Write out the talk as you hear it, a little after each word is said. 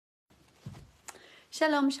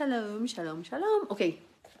Shalom, shalom, shalom, shalom. Okay,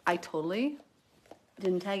 I totally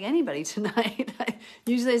didn't tag anybody tonight.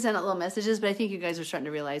 Usually I send out little messages, but I think you guys are starting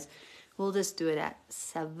to realize we'll just do it at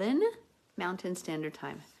 7 Mountain Standard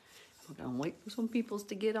Time. We're going to wait for some peoples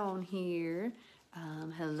to get on here.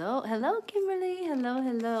 Hello, Kimberly.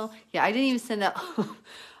 Hello. Yeah, I didn't even send out.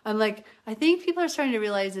 I'm like, I think people are starting to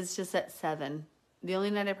realize it's just at 7. The only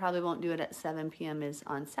night I probably won't do it at 7 p.m. is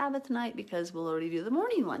on Sabbath night because we'll already do the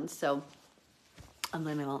morning one. So I'm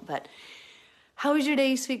blaming I won't. But how was your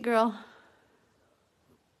day, sweet girl?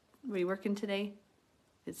 Were you working today?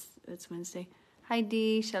 It's Wednesday. Hi,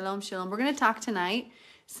 Dee. Shalom. We're going to talk tonight.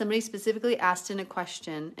 Somebody specifically asked in a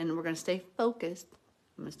question, and we're going to stay focused.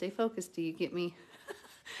 I'm going to stay focused. Do you get me?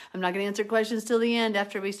 I'm not going to answer questions till the end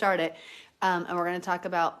after we start it. And we're going to talk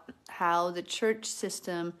about how the church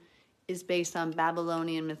system is based on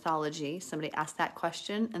Babylonian mythology. Somebody asked that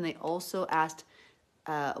question, and they also asked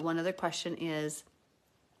one other question is,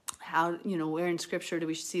 how, where in scripture do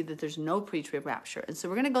we see that there's no pre-trib rapture? And so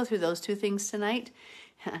we're going to go through those two things tonight.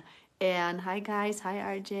 And hi guys, hi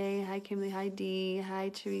RJ, hi Kimberly, hi Dee, hi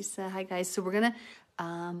Teresa, hi guys. So we're going to,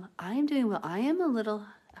 I'm doing well. I am a little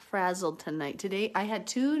frazzled tonight. Today I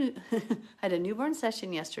had had a newborn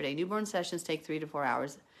session yesterday. Newborn sessions take 3 to 4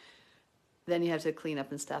 hours. Then you have to clean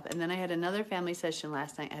up and stuff. And then I had another family session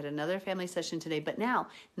last night. I had another family session today. But now,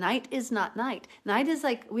 night is not night. Night is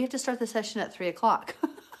like, we have to start the session at 3 o'clock.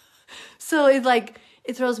 So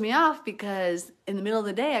it throws me off because in the middle of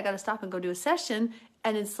the day, I got to stop and go do a session.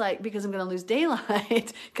 And it's like, because I'm going to lose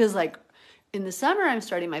daylight. Because in the summer, I'm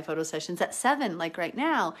starting my photo sessions at 7, like right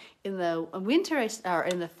now. In the winter, or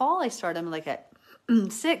in the fall, I start them like at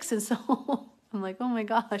 6. And so I'm like, oh my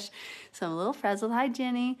gosh. So I'm a little frazzled. Hi,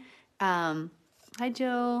 Jenny. Hi,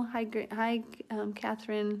 Joe. Hi,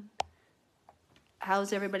 Catherine.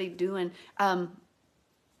 How's everybody doing?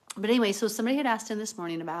 But anyway, so somebody had asked in this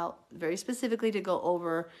morning about, very specifically, to go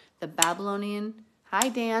over the Babylonian. Hi,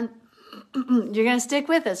 Dan. You're going to stick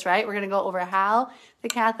with us, right? We're going to go over how the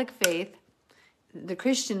Catholic faith, the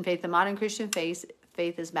Christian faith, the modern Christian faith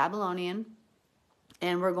is Babylonian.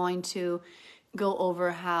 And we're going to go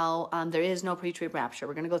over how there is no pre-trib rapture.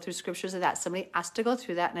 We're going to go through scriptures of that. Somebody asked to go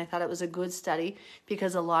through that, and I thought it was a good study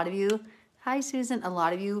because a lot of you, hi, Susan, a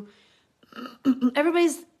lot of you,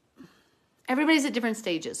 everybody's at different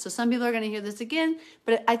stages. So some people are going to hear this again,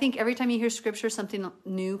 but I think every time you hear scripture, something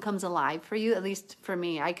new comes alive for you. At least for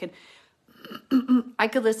me, I could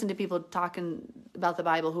listen to people talking about the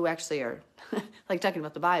Bible who actually are like talking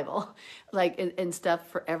about the Bible, and stuff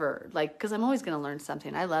forever. Because I'm always going to learn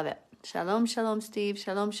something. I love it. Shalom, Steve.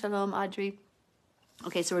 Shalom, Audrey.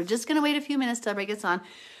 Okay, so we're just going to wait a few minutes till everybody gets on.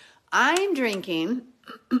 I'm drinking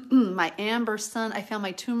my Amber Sun. I found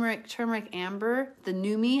my turmeric amber. The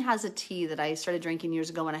New Me has a tea that I started drinking years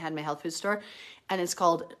ago when I had my health food store, and it's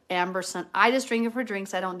called Amber Sun. I just drink it for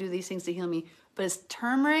drinks. I don't do these things to heal me, but it's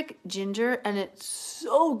turmeric, ginger, and it's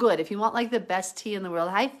so good. If you want the best tea in the world,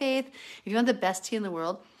 hi Faith. If you want the best tea in the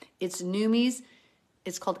world, it's New Me's.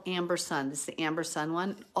 It's called Amber Sun. This is the Amber Sun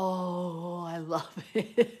one. Oh, I love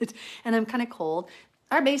it. And I'm kind of cold.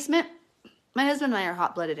 Our basement, my husband and I are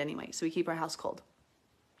hot-blooded anyway, so we keep our house cold.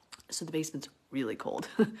 So the basement's really cold.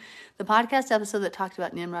 The podcast episode that talked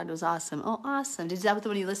about Nimrod was awesome. Oh, awesome. Is that the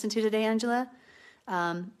one you listened to today, Angela?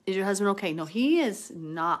 Is your husband okay? No, he is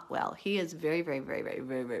not well. He is very, very, very, very,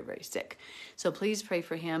 very, very, very sick. So please pray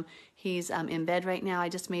for him. He's in bed right now.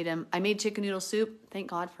 I made chicken noodle soup. Thank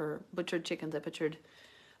God for butchered chickens.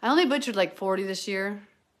 I only butchered 40 this year.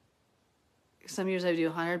 Some years I do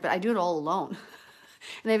 100, but I do it all alone.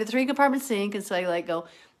 And I have a 3-compartment sink, and so I go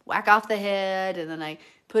whack off the head, and then I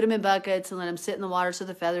put them in buckets and let them sit in the water so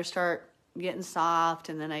the feathers start getting soft,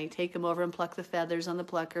 and then I take them over and pluck the feathers on the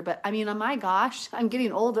plucker. But I mean, oh my gosh, I'm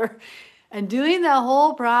getting older and doing the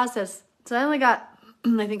whole process. So I only got,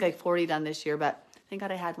 I think 40 done this year, but thank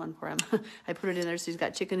God I had one for him. I put it in there, so he's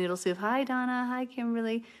got chicken noodle soup. Hi, Donna. Hi,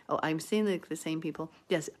 Kimberly. Oh, I'm seeing the same people.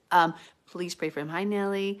 Yes, please pray for him. Hi,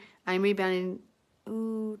 Nellie. I'm rebounding.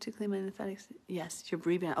 Ooh, to clean my lymphatics. Yes, you're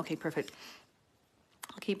rebounding. Okay, perfect.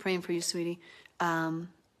 I'll keep praying for you, sweetie.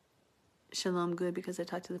 Shalom, good, because I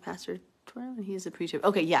talked to the pastor and he is a pre-trib.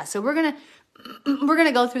 Okay, yeah, so we're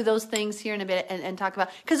gonna go through those things here in a bit and talk about,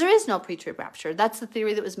 because there is no pre-trib rapture. That's the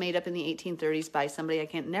theory that was made up in the 1830s by somebody, I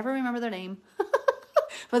can't never remember their name,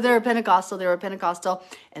 but they were Pentecostal,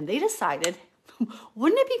 and they decided,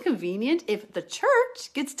 wouldn't it be convenient if the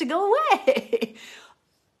church gets to go away?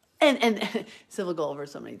 and so we'll go over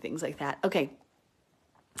so many things like that. Okay,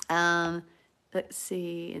 let's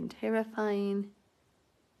see, and terrifying,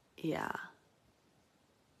 yeah.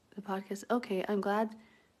 The podcast. Okay, I'm glad.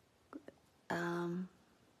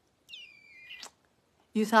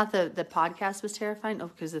 You thought the podcast was terrifying? Oh,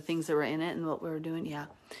 because the things that were in it and what we were doing? Yeah.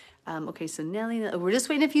 Okay, so Nellie, we're just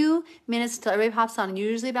waiting a few minutes till everybody pops on.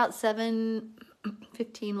 Usually about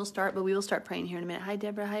 7:15 we'll start, but we will start praying here in a minute. Hi,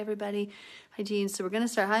 Deborah. Hi, everybody. Hi, Jean. So we're going to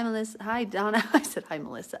start. Hi, Melissa. Hi, Donna. I said hi,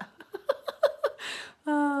 Melissa.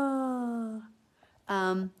 Oh.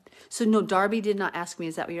 So no, Darby did not ask me.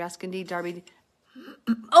 Is that what you're asking, Dee? Darby.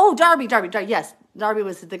 Oh, Darby. Yes, Darby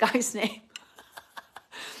was the guy's name.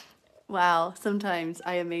 Wow. Sometimes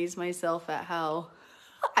I amaze myself at how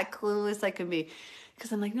clueless I can be.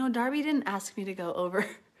 Because I'm like, no, Darby didn't ask me to go over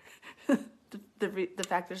the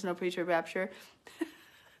fact there's no pre-trib rapture.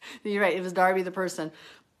 You're right. It was Darby the person.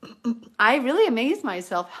 I really amaze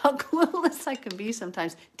myself how clueless I can be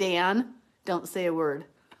sometimes. Dan, don't say a word.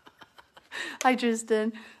 Hi,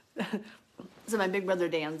 Tristan. So my big brother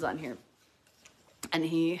Dan's on here. And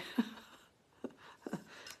he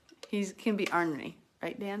can be ornery.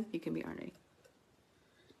 Right, Dan? He can be ornery.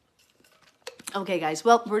 Okay, guys.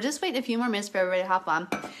 Well, we're just waiting a few more minutes for everybody to hop on.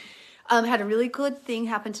 Had a really good thing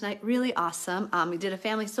happen tonight. Really awesome. We did a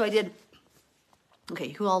family. So I did... Okay,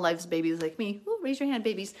 who all loves babies like me? Ooh, raise your hand,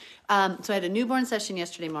 babies. So I had a newborn session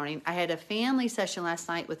yesterday morning. I had a family session last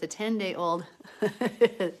night with a 10-day-old.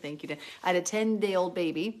 Thank you, Dan. I had a 10-day-old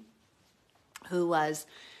baby who was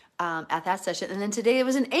at that session. And then today it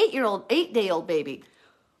was an 8-day-old baby.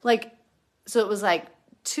 Like, so it was like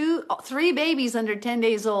 3 babies under 10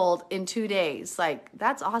 days old in 2 days. Like,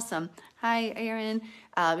 that's awesome. Hi, Aaron.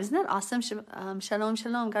 Isn't that awesome? Shalom,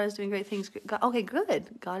 shalom. God is doing great things. Okay,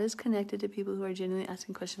 good. God is connected to people who are genuinely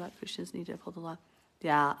asking questions about Christians need to uphold the law.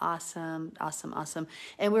 Yeah, awesome.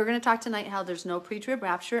 And we're going to talk tonight how there's no pre-trib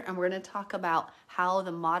rapture, and we're going to talk about how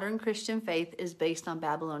the modern Christian faith is based on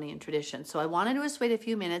Babylonian tradition. So I wanted to just wait a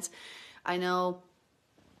few minutes. I know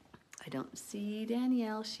I don't see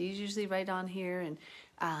Danielle. She's usually right on here, and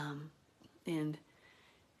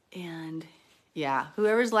yeah,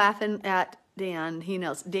 whoever's laughing at Dan, he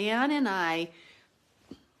knows. Dan and I,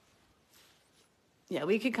 yeah,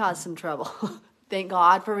 we could cause some trouble. Thank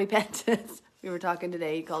God for repentance. We were talking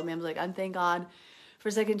today. He called me. I was like, I'm thank God for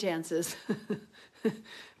second chances.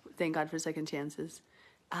 Thank God for second chances.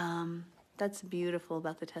 That's beautiful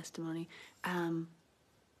about the testimony.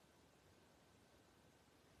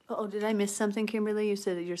 Oh, did I miss something, Kimberly? You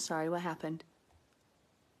said that you're sorry. What happened?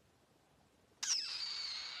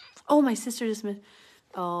 Oh, my sister just missed.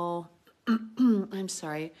 Oh, I'm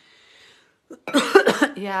sorry.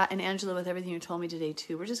 Yeah, and Angela, with everything you told me today,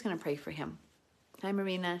 too. We're just going to pray for him. Hi,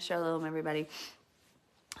 Marina. Shalom, everybody.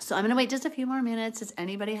 So I'm going to wait just a few more minutes. Does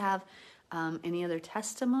anybody have any other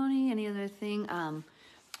testimony, any other thing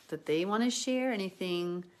that they want to share?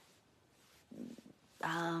 Anything?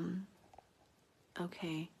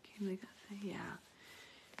 Okay. Yeah.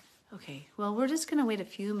 Okay. Well, we're just going to wait a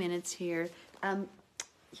few minutes here.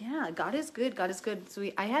 Yeah, God is good. God is good. So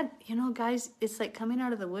I had, guys, it's like coming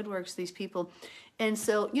out of the woodworks, these people. And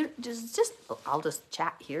so, I'll just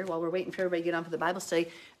chat here while we're waiting for everybody to get on for the Bible study.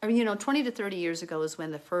 I mean, 20 to 30 years ago is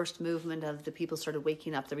when the first movement of the people started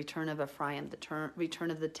waking up, the return of Ephraim, the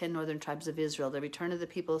return of the 10 northern tribes of Israel, the return of the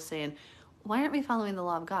people saying, why aren't we following the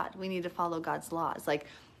law of God? We need to follow God's laws. Like,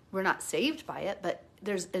 we're not saved by it, but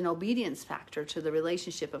there's an obedience factor to the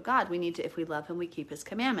relationship of God. We need to, if we love him, we keep his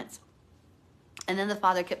commandments. And then the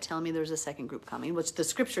Father kept telling me there's a second group coming, which the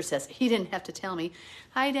scripture says. He didn't have to tell me.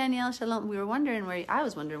 Hi, Danielle, shalom. I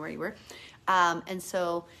was wondering where you were. And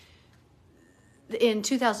so in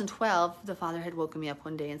 2012, the Father had woken me up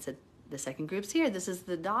one day and said, the second group's here. This is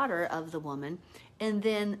the daughter of the woman. And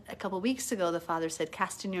then a couple weeks ago, the Father said,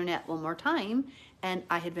 cast in your net one more time. And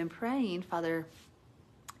I had been praying, Father,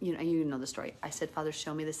 you know the story. I said, Father,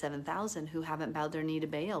 show me the 7,000 who haven't bowed their knee to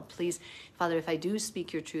Baal. Please, Father, if I do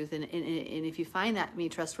speak your truth, and if you find that me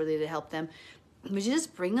trustworthy to help them, would you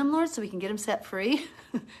just bring them, Lord, so we can get them set free?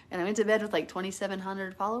 And I went to bed with like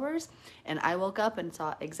 2,700 followers, and I woke up and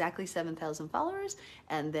saw exactly 7,000 followers,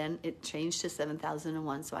 and then it changed to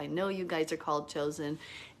 7,001. So I know you guys are called, chosen,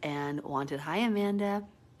 and wanted. Hi, Amanda.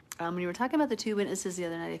 When you were talking about the 2 witnesses the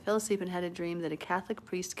other night, I fell asleep and had a dream that a Catholic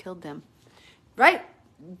priest killed them. Right?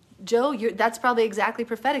 Joe, that's probably exactly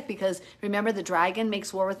prophetic, because remember the dragon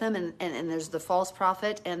makes war with them, and there's the false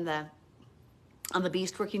prophet and the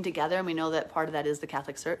beast working together, and we know that part of that is the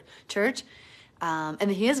Catholic Church,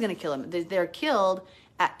 and he is going to kill them. They're killed.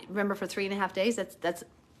 Remember, for 3.5 days. That's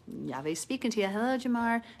Yahweh speaking to you. Hello,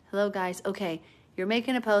 Jamar. Hello, guys. Okay, you're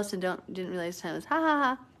making a post and didn't realize time was ha ha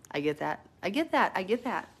ha. I get that. I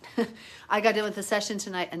got done with the session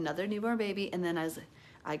tonight. Another newborn baby, and then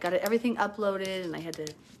I got everything uploaded, and I had to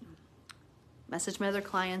message my other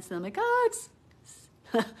clients, and I'm like,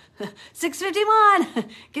 6:51.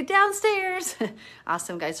 Get downstairs.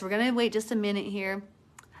 Awesome, guys. So we're going to wait just a minute here.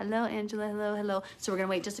 Hello, Angela. Hello, hello. So we're going to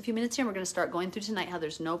wait just a few minutes here, and we're going to start going through tonight how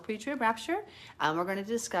there's no pre-trib rapture. We're going to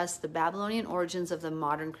discuss the Babylonian origins of the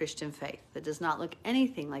modern Christian faith that does not look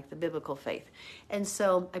anything like the biblical faith. And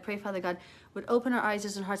so I pray, Father God, would open our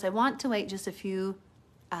eyes and hearts. I want to wait just a few.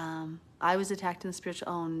 I was attacked in the spiritual.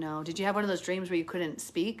 Oh, no. Did you have one of those dreams where you couldn't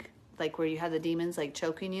speak? Like where you had the demons like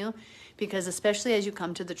choking you? Because especially as you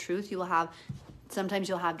come to the truth, sometimes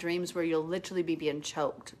you'll have dreams where you'll literally be being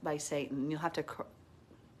choked by Satan. You'll have to...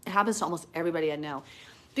 It happens to almost everybody I know.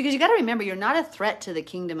 Because you got to remember, you're not a threat to the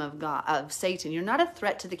kingdom of God, of Satan. You're not a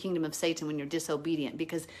threat to the kingdom of Satan when you're disobedient.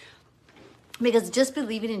 Because just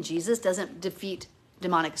believing in Jesus doesn't defeat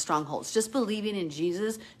demonic strongholds. Just believing in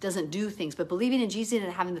Jesus doesn't do things. But believing in Jesus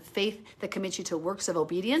and having the faith that commits you to works of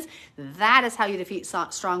obedience, that is how you defeat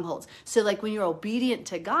strongholds. So like when you're obedient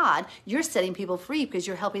to God, you're setting people free because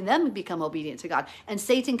you're helping them become obedient to God. And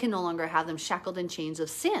Satan can no longer have them shackled in chains of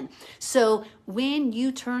sin. So when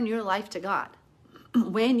you turn your life to God,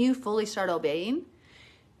 when you fully start obeying,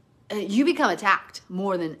 you become attacked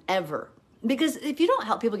more than ever. Because if you don't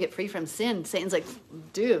help people get free from sin, Satan's like,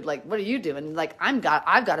 dude, like, what are you doing? Like, I've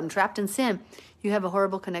got him trapped in sin. You have a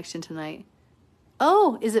horrible connection tonight.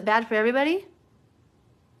 Oh, is it bad for everybody?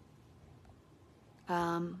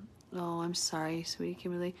 Oh, I'm sorry, sweetie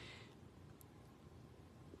Kimberly.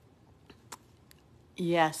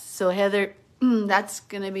 Yes. So Heather, that's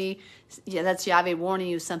going to be, that's Yahweh warning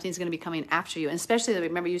you something's going to be coming after you. And especially,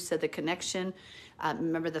 remember you said the connection.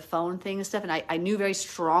 Remember the phone thing and stuff, and I knew very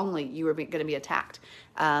strongly you were going to be attacked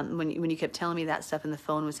when you kept telling me that stuff, and the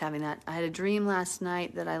phone was having that. I had a dream last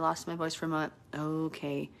night that I lost my voice for a moment.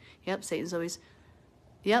 Okay. Yep, Satan's always...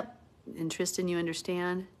 Yep. And Tristan, you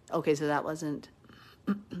understand? Okay, so that wasn't...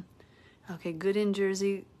 Okay, good in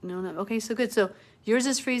Jersey. No. Okay, so good. So yours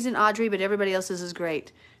is freezing, Audrey, but everybody else's is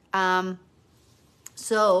great. I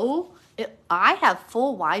have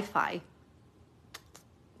full Wi-Fi.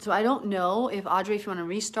 So I don't know if, Audrey, if you want to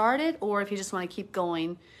restart it or if you just want to keep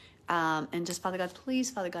going. And just, Father God, please,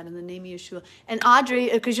 Father God, in the name of Yeshua. And Audrey,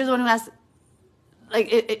 because you're the one who has,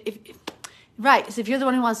 right. So if you're the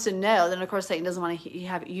one who wants to know, then of course Satan doesn't want to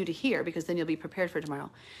have you to hear, because then you'll be prepared for tomorrow.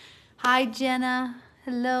 Hi, Jenna.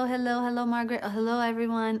 Hello, Margaret. Oh, hello,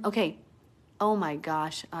 everyone. Okay. Oh my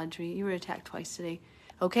gosh, Audrey, you were attacked twice today.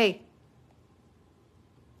 Okay.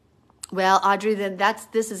 Well, Audrey, then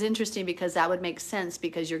this is interesting, because that would make sense,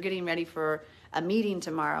 because you're getting ready for a meeting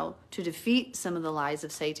tomorrow to defeat some of the lies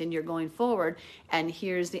of Satan. You're going forward, and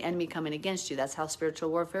here's the enemy coming against you. That's how spiritual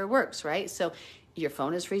warfare works, right? So your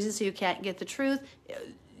phone is freezing, so you can't get the truth.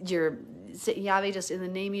 Yahweh, just in the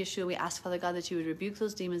name of Yeshua, we ask, Father God, that you would rebuke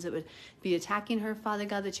those demons that would be attacking her, Father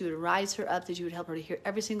God, that you would rise her up, that you would help her to hear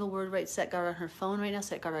every single word right. Set guard on her phone right now.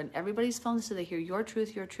 Set guard on everybody's phone so they hear your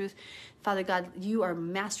truth, your truth. Father God, you are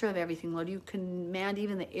master of everything, Lord. You command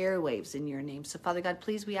even the airwaves in your name. So, Father God,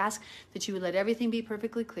 please, we ask that you would let everything be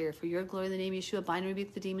perfectly clear. For your glory, in the name of Yeshua, bind and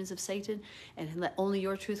rebuke the demons of Satan, and let only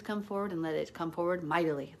your truth come forward, and let it come forward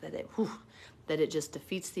mightily, that it just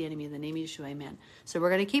defeats the enemy in the name of Yeshua. Amen. So we're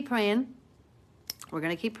going to keep praying. We're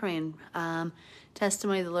going to keep praying.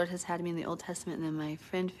 Testimony the Lord has had me in the Old Testament, and then my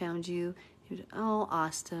friend found you. Oh,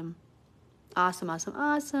 awesome.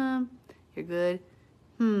 Awesome. You're good.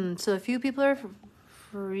 So a few people are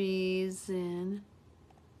freezing.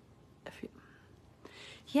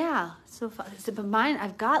 Yeah. So but mine,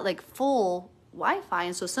 I've got like full Wi-Fi,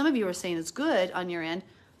 and so some of you are saying it's good on your end.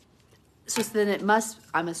 So then it must,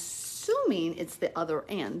 I'm assuming it's the other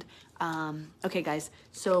end. Okay, guys,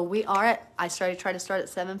 so we are at, I tried to start at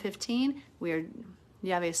 7:15.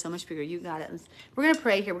 Yahweh is so much bigger. You got it. We're going to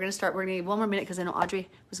pray here. We're going to give one more minute, because I know Audrey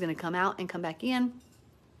was going to come out and come back in.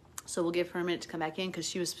 So we'll give her a minute to come back in, because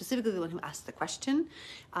she was specifically the one who asked the question.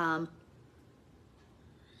 I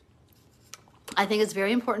think it's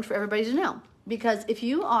very important for everybody to know, because if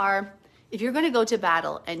you're going to go to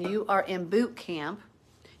battle and you are in boot camp,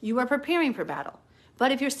 you are preparing for battle.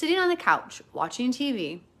 But if you're sitting on the couch watching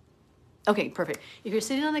TV, okay, perfect. If you're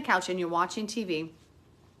sitting on the couch and you're watching TV,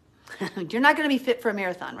 you're not going to be fit for a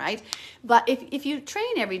marathon, right? But if you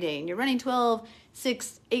train every day and you're running 12,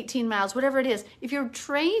 6, 18 miles, whatever it is, if you're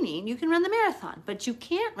training, you can run the marathon. But you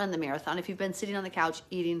can't run the marathon if you've been sitting on the couch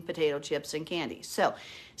eating potato chips and candy. So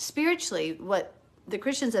spiritually, what the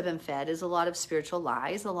Christians have been fed is a lot of spiritual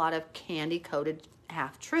lies, a lot of candy-coated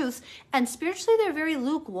half-truths, and spiritually they're very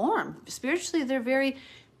lukewarm. Spiritually they're very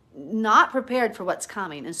not prepared for what's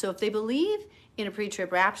coming. And so if they believe in a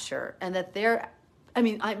pre-trib rapture, and that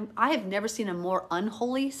I have never seen a more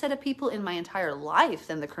unholy set of people in my entire life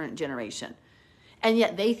than the current generation. and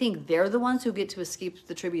yet they think they're the ones who get to escape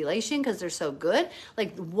the tribulation because they're so good.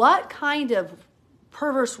 Like, what kind of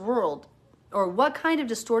perverse world or what kind of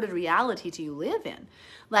distorted reality do you live in?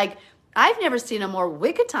 Like, I've never seen a more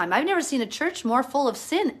wicked time. I've never seen a church more full of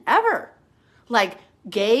sin ever. Like,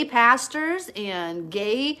 gay pastors and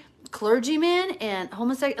gay clergymen and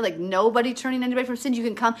homosexual, like nobody turning anybody from sin. You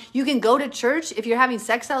can go to church if you're having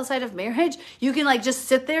sex outside of marriage. You can like just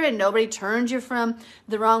sit there and nobody turns you from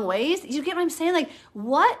the wrong ways. You get what I'm saying? Like,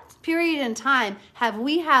 what period in time have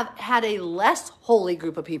we had a less holy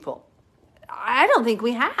group of people? I don't think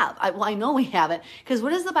we have. I know we haven't, because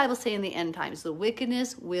what does the Bible say in the end times? The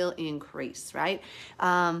wickedness will increase, right?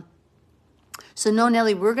 So no,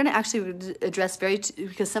 Nellie, we're going to actually address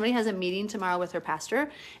because somebody has a meeting tomorrow with her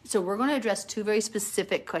pastor. So we're going to address two very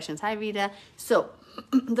specific questions. Hi, Rita. So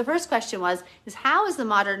the first question is how is the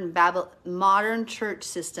modern church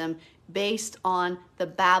system based on the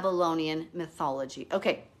Babylonian mythology?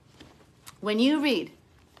 Okay. When you read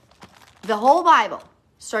the whole Bible,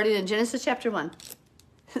 starting in Genesis chapter 1,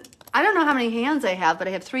 I don't know how many hands I have, but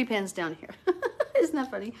I have 3 pens down here. Isn't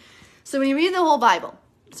that funny? So when you read the whole Bible,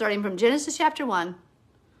 starting from Genesis chapter 1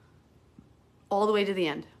 all the way to the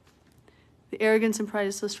end, the arrogance and pride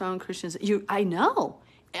is so strong in Christians. I know.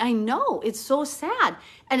 It's so sad.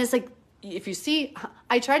 And it's like, if you see,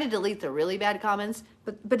 I try to delete the really bad comments,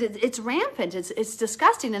 but it's rampant. It's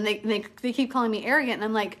disgusting. And they keep calling me arrogant. And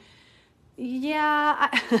I'm like, yeah,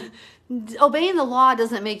 obeying the law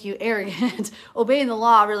doesn't make you arrogant. Obeying the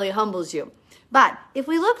law really humbles you. But if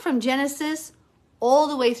we look from Genesis all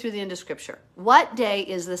the way through the end of Scripture, what day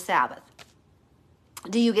is the Sabbath?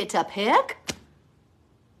 Do you get to pick?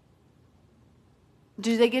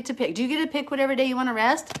 Do they get to pick? Do you get to pick whatever day you want to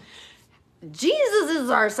rest? Jesus is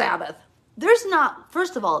our Sabbath.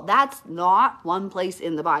 First of all, that's not one place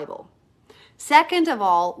in the Bible. Second of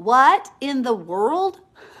all, what in the world?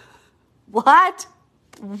 What?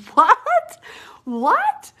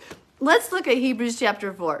 Let's look at Hebrews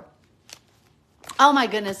chapter 4. Oh my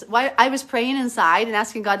goodness. I was praying inside and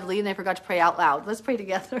asking God to lead, and I forgot to pray out loud. Let's pray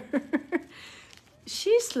together.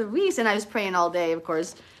 She's Louise. And I was praying all day, of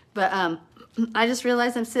course. But I just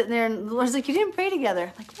realized I'm sitting there, and the Lord's like, you didn't pray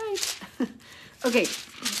together. I'm like, right.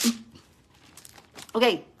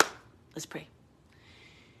 Okay. Let's pray.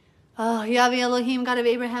 Oh, Yahweh Elohim, God of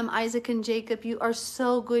Abraham, Isaac, and Jacob, you are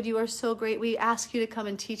so good. You are so great. We ask you to come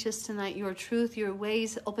and teach us tonight your truth, your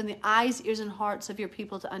ways. Open the eyes, ears, and hearts of your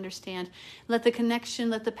people to understand. Let the connection,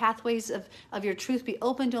 let the pathways of your truth be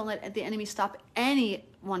open. Don't let the enemy stop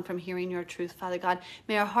anyone from hearing your truth, Father God.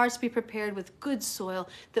 May our hearts be prepared with good soil,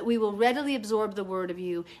 that we will readily absorb the word of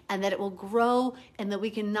you, and that it will grow, and that we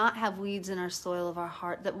cannot have weeds in our soil of our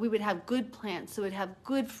heart, that we would have good plants, that would have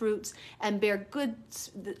good fruits, and bear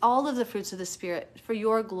all of the fruits of the Spirit for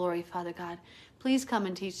your glory, Father God. Please come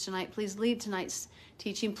and teach tonight. Please lead tonight's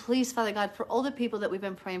teaching. Please, Father God, for all the people that we've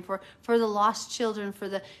been praying for the lost children, for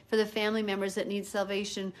the family members that need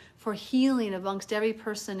salvation, for healing amongst every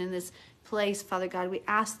person in this place, Father God. We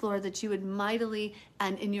ask, Lord, that you would mightily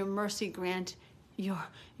and in your mercy grant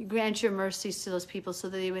your mercies to those people, so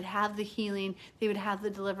that they would have the healing, they would have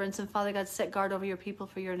the deliverance. And Father God, set guard over your people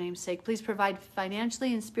for your name's sake. Please provide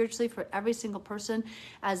financially and spiritually for every single person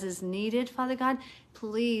as is needed, Father God.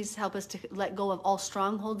 Please help us to let go of all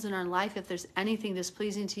strongholds in our life. If there's anything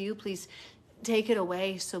displeasing to you, please take it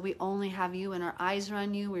away, so we only have you and our eyes are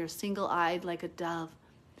on you. We are single-eyed like a dove.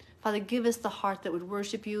 Father, give us the heart that would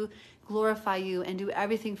worship you, glorify you, and do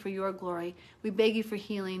everything for your glory. We beg you for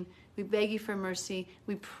healing. We beg you for mercy.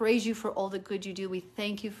 We praise you for all the good you do. We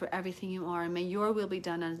thank you for everything you are. And may your will be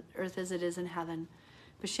done on earth as it is in heaven.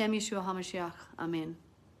 B'Shem Yeshua HaMashiach. Amen.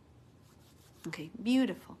 Okay,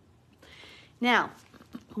 beautiful. Now,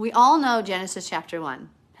 we all know Genesis chapter 1.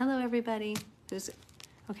 Hello, everybody.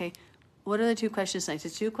 Okay, what are the 2 questions tonight? The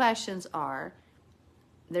 2 questions are,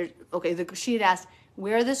 she had asked,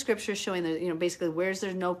 where are the scriptures showing that, basically, where is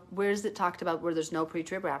it talked about where there's no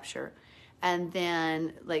pre-trib rapture? And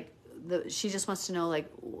then, she just wants to know,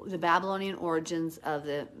 the Babylonian origins of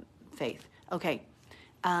the faith. Okay.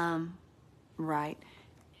 Right.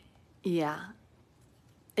 Yeah.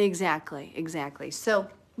 Exactly. So,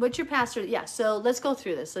 what's your pastor? Yeah, so let's go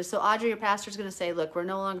through this. So Audrey, your pastor's going to say, look, we're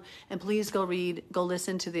no longer, and please go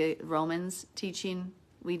listen to the Romans teaching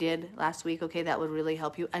we did last week. Okay, that would really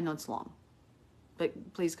help you. I know it's long,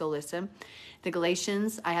 but please go listen. The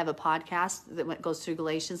Galatians, I have a podcast that goes through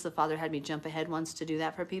Galatians. The Father had me jump ahead once to do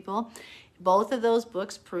that for people. Both of those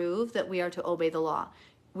books prove that we are to obey the law.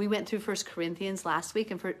 We went through 1 Corinthians last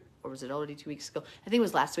week, or was it already 2 weeks ago? I think it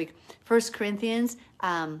was last week. 1 Corinthians,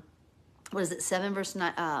 7 verse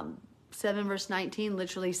 9, 7 verse 19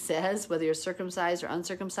 literally says, whether you're circumcised or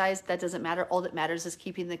uncircumcised, that doesn't matter. All that matters is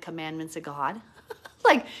keeping the commandments of God.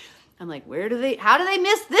 I'm like, how do they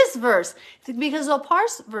miss this verse? Because they'll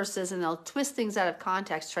parse verses and they'll twist things out of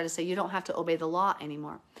context, try to say you don't have to obey the law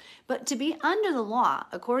anymore. But to be under the law,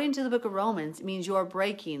 according to the book of Romans, means you're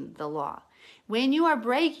breaking the law. When you are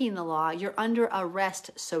breaking the law, you're under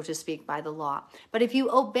arrest, so to speak, by the law. But if you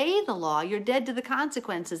obey the law, you're dead to the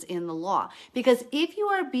consequences in the law. Because if you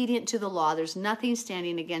are obedient to the law, there's nothing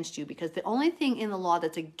standing against you. Because the only thing in the law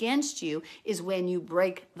that's against you is when you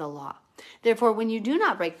break the law. Therefore, when you do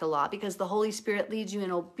not break the law, because the Holy Spirit leads you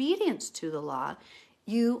in obedience to the law,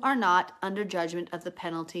 you are not under judgment of the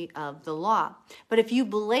penalty of the law. But if you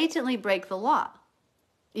blatantly break the law,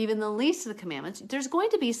 even the least of the commandments, there's going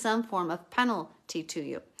to be some form of penalty to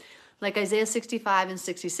you. Like Isaiah 65 and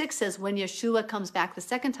 66 says, when Yeshua comes back the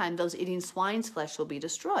second time, those eating swine's flesh will be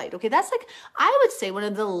destroyed. Okay, that's like, I would say, one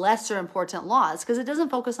of the lesser important laws, because it doesn't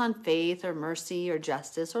focus on faith or mercy or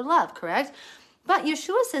justice or love, correct? But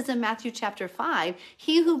Yeshua says in Matthew chapter 5,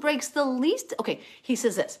 he who breaks the least, okay, he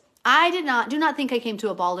says this, do not think I came to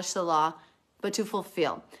abolish the law, but to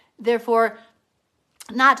fulfill. Therefore,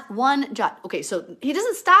 not one jot. Okay, so he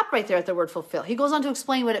doesn't stop right there at the word fulfill. He goes on to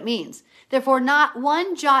explain what it means. Therefore, not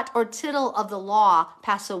one jot or tittle of the law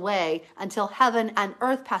pass away until heaven and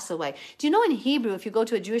earth pass away. Do you know in Hebrew, if you go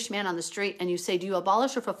to a Jewish man on the street and you say, do you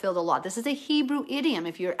abolish or fulfill the law? This is a Hebrew idiom.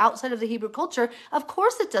 If you're outside of the Hebrew culture, of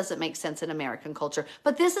course it doesn't make sense in American culture.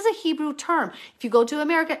 But this is a Hebrew term. If you go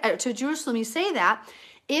to to Jerusalem, you say that.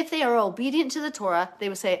 If they are obedient to the Torah, they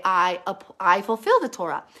would say, I fulfill the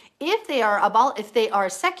Torah. If they are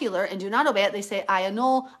secular and do not obey it, they say, I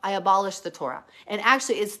abolish the Torah. And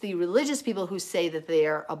actually, it's the religious people who say that they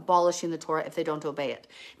are abolishing the Torah if they don't obey it.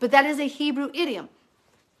 But that is a Hebrew idiom.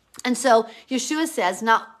 And so Yeshua says,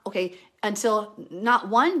 until not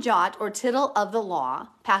one jot or tittle of the law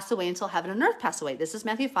pass away until heaven and earth pass away. This is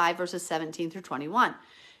Matthew 5, verses 17 through 21.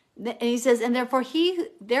 And he says, and therefore he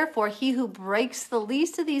who breaks the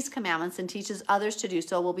least of these commandments and teaches others to do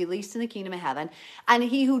so will be least in the kingdom of heaven. And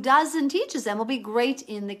he who does and teaches them will be great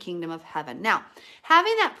in the kingdom of heaven. Now,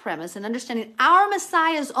 having that premise and understanding our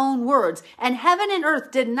Messiah's own words, and heaven and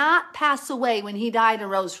earth did not pass away when he died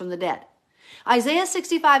and rose from the dead. Isaiah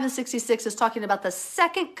 65 and 66 is talking about the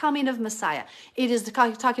second coming of Messiah. It is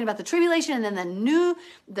talking about the tribulation and then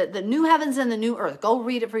the new heavens and the new earth. Go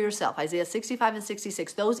read it for yourself. Isaiah 65 and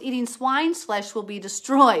 66. Those eating swine's flesh will be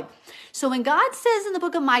destroyed. So when God says in the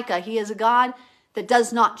book of Micah, he is a God that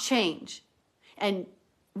does not change. And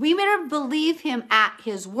we better believe him at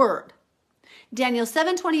his word. Daniel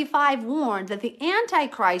 7:25 warned that the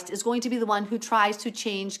Antichrist is going to be the one who tries to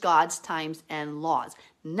change God's times and laws,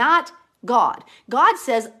 not God. God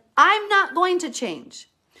says, I'm not going to change.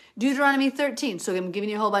 Deuteronomy 13. So I'm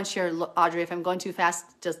giving you a whole bunch here, Audrey. If I'm going too fast,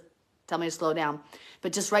 just tell me to slow down.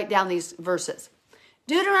 But just write down these verses.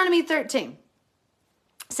 Deuteronomy 13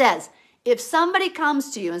 says, if somebody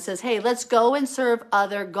comes to you and says, hey, let's go and serve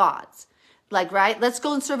other gods. Let's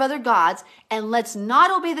go and serve other gods and let's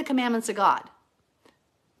not obey the commandments of God.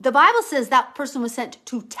 The Bible says that person was sent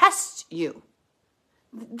to test you.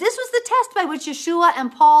 This was the test by which Yeshua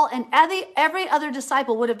and Paul and every other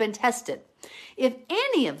disciple would have been tested. If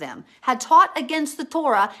any of them had taught against the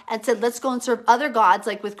Torah and said, let's go and serve other gods,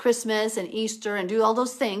 like with Christmas and Easter and do all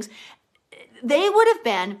those things, they would have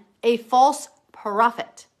been a false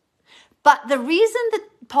prophet. But the reason that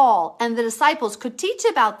Paul and the disciples could teach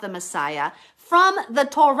about the Messiah from the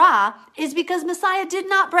Torah is because Messiah did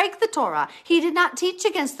not break the Torah. He did not teach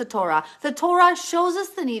against the Torah. The Torah shows us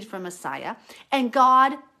the need for Messiah, and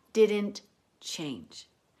God didn't change.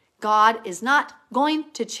 God is not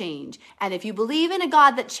going to change. And if you believe in a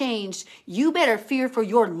God that changed, you better fear for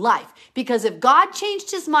your life. Because if God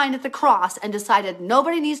changed his mind at the cross and decided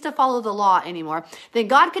nobody needs to follow the law anymore, then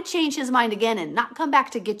God could change his mind again and not come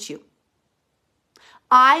back to get you.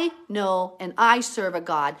 I know and I serve a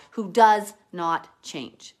God who does not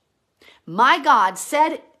change. My God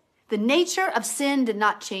said the nature of sin did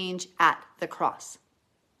not change at the cross.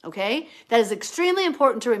 Okay? That is extremely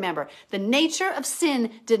important to remember. The nature of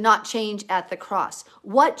sin did not change at the cross.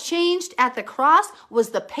 What changed at the cross was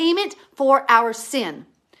the payment for our sin.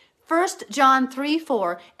 1 John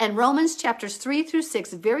 3:4 and Romans chapters 3 through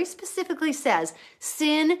 6 very specifically says,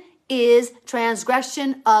 sin is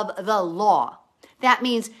transgression of the law. That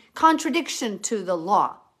means contradiction to the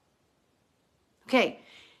law. Okay,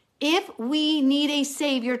 if we need a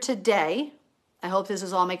Savior today, I hope this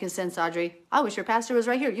is all making sense, Audrey. I wish your pastor was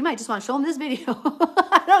right here. You might just want to show him this video.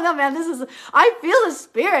 I don't know, man. I feel the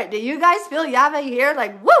Spirit. Do you guys feel Yahweh here?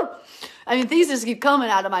 Like, woo! I mean, things just keep coming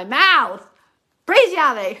out of my mouth. Praise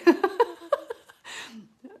Yahweh.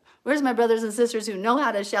 Where's my brothers and sisters who know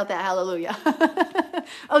how to shout that hallelujah?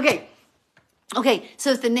 Okay. Okay,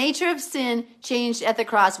 so if the nature of sin changed at the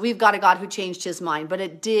cross, we've got a God who changed his mind, but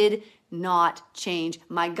it did not change.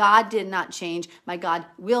 My God did not change. My God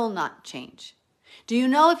will not change. Do you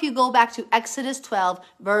know if you go back to Exodus 12,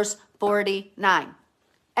 verse 49?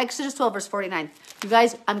 Exodus 12, verse 49. You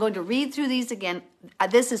guys, I'm going to read through these again.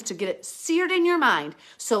 This is to get it seared in your mind.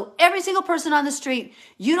 So every single person on the street,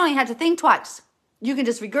 you don't even have to think twice. You can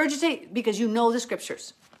just regurgitate because you know the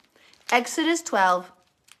scriptures. Exodus 12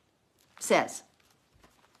 says,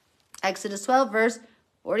 Exodus 12, verse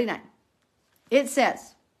 49. It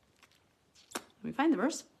says, let me find the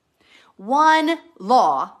verse. One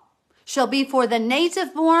law shall be for the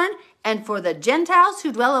native born and for the Gentiles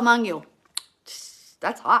who dwell among you.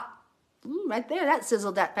 That's hot. Right there. That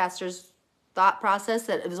sizzled that pastor's thought process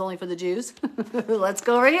that it was only for the Jews. Let's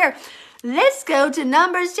go over here. Let's go to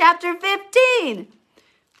Numbers chapter 15.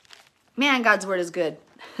 Man, God's word is good.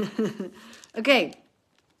 Okay.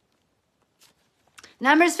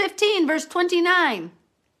 Numbers 15, verse 29.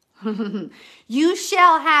 You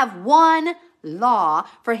shall have one law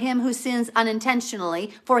for him who sins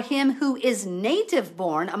unintentionally, for him who is native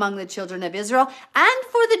born among the children of Israel, and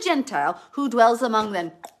for the Gentile who dwells among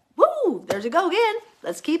them. Woo! There's a go again.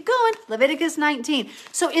 Let's keep going. Leviticus 19.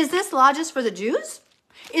 So is this law just for the Jews?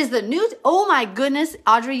 Is the new... Oh my goodness,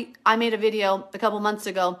 Audrey, I made a video a couple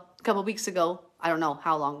weeks ago. I don't know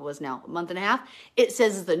how long it was now, a month and a half. It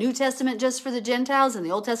says is the New Testament just for the Gentiles and the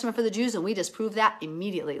Old Testament for the Jews, and we just proved that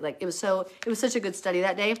immediately. Like it was such a good study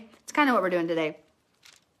that day. It's kind of what we're doing today.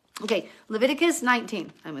 Okay, Leviticus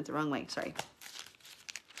 19. I went the wrong way, sorry.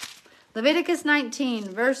 Leviticus 19,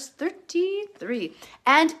 verse 33.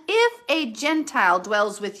 And if a Gentile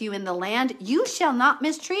dwells with you in the land, you shall not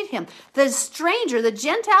mistreat him. The stranger, the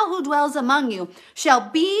Gentile who dwells among you, shall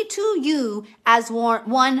be to you as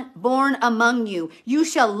one born among you. You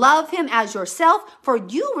shall love him as yourself, for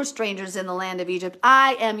you were strangers in the land of Egypt.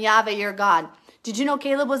 I am Yahweh your God. Did you know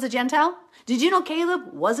Caleb was a Gentile? Did you know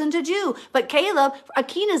Caleb wasn't a Jew? But Caleb, a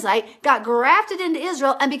Kenizzite, got grafted into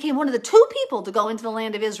Israel and became one of the 2 people to go into the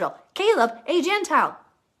land of Israel. Caleb, a Gentile.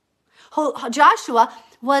 Joshua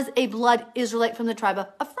was a blood Israelite from the tribe of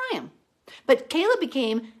Ephraim. But Caleb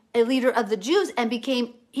became a leader of the Jews and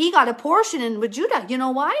he got a portion in with Judah. You know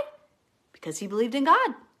why? Because he believed in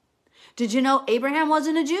God. Did you know Abraham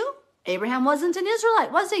wasn't a Jew? Abraham wasn't an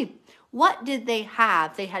Israelite, was he? What did they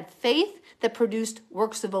have? They had faith that produced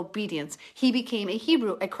works of obedience. He became a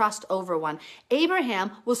Hebrew, a crossed over one.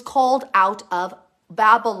 Abraham was called out of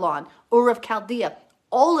Babylon, Ur of Chaldea.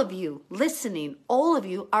 All of you listening, all of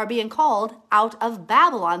you are being called out of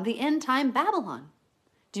Babylon, the end time Babylon.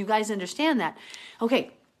 Do you guys understand that?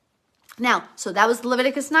 Okay. Now, so that was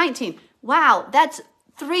Leviticus 19. Wow, that's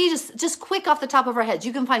 3 just quick off the top of our heads.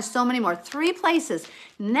 You can find so many more. 3 places.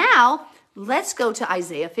 Now, let's go to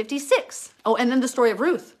Isaiah 56. Oh, and then the story of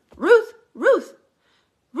Ruth. Ruth.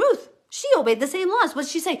 She obeyed the same laws. What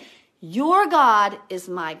did she say? Your God is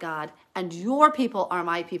my God, and your people are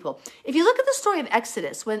my people. If you look at the story of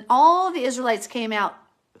Exodus, when all the Israelites came out,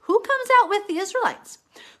 who comes out with the Israelites?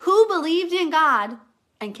 Who believed in God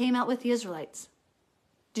and came out with the Israelites?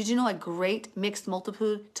 Did you know a great mixed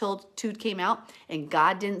multitude came out, and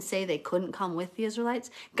God didn't say they couldn't come with the Israelites?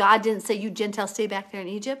 God didn't say, you Gentiles stay back there in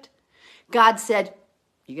Egypt. God said,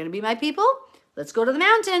 you're going to be my people? Let's go to the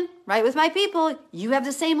mountain, right with my people. You have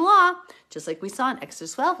the same law, just like we saw in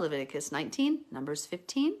Exodus 12, Leviticus 19, Numbers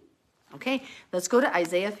 15. Okay, let's go to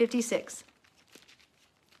Isaiah 56.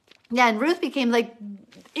 Yeah, and Ruth became like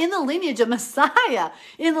in the lineage of Messiah,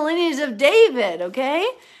 in the lineage of David, okay?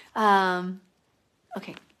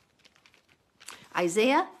 Okay.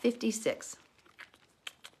 Isaiah 56.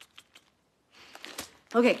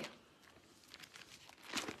 Okay.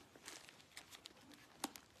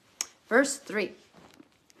 Verse 3.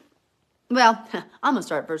 Well, I'm going to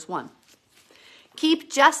start at verse 1.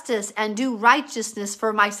 Keep justice and do righteousness,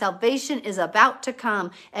 for my salvation is about to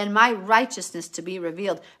come, and my righteousness to be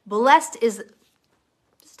revealed. Blessed is...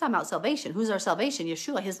 This is talking about salvation. Who's our salvation?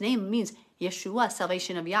 Yeshua. His name means Yeshua,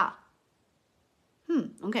 salvation of Yah.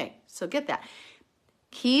 Okay, so get that.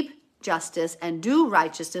 Keep justice and do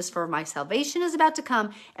righteousness, for my salvation is about to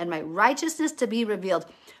come, and my righteousness to be revealed.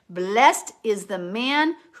 Blessed is the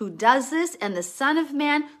man who does this, and the Son of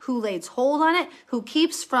Man who lays hold on it, who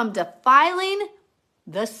keeps from defiling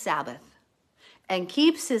the Sabbath, and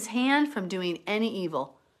keeps his hand from doing any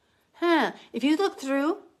evil. If you look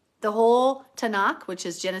through the whole Tanakh, which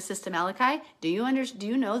is Genesis to Malachi, do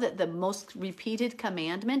you know that the most repeated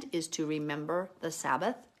commandment is to remember the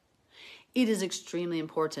Sabbath? It is extremely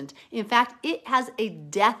important. In fact, it has a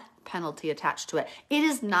death penalty attached to it. It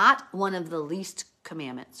is not one of the least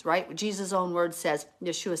commandments, right? Jesus' own word says,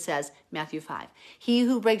 Yeshua says, Matthew 5, he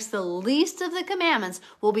who breaks the least of the commandments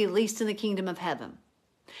will be least in the kingdom of heaven.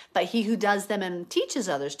 But he who does them and teaches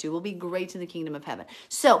others to will be great in the kingdom of heaven.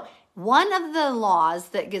 So one of the laws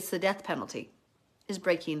that gets the death penalty is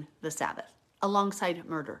breaking the Sabbath alongside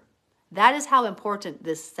murder. That is how important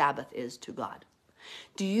this Sabbath is to God.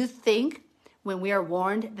 Do you think when we are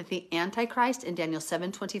warned that the Antichrist in Daniel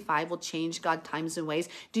 7:25 will change God's times and ways,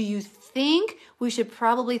 do you think we should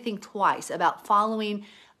probably think twice about following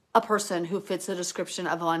a person who fits the description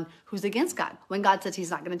of one who's against God when God says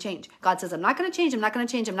he's not going to change? God says, I'm not going to change, I'm not going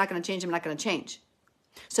to change, I'm not going to change, I'm not going to change.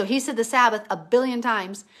 So he said the Sabbath a billion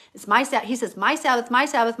times. It's my Sabbath. He says, my Sabbath, my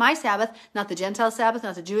Sabbath, my Sabbath, not the Gentile Sabbath,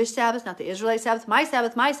 not the Jewish Sabbath, not the Israelite Sabbath, my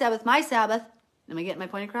Sabbath, my Sabbath, my Sabbath. Am I getting my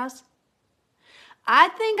point across? I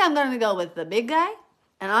think I'm going to go with the big guy,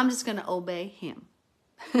 and I'm just going to obey him.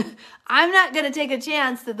 I'm not going to take a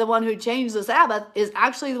chance that the one who changed the Sabbath is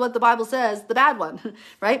actually what the Bible says, the bad one,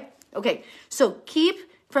 right? Okay, so keep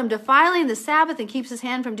from defiling the Sabbath and keeps his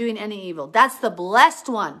hand from doing any evil. That's the blessed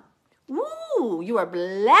one. Woo, you are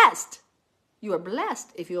blessed. You are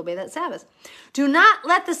blessed if you obey that Sabbath. Do not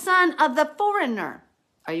let the son of the foreigner.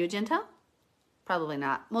 Are you a Gentile? Probably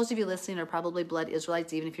not. Most of you listening are probably blood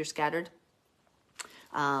Israelites, even if you're scattered.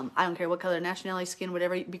 I don't care what color, nationality, skin,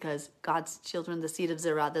 whatever, because God's children, the seed of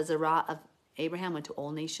Zerah, the Zerah of Abraham went to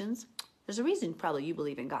all nations. There's a reason probably you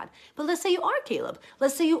believe in God. But let's say you are Caleb.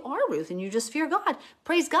 Let's say you are Ruth and you just fear God.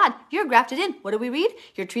 Praise God. You're grafted in. What do we read?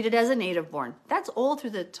 You're treated as a native born. That's all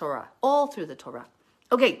through the Torah. All through the Torah.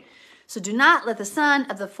 Okay. So do not let the son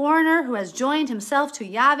of the foreigner who has joined himself to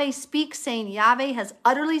Yahweh speak, saying, Yahweh has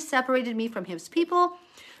utterly separated me from his people.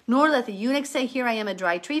 Nor let the eunuch say, here I am a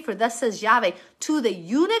dry tree. For thus says Yahweh, to the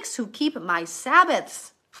eunuchs who keep my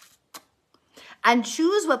Sabbaths and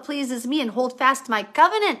choose what pleases me and hold fast my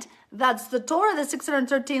covenant. That's the Torah, the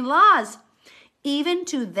 613 laws. Even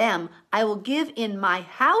to them I will give in my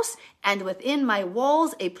house and within my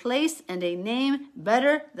walls a place and a name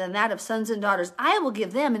better than that of sons and daughters. I will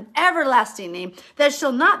give them an everlasting name that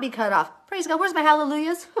shall not be cut off. Praise God. Where's my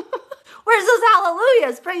hallelujahs? Where's those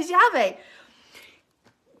hallelujahs? Praise Yahweh.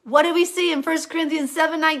 What do we see in 1 Corinthians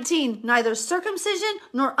 7:19? Neither circumcision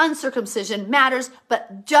nor uncircumcision matters,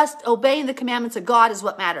 but just obeying the commandments of God is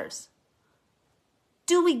what matters.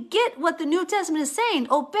 Do we get what the New Testament is saying?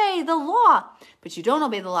 Obey the law. But you don't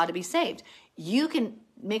obey the law to be saved. You can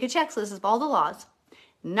make a checklist of all the laws,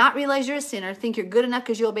 not realize you're a sinner, think you're good enough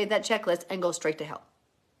because you obeyed that checklist, and go straight to hell.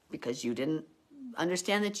 Because you didn't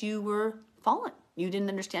understand that you were fallen. You didn't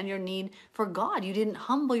understand your need for God. You didn't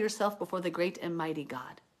humble yourself before the great and mighty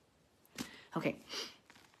God. Okay.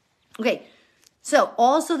 So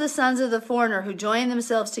also the sons of the foreigner who join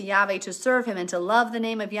themselves to Yahweh to serve him and to love the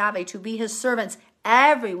name of Yahweh, to be his servants,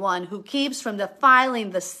 everyone who keeps from defiling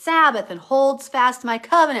the Sabbath and holds fast my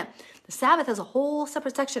covenant. The Sabbath has a whole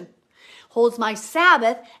separate section. Holds my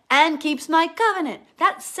Sabbath and keeps my covenant.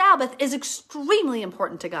 That Sabbath is extremely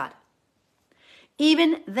important to God.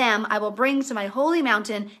 Even them I will bring to my holy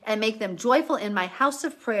mountain and make them joyful in my house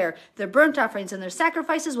of prayer. Their burnt offerings and their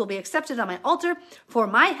sacrifices will be accepted on my altar, for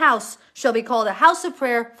my house shall be called a house of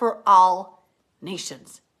prayer for all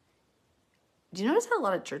nations. Do you notice how a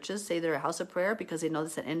lot of churches say they're a house of prayer because they know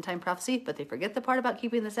this is an end time prophecy, but they forget the part about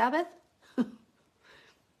keeping the Sabbath?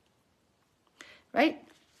 Right?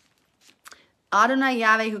 Adonai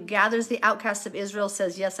Yahweh, who gathers the outcasts of Israel,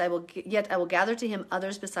 says, yes, yet I will gather to him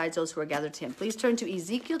others besides those who are gathered to him. Please turn to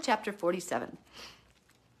Ezekiel chapter 47.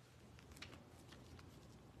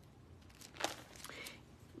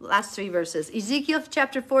 Last three verses. Ezekiel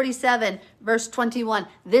chapter 47, verse 21.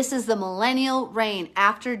 This is the millennial reign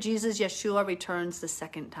after Jesus Yeshua returns the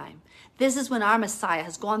second time. This is when our Messiah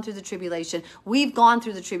has gone through the tribulation. We've gone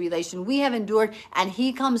through the tribulation. We have endured, and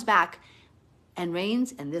he comes back and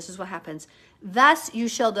reigns, and this is what happens. Thus you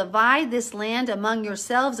shall divide this land among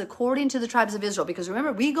yourselves according to the tribes of Israel. Because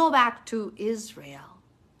remember, we go back to Israel.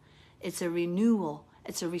 It's a renewal.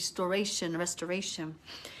 It's a restoration.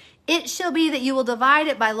 It shall be that you will divide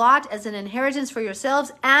it by lot as an inheritance for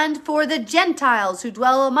yourselves and for the Gentiles who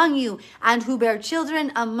dwell among you and who bear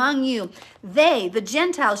children among you. They, the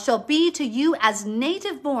Gentiles, shall be to you as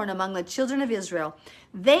native born among the children of Israel.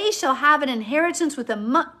 They shall have an inheritance with you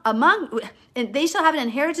among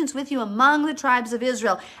the tribes of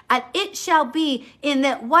Israel. And it shall be in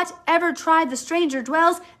that whatever tribe the stranger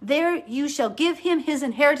dwells, there you shall give him his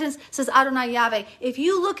inheritance, says Adonai Yahweh. If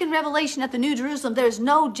you look in Revelation at the New Jerusalem, there is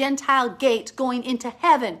no Gentile gate going into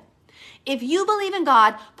heaven. If you believe in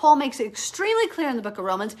God, Paul makes it extremely clear in the book of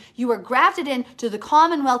Romans, you are grafted into the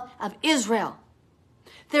commonwealth of Israel.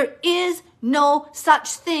 There is no such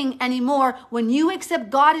thing anymore. When you accept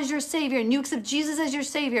God as your Savior and you accept Jesus as your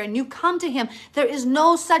Savior and you come to him, there is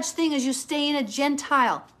no such thing as you staying a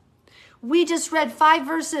Gentile. We just read 5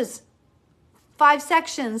 verses, 5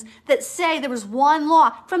 sections that say there was one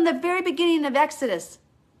law from the very beginning of Exodus.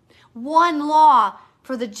 One law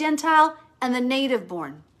for the Gentile and the native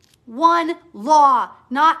born. One law,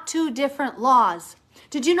 not 2 different laws.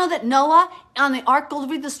 Did you know that Noah on the ark, go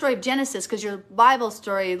read the story of Genesis because your Bible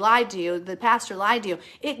story lied to you, the pastor lied to you.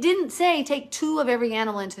 It didn't say take 2 of every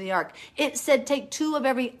animal into the ark. It said take 2 of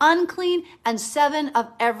every unclean and 7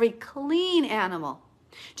 of every clean animal.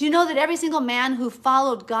 Do you know that every single man who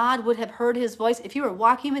followed God would have heard his voice? If you were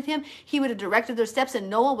walking with him, he would have directed their steps, and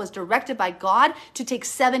Noah was directed by God to take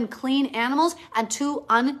 7 clean animals and 2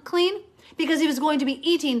 unclean because he was going to be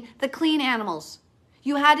eating the clean animals.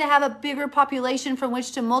 You had to have a bigger population from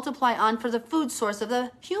which to multiply on for the food source of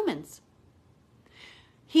the humans.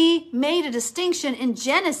 He made a distinction in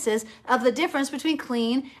Genesis of the difference between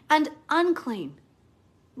clean and unclean.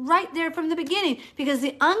 Right there from the beginning, because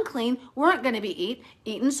the unclean weren't going to be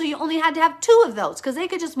eaten, so you only had to have 2 of those because they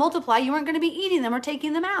could just multiply. You weren't going to be eating them or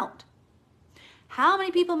taking them out. How many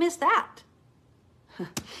people miss that?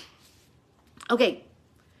 Okay.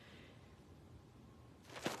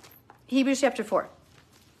 Hebrews chapter 4. Are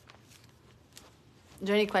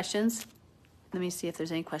there any questions? Let me see if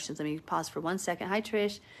there's any questions. Let me pause for 1 second. Hi,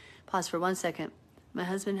 Trish. Pause for 1 second. My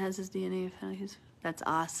husband has his DNA. That's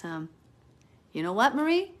awesome. You know what,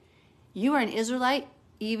 Marie? You are an Israelite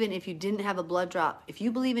even if you didn't have a blood drop. If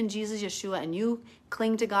you believe in Jesus, Yeshua, and you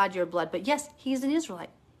cling to God, your blood. But yes, he's an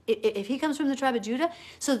Israelite. If he comes from the tribe of Judah,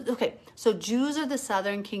 so Jews are the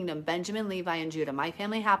southern kingdom, Benjamin, Levi, and Judah. My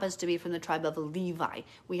family happens to be from the tribe of Levi.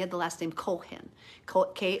 We had the last name Kohen.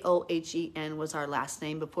 K-O-H-E-N was our last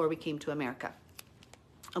name before we came to America.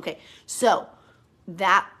 Okay, so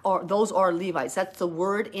those are Levites. That's the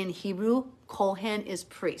word in Hebrew. Kohen is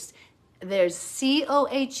priest. There's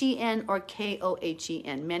C-O-H-E-N or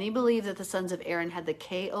K-O-H-E-N. Many believe that the sons of Aaron had the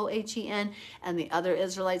K-O-H-E-N and the other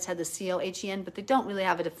Israelites had the C-O-H-E-N, but they don't really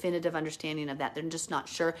have a definitive understanding of that. They're just not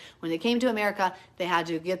sure. When they came to America, they had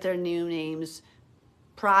to get their new names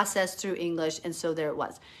processed through English, and so there it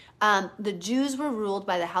was. The Jews were ruled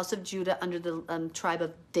by the house of Judah under the tribe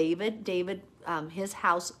of David. His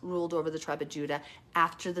house ruled over the tribe of Judah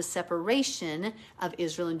after the separation of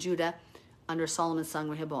Israel and Judah under Solomon's son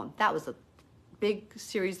Rehoboam. That was a big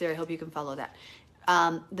series there. I hope you can follow that.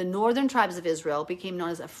 The northern tribes of Israel became known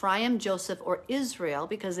as Ephraim, Joseph, or Israel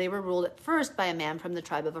because they were ruled at first by a man from the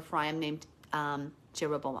tribe of Ephraim named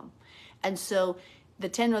Jeroboam. And so the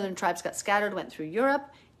 10 northern tribes got scattered, went through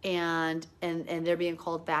Europe, and they're being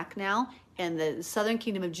called back now. And the southern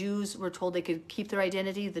kingdom of Jews were told they could keep their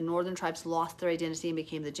identity. The northern tribes lost their identity and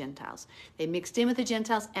became the Gentiles. They mixed in with the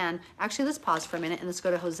Gentiles. And actually, let's pause for a minute and let's go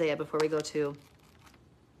to Hosea before we go to...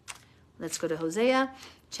 Let's go to Hosea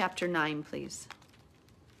chapter 9, please.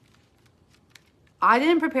 I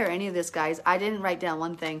didn't prepare any of this, guys. I didn't write down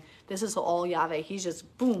one thing. This is all Yahweh. He's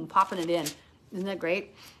just, boom, popping it in. Isn't that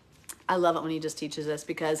great? I love it when he just teaches us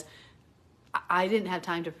because I didn't have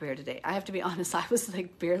time to prepare today. I have to be honest. I was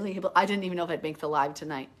like barely able. I didn't even know if I'd make the live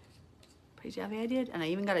tonight. Praise Yahweh, I did. And I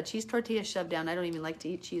even got a cheese tortilla shoved down. I don't even like to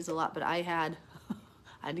eat cheese a lot, but I had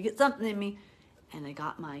to get something in me. And I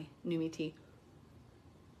got my Numi tea.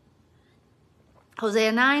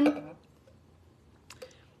 Hosea 9.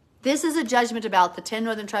 This is a judgment about the 10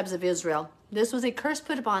 northern tribes of Israel. This was a curse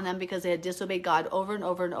put upon them because they had disobeyed God over and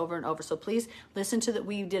over and over and over. So please listen to that.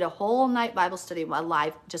 We did a whole night Bible study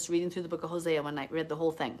live, just reading through the book of Hosea one night. Read the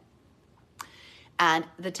whole thing. And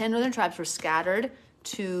the 10 northern tribes were scattered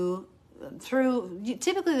typically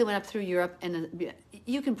they went up through Europe, and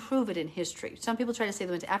you can prove it in history. Some people try to say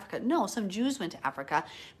they went to Africa. No, some Jews went to Africa.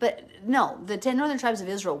 But no, the 10 northern tribes of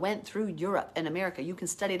Israel went through Europe and America. You can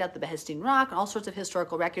study it out, the Behistine Rock, and all sorts of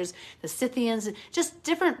historical records, the Scythians, just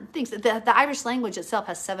different things. The Irish language itself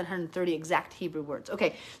has 730 exact Hebrew words.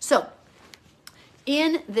 Okay, so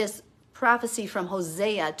in this prophecy from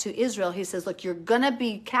Hosea to Israel, he says, look, you're going to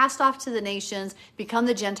be cast off to the nations, become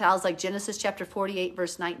the Gentiles, like Genesis chapter 48,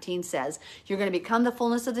 verse 19 says. You're going to become the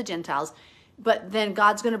fullness of the Gentiles, but then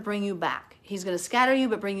God's going to bring you back. He's going to scatter you,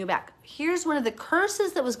 but bring you back. Here's one of the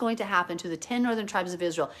curses that was going to happen to the 10 northern tribes of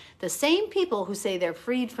Israel. The same people who say they're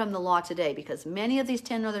freed from the law today, because many of these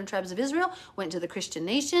 10 northern tribes of Israel went to the Christian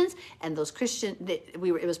nations, and those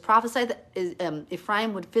it was prophesied that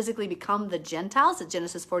Ephraim would physically become the Gentiles. At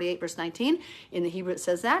Genesis 48, verse 19, in the Hebrew it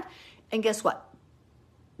says that. And guess what?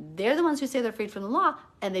 They're the ones who say they're freed from the law,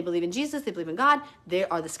 and they believe in Jesus, they believe in God. They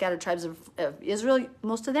are the scattered tribes of Israel,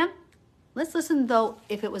 most of them. Let's listen, though,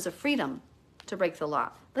 if it was a freedom to break the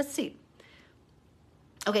law. Let's see.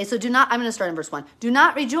 Okay, so I'm going to start in verse 1. Do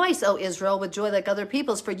not rejoice, O Israel, with joy like other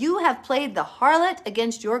peoples, for you have played the harlot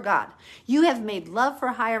against your God. You have made love for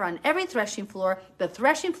hire on every threshing floor. The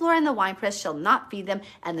threshing floor and the winepress shall not feed them,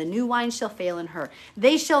 and the new wine shall fail in her.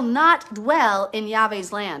 They shall not dwell in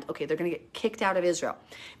Yahweh's land. Okay, they're going to get kicked out of Israel.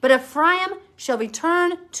 But Ephraim shall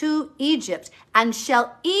return to Egypt, and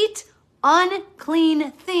shall eat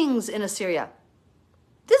unclean things in Assyria.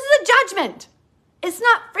 This is a judgment. It's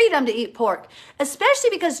not freedom to eat pork,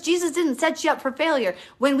 especially because Jesus didn't set you up for failure.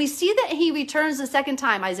 When we see that he returns the second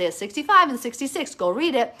time, Isaiah 65 and 66, go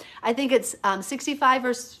read it. I think it's 65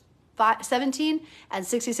 verse 17 and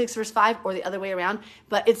 66 verse 5, or the other way around.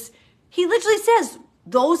 But he literally says,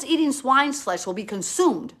 those eating swine's flesh will be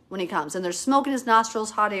consumed when he comes, and there's smoke in his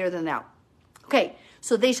nostrils, hot air than thou. Okay,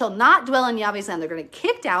 so they shall not dwell in Yahweh's land. They're going to get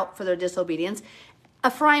kicked out for their disobedience.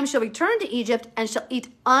 Ephraim shall return to Egypt and shall eat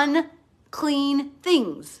unclean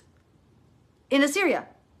things in Assyria.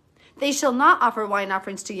 They shall not offer wine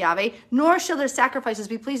offerings to Yahweh, nor shall their sacrifices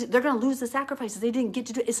be pleasing. They're going to lose the sacrifices. They didn't get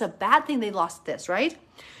to do it. It's a bad thing they lost this, right?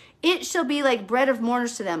 It shall be like bread of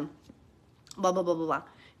mourners to them. Blah, blah, blah, blah, blah.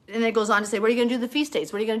 And it goes on to say, what are you going to do the feast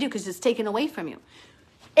days? What are you going to do? Because it's taken away from you.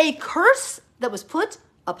 A curse that was put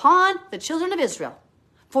upon the children of Israel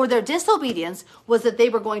for their disobedience was that they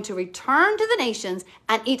were going to return to the nations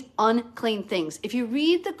and eat unclean things. If you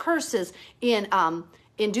read the curses in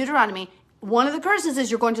Deuteronomy, one of the curses is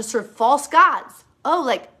you're going to serve false gods. Oh,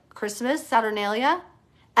 like Christmas, Saturnalia,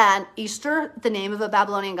 and Easter, the name of a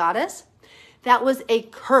Babylonian goddess. That was a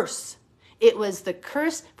curse. It was the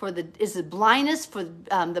curse is the blindness for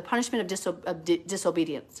the punishment of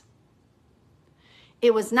disobedience.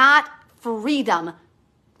 It was not freedom.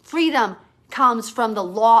 Freedom comes from the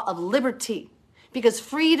law of liberty, because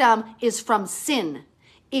freedom is from sin.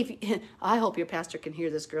 I hope your pastor can hear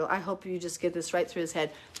this, girl. I hope you just get this right through his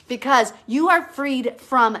head, because you are freed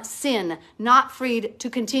from sin, not freed to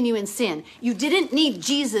continue in sin. You didn't need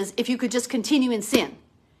Jesus if you could just continue in sin.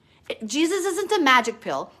 Jesus isn't a magic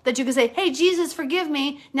pill that you can say, hey, Jesus, forgive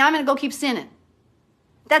me. Now I'm going to go keep sinning.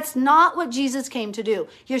 That's not what Jesus came to do.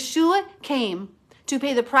 Yeshua came to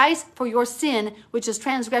pay the price for your sin, which is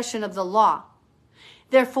transgression of the law.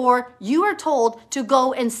 Therefore, you are told to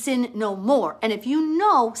go and sin no more. And if you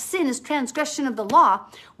know sin is transgression of the law,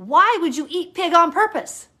 why would you eat pig on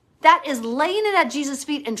purpose? That is laying it at Jesus'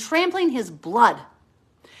 feet and trampling his blood.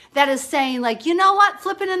 That is saying, like, you know what,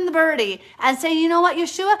 flipping in the birdie and saying, you know what,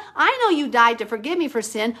 Yeshua, I know you died to forgive me for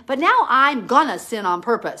sin, but now I'm gonna sin on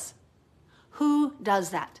purpose. Who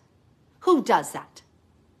does that? Who does that?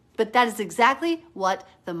 But that is exactly what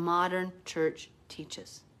the modern church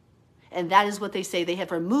teaches. And that is what they say. They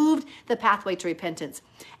have removed the pathway to repentance.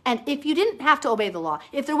 And if you didn't have to obey the law,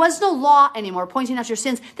 if there was no law anymore pointing out your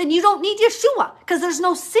sins, then you don't need Yeshua, because there's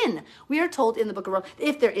no sin. We are told in the book of Romans,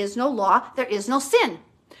 if there is no law, there is no sin.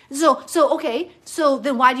 So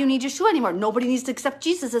then why do you need Yeshua anymore? Nobody needs to accept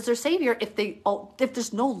Jesus as their Savior. If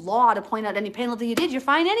there's no law to point out any penalty you did, you're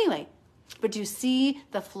fine anyway. But you see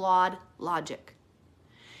the flawed logic.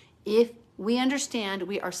 If we understand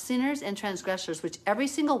we are sinners and transgressors, which every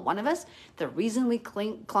single one of us, the reason we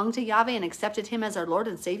clung to Yahweh and accepted him as our Lord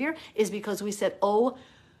and Savior is because we said, oh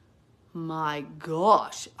my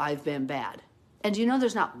gosh, I've been bad. And do you know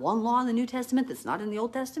there's not one law in the New Testament that's not in the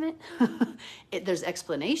Old Testament? There's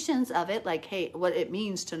explanations of it, like, hey, what it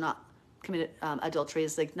means to not commit adultery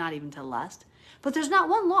is like not even to lust. But there's not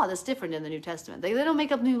one law that's different in the New Testament. They don't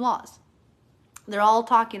make up new laws. They're all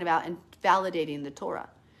talking about and validating the Torah.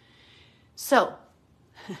 So,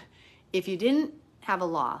 if you didn't have a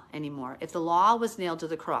law anymore, if the law was nailed to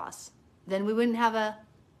the cross, then we wouldn't have a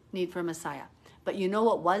need for a Messiah. But you know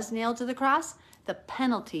what was nailed to the cross? The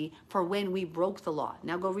penalty for when we broke the law.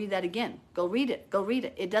 Now go read that again. Go read it. Go read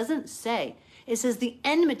it. It doesn't say. It says the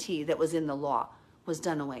enmity that was in the law was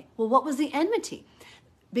done away. Well, what was the enmity?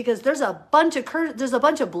 Because there's a bunch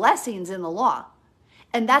of blessings in the law.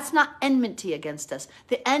 And that's not enmity against us.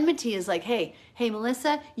 The enmity is like, hey,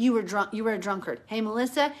 Melissa, you were drunk. You were a drunkard. Hey,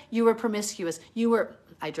 Melissa, you were promiscuous.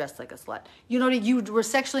 I dressed like a slut. You know, you were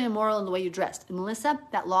sexually immoral in the way you dressed. And Melissa,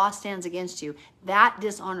 that law stands against you. That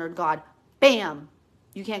dishonored God. Bam!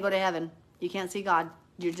 You can't go to heaven. You can't see God.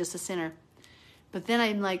 You're just a sinner. But then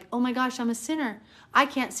I'm like, oh my gosh, I'm a sinner. I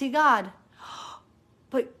can't see God.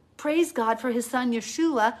 But praise God for his son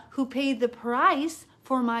Yeshua, who paid the price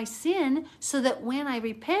for my sin, so that when I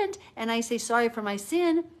repent and I say sorry for my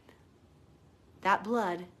sin, that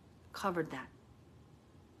blood covered that.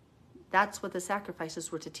 That's what the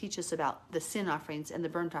sacrifices were to teach us about, the sin offerings and the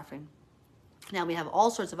burnt offering. Now we have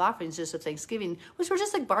all sorts of offerings just of Thanksgiving, which were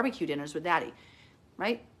just like barbecue dinners with Daddy,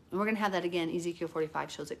 right? And we're going to have that again. Ezekiel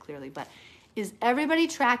 45 shows it clearly. But is everybody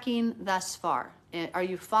tracking thus far? Are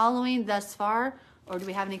you following thus far? Or do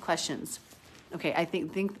we have any questions? Okay, I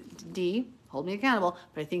think D, hold me accountable,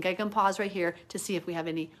 but I think I can pause right here to see if we have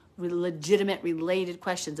any legitimate related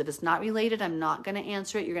questions. If it's not related, I'm not going to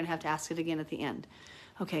answer it. You're going to have to ask it again at the end.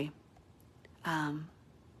 Okay.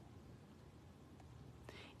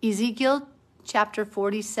 Ezekiel chapter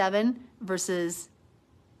 47 verses,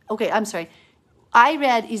 okay, I'm sorry. I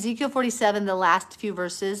read Ezekiel 47, the last few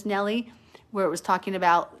verses, Nellie, where it was talking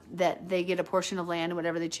about that they get a portion of land,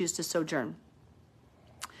 whatever they choose to sojourn.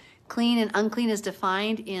 Clean and unclean is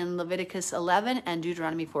defined in Leviticus 11 and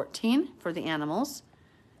Deuteronomy 14 for the animals,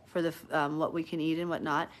 for the what we can eat and what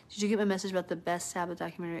not. Did you get my message about the best Sabbath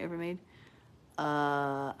documentary ever made?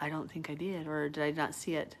 I don't think I did, or did I not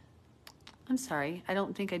see it? I'm sorry. I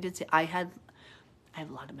don't think I did see it. I have a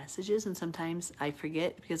lot of messages, and sometimes I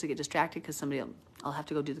forget because I get distracted because I'll have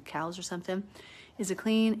to go do the cows or something. Is the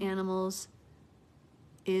clean animals,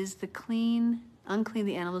 unclean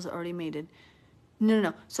the animals already mated?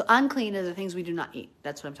 No. So unclean are the things we do not eat.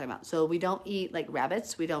 That's what I'm talking about. So we don't eat like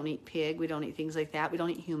rabbits. We don't eat pig. We don't eat things like that. We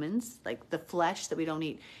don't eat humans, like the flesh that we don't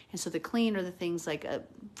eat. And so the clean are the things like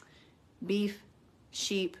beef,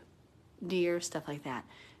 sheep, deer, stuff like that.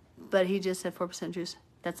 But he just said 4% Jews.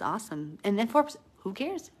 That's awesome. And then 4%, who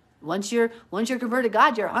cares? Once you're converted to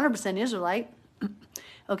God, you're 100% Israelite.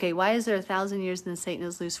 Okay, why is there 1,000 years and then Satan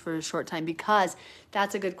is loose for a short time? Because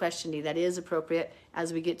that's a good question, Dee. That is appropriate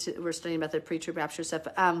as we're studying about the pre-trib rapture stuff,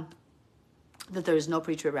 that there is no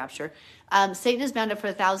pre-trib rapture. Satan is bound up for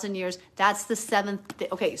 1,000 years. That's the seventh day.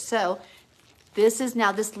 Okay, so this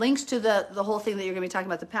links to the whole thing that you're going to be talking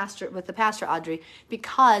about with the pastor, Audrey,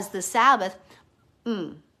 because the Sabbath,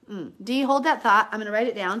 D, hold that thought. I'm going to write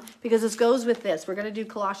it down because this goes with this. We're going to do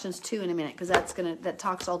Colossians 2 in a minute because that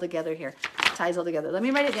talks all together here, ties all together. Let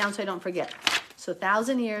me write it down so I don't forget. So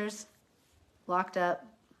 1,000 years locked up.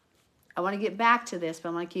 I want to get back to this, but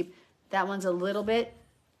I want to keep that one's a little bit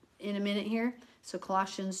in a minute here. So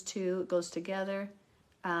Colossians 2 goes together,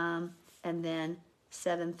 and then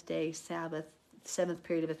seventh day Sabbath, seventh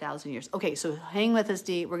period of 1,000 years. Okay, so hang with us,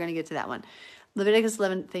 D. We're going to get to that one. Leviticus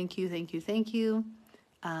 11. Thank you.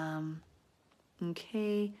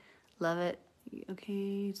 Okay, love it.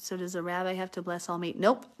 Okay, so does a rabbi have to bless all meat?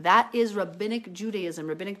 Nope, that is Rabbinic Judaism.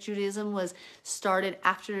 Rabbinic Judaism was started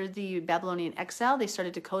after the Babylonian exile. They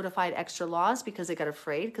started to codify extra laws because they got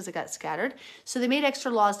afraid, because it got scattered. So they made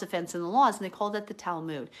extra laws, defense in the laws, and they called that the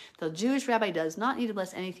Talmud. The Jewish rabbi does not need to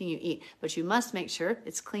bless anything you eat, but you must make sure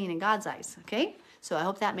it's clean in God's eyes, okay? So I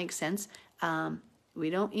hope that makes sense. We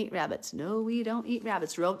don't eat rabbits. No, we don't eat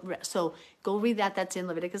rabbits. So go read that. That's in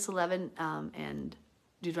Leviticus 11 and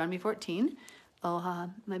Deuteronomy 14. Oh,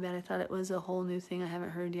 my bad. I thought it was a whole new thing I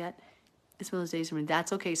haven't heard yet. It's one of those days when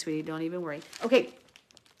that's okay, sweetie. Don't even worry. Okay.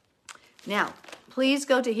 Now, please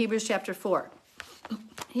go to Hebrews chapter 4.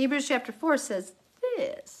 Hebrews chapter 4 says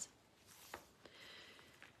this.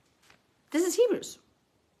 This is Hebrews,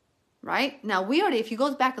 right? Now, if you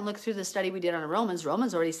go back and look through the study we did on Romans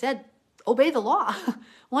already said, obey the law.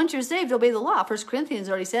 Once you're saved, obey the law. 1 Corinthians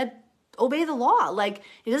already said, obey the law. Like,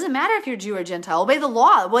 it doesn't matter if you're Jew or Gentile. Obey the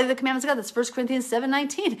law. Obey the commandments of God. That's 1 Corinthians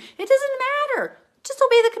 7:19. It doesn't matter. Just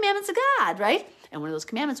obey the commandments of God, right? And one of those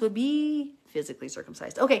commandments would be physically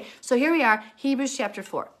circumcised. Okay, so here we are, Hebrews chapter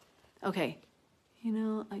 4. Okay. I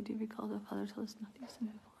do recall the Father told us not to eat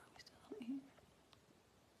something before we still don't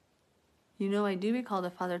eat. I do recall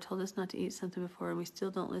the Father told us not to eat something before and we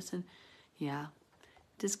still don't listen. Yeah.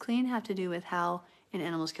 Does clean have to do with how an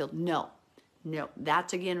animal is killed? No,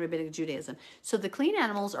 that's again Rabbinic Judaism. So the clean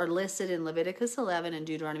animals are listed in Leviticus 11 and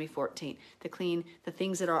Deuteronomy 14. The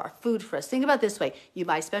things that are food for us. Think about it this way. You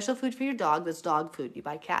buy special food for your dog, that's dog food. You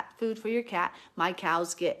buy cat food for your cat. My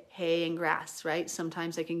cows get hay and grass, right?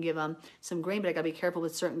 Sometimes I can give them some grain, but I gotta be careful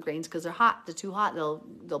with certain grains because they're hot. They're too hot, they'll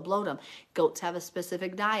bloat them. Goats have a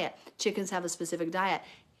specific diet. Chickens have a specific diet.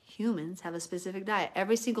 Humans have a specific diet.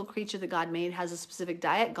 Every single creature that God made has a specific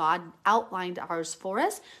diet. God outlined ours for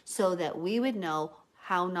us so that we would know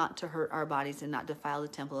how not to hurt our bodies and not defile the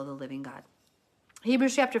temple of the living God.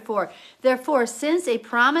 Hebrews chapter 4. Therefore, since a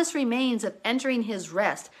promise remains of entering his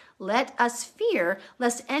rest, let us fear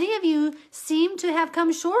lest any of you seem to have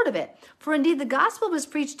come short of it. For indeed the gospel was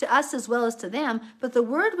preached to us as well as to them, but the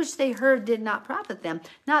word which they heard did not profit them,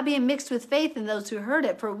 not being mixed with faith in those who heard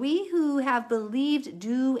it. For we who have believed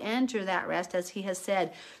do enter that rest, as he has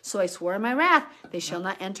said. So I swore in my wrath, they shall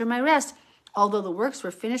not enter my rest, although the works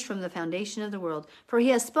were finished from the foundation of the world. For he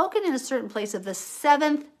has spoken in a certain place of the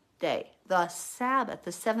seventh day. the Sabbath,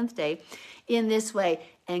 the seventh day, in this way.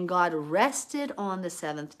 And God rested on the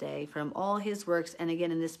seventh day from all his works. And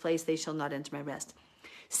again, in this place, they shall not enter my rest.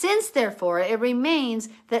 Since, therefore, it remains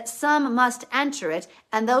that some must enter it,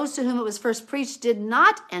 and those to whom it was first preached did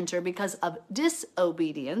not enter because of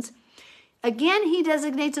disobedience, again he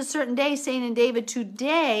designates a certain day, saying in David,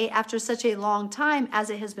 today, after such a long time, as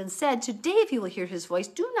it has been said, today if you will hear his voice,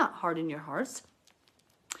 do not harden your hearts.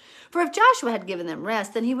 For if Joshua had given them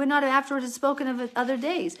rest, then he would not have afterwards spoken of other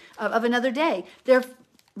days, of another day. There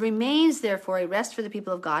remains, therefore, a rest for the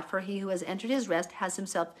people of God, for he who has entered his rest has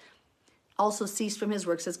himself also ceased from his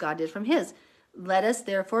works as God did from his. Let us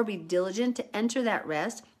therefore be diligent to enter that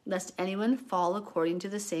rest, lest anyone fall according to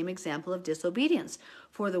the same example of disobedience.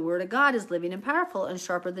 For the word of God is living and powerful and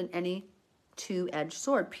sharper than any two-edged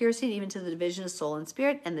sword, piercing even to the division of soul and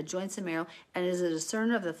spirit and the joints and marrow, and is a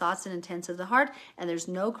discerner of the thoughts and intents of the heart. And there's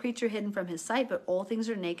no creature hidden from his sight, but all things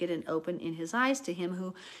are naked and open in his eyes to him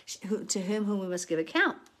whom we must give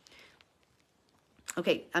account.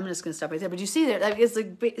 Okay, I'm just going to stop right there. But you see there, it's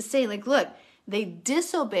like saying, like, look, they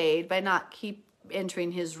disobeyed by not keep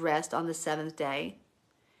entering his rest on the seventh day.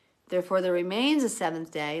 Therefore, there remains a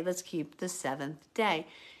seventh day. Let's keep the seventh day.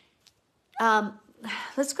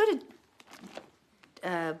 Let's go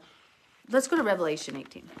to Revelation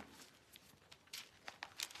 18.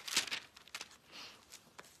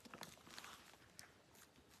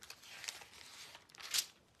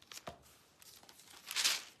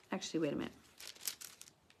 Actually, wait a minute.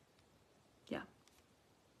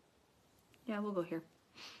 Yeah, we'll go here.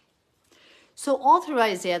 So all through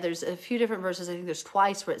Isaiah, there's a few different verses. I think there's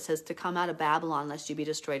twice where it says to come out of Babylon lest you be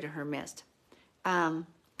destroyed in her midst.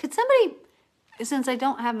 Could somebody, since I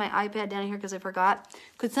don't have my iPad down here because I forgot,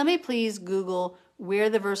 could somebody please Google where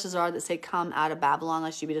the verses are that say come out of Babylon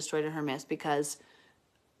lest you be destroyed in her midst? Because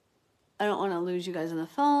I don't want to lose you guys on the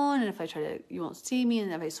phone. And if I try to, you won't see me.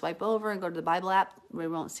 And if I swipe over and go to the Bible app, we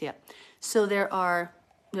won't see it. So there are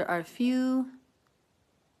a few.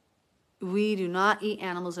 We do not eat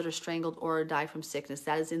animals that are strangled or die from sickness.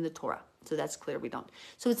 That is in the Torah. So that's clear we don't.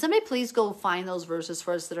 So would somebody please go find those verses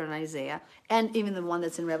for us that are in Isaiah and even the one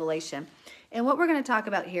that's in Revelation. And what we're going to talk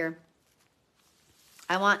about here,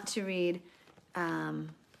 I want to read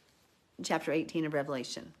chapter 18 of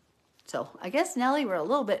Revelation. So I guess, Nellie, we're a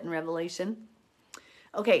little bit in Revelation.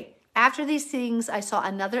 Okay. After these things, I saw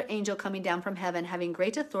another angel coming down from heaven, having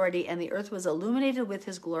great authority, and the earth was illuminated with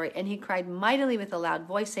his glory. And he cried mightily with a loud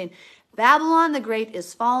voice, saying, Babylon the Great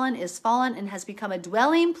is fallen, and has become a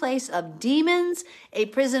dwelling place of demons, a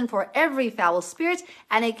prison for every foul spirit,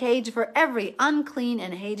 and a cage for every unclean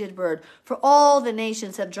and hated bird. For all the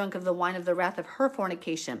nations have drunk of the wine of the wrath of her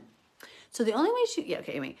fornication. So the only way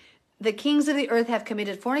the kings of the earth have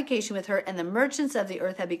committed fornication with her, and the merchants of the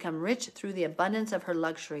earth have become rich through the abundance of her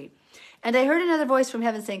luxury. And I heard another voice from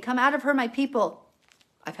heaven saying, come out of her, my people.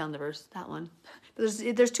 I found the verse, that one.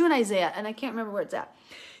 There's two in Isaiah, and I can't remember where it's at.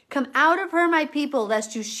 Come out of her, my people,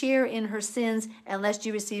 lest you share in her sins, and lest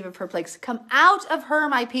you receive of her plagues. Come out of her,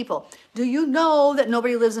 my people. Do you know that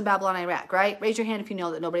nobody lives in Babylon, Iraq, right? Raise your hand if you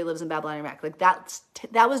know that nobody lives in Babylon, Iraq. Like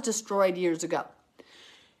that was destroyed years ago.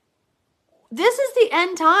 This is the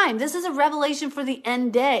end time. This is a revelation for the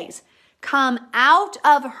end days. Come out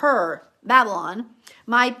of her, Babylon,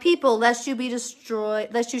 my people, lest you be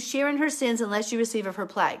destroyed, lest you share in her sins, and lest you receive of her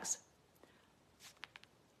plagues.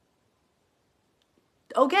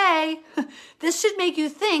 Okay, this should make you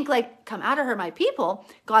think, like, come out of her, my people.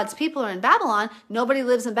 God's people are in Babylon. Nobody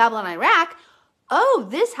lives in Babylon, Iraq. Oh,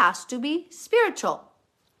 this has to be spiritual.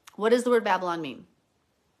 What does the word Babylon mean?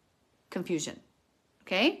 Confusion.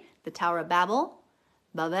 Okay? The Tower of Babel,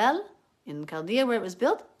 in Chaldea where it was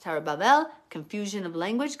built, Tower of Babel, confusion of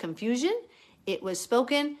language, confusion. It was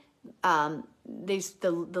spoken, the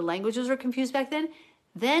languages were confused back then.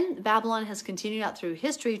 Then Babylon has continued out through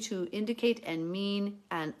history to indicate and mean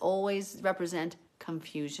and always represent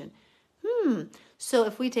confusion. So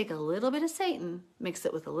if we take a little bit of Satan, mix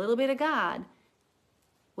it with a little bit of God,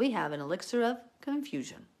 we have an elixir of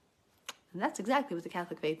confusion. And that's exactly what the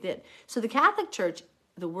Catholic faith did. So the Catholic Church,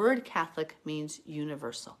 the word Catholic means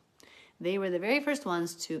universal. They were the very first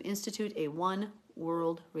ones to institute a one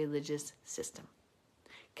world religious system.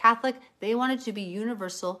 Catholic, they wanted to be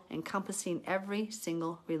universal, encompassing every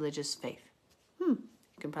single religious faith. You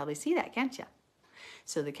can probably see that, can't you?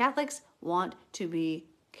 So the Catholics want to be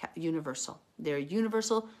universal. They're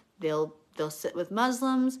universal. They'll sit with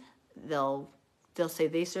Muslims. They'll say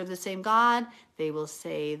they serve the same God. They will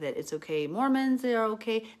say that it's okay. Mormons, they're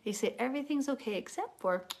okay. They say everything's okay except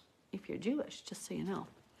for if you're Jewish, just so you know.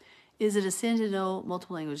 Is it a sin to know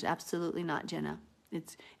multiple languages? Absolutely not, Jenna.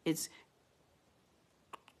 It's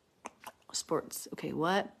Sports. Okay,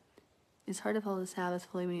 what? It's hard to follow the Sabbath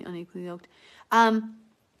fully when you're unequally yoked.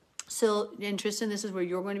 So, and Tristan, this is where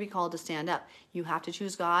you're going to be called to stand up. You have to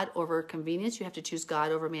choose God over convenience. You have to choose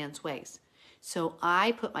God over man's ways. So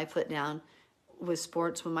I put my foot down with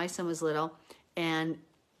sports when my son was little, and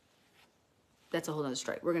that's a whole other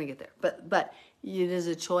story. We're going to get there. But it is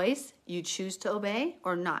a choice. You choose to obey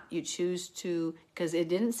or not. You choose to, because it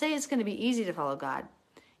didn't say it's going to be easy to follow God.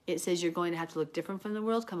 It says you're going to have to look different from the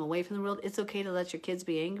world, come away from the world. It's okay to let your kids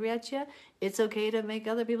be angry at you. It's okay to make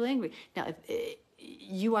other people angry. Now, if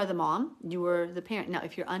you are the mom, you are the parent. Now,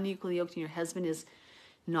 if you're unequally yoked and your husband is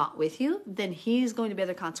not with you, then he's going to bear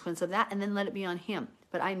the consequence of that, and then let it be on him.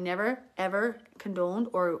 But I never, ever condoned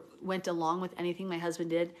or went along with anything my husband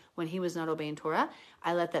did when he was not obeying Torah.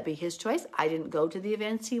 I let that be his choice. I didn't go to the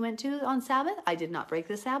events he went to on Sabbath. I did not break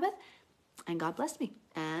the Sabbath, and God blessed me.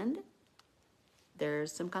 And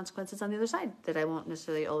there's some consequences on the other side that I won't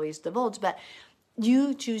necessarily always divulge, but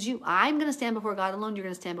you choose you. I'm going to stand before God alone. You're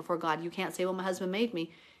going to stand before God. You can't say, well, my husband made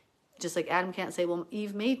me. Just like Adam can't say, well,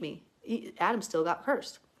 Eve made me. Adam still got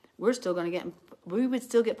cursed. We would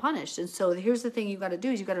still get punished. And so here's the thing you got to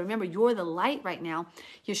do is you got to remember you're the light right now.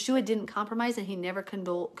 Yeshua didn't compromise, and he never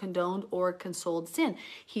condoned or consoled sin.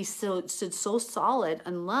 He stood so solid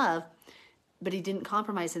in love, but he didn't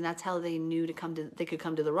compromise, and that's how they knew they could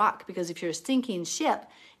come to the rock. Because if you're a sinking ship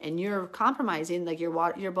and you're compromising, like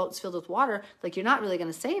your boat's filled with water, like you're not really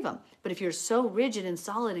going to save them. But if you're so rigid and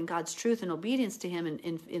solid in God's truth and obedience to him and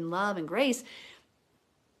in love and grace,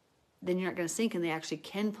 then you're not going to sink, and they actually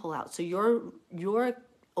can pull out. So your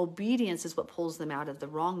obedience is what pulls them out of the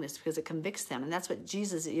wrongness, because it convicts them. And that's what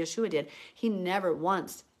Yeshua did. He never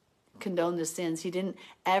once condoned their sins. He didn't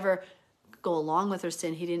ever go along with their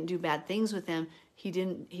sin. He didn't do bad things with them.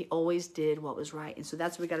 He always did what was right. And so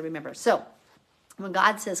that's what we got to remember. So when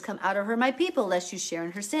God says, come out of her, my people, lest you share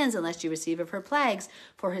in her sins, unless you receive of her plagues,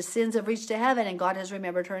 for her sins have reached to heaven, and God has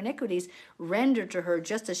remembered her iniquities, render to her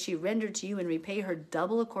just as she rendered to you, and repay her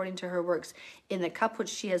double according to her works. In the cup which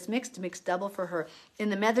she has mixed, mix double for her. In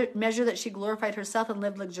the measure that she glorified herself and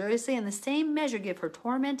lived luxuriously, in the same measure give her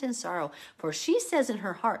torment and sorrow. For she says in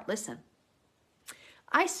her heart, listen,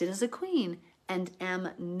 I sit as a queen and am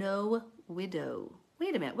no widow.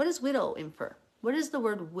 Wait a minute. What does widow infer? What does the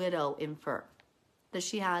word widow infer? That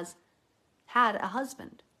she has had a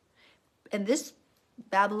husband. And this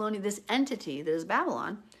Babylonian, this entity that is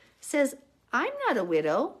Babylon, says, I'm not a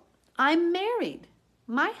widow. I'm married.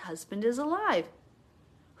 My husband is alive.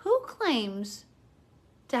 Who claims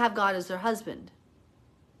to have God as their husband?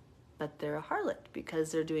 But they're a harlot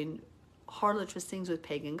because they're doing harlotrous things with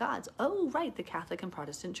pagan gods. Oh, right, the Catholic and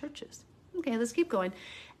Protestant churches. Okay, let's keep going.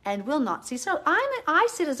 And will not see. So I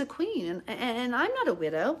sit as a queen, and I'm not a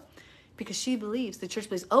widow, because she believes, the church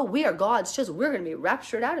believes, oh, we are God's chosen. We're going to be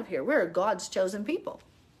raptured out of here. We're God's chosen people.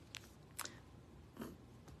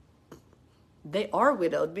 They are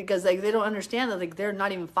widowed because they don't understand that they're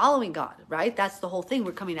not even following God, right? That's the whole thing.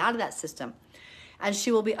 We're coming out of that system. And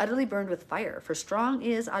she will be utterly burned with fire. For strong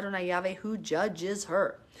is Adonai Yahweh who judges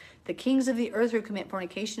her. The kings of the earth who commit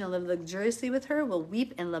fornication and live luxuriously with her will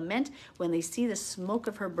weep and lament when they see the smoke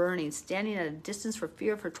of her burning, standing at a distance for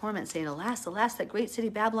fear of her torment, saying, alas, alas, that great city,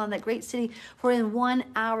 Babylon, that great city, for in 1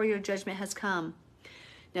 hour your judgment has come.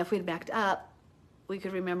 Now, if we had backed up, we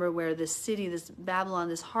could remember where this city, this Babylon,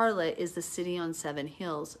 this harlot, is the city on 7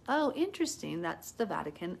 hills. Oh, interesting. That's the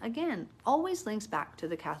Vatican again. Always links back to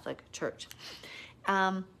the Catholic Church.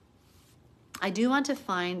 I do want to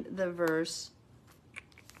find the verse.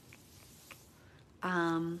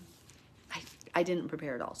 I didn't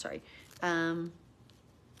prepare it all, sorry. But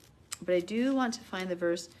I do want to find the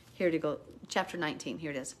verse. Here to go, chapter 19,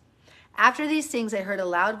 here it is. After these things, I heard a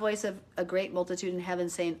loud voice of a great multitude in heaven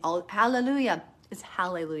saying, hallelujah. It's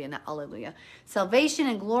hallelujah, not alleluia. Salvation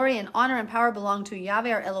and glory and honor and power belong to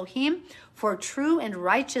Yahweh our Elohim, for true and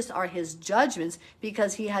righteous are his judgments,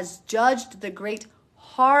 because he has judged the great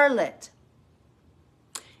harlot.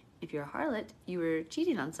 If you're a harlot, you were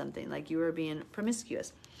cheating on something, like you were being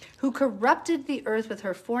promiscuous, who corrupted the earth with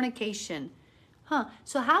her fornication.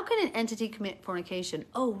 So how can an entity commit fornication?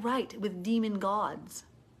 Oh, right, with demon gods.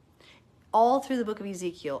 All through the book of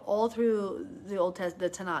Ezekiel, all through the Old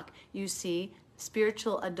Testament, the Tanakh, you see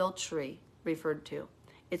spiritual adultery referred to.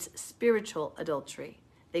 It's spiritual adultery.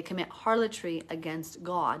 They commit harlotry against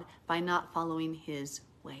God by not following his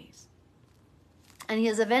ways. And he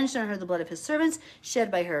has avenged on her the blood of his servants, shed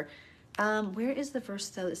by her. Where is the verse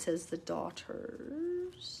that says the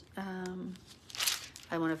daughters?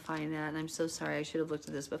 I want to find that, and I'm so sorry. I should have looked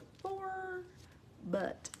at this before,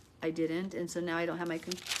 but I didn't. And so now I don't have my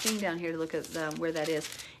thing down here to look at where that is.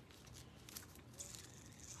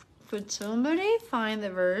 Could somebody find the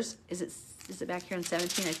verse? Is it back here in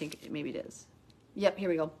 17? I think maybe it is. Yep, here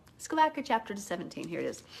we go. Let's go back a chapter to 17. Here it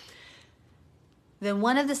is. Then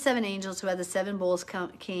one of the 7 angels who had the 7 bowls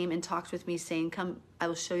came and talked with me, saying, Come, I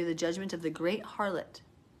will show you the judgment of the great harlot,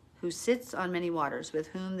 who sits on many waters, with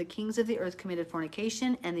whom the kings of the earth committed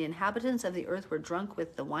fornication, and the inhabitants of the earth were drunk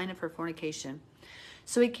with the wine of her fornication.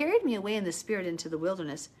 So he carried me away in the spirit into the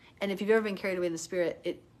wilderness. And if you've ever been carried away in the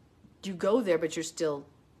spirit, you go there, but you're still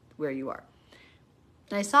where you are.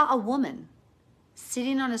 And I saw a woman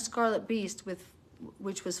sitting on a scarlet beast,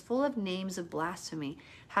 which was full of names of blasphemy,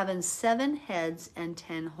 having 7 heads and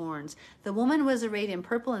 10 horns. The woman was arrayed in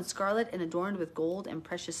purple and scarlet and adorned with gold and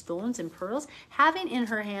precious stones and pearls, having in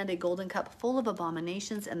her hand a golden cup full of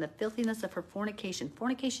abominations and the filthiness of her fornication.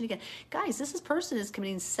 Fornication again. Guys, this person is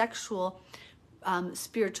committing sexual,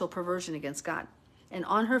 spiritual perversion against God. And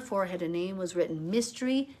on her forehead a name was written,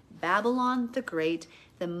 Mystery, Babylon the Great,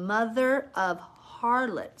 the mother of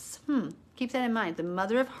harlots. Keep that in mind. The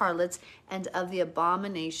mother of harlots and of the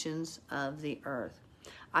abominations of the earth.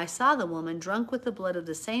 I saw the woman drunk with the blood of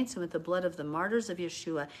the saints and with the blood of the martyrs of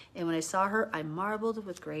Yeshua. And when I saw her, I marveled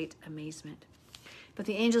with great amazement. But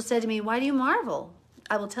the angel said to me, Why do you marvel?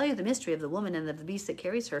 I will tell you the mystery of the woman and of the beast that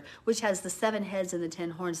carries her, which has the 7 heads and the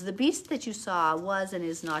 10 horns. The beast that you saw was and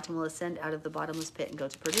is not, and will ascend out of the bottomless pit and go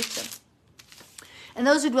to perdition. And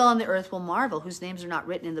those who dwell on the earth will marvel, whose names are not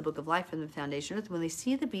written in the book of life from the foundation of earth, when they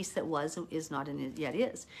see the beast that was and is not and yet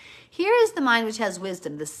is. Here is the mind which has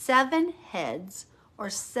wisdom, the 7 heads or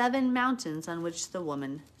 7 mountains on which the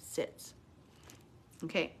woman sits.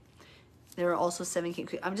 Okay, there are also 7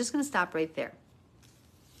 kings. I'm just going to stop right there.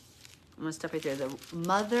 I'm going to stop right there. The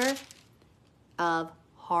mother of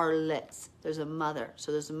harlots. There's a mother.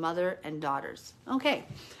 So there's a mother and daughters. Okay,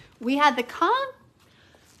 we had the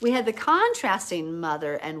contrasting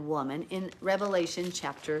mother and woman in Revelation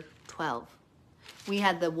chapter 12. We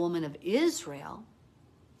had the woman of Israel,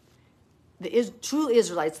 the true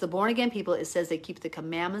Israelites, the born-again people. It says they keep the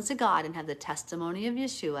commandments of God and have the testimony of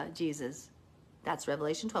Yeshua, Jesus. That's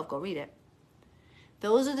Revelation 12. Go read it.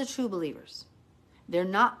 Those are the true believers. They're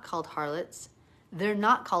not called harlots. They're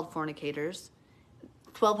not called fornicators.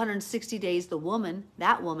 1,260 days, that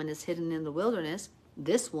woman is hidden in the wilderness.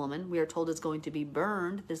 This woman, we are told, is going to be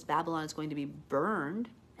burned. This Babylon is going to be burned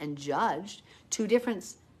and judged. 2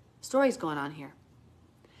 different stories going on here.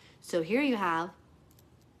 So here you have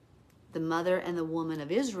the mother and the woman of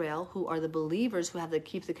Israel, who are the believers who have to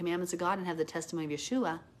keep the commandments of God and have the testimony of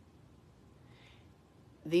Yeshua.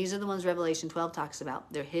 These are the ones Revelation 12 talks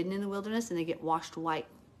about. They're hidden in the wilderness and they get washed white.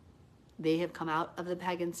 They have come out of the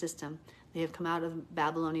pagan system. They have come out of the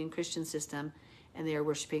Babylonian Christian system, and they are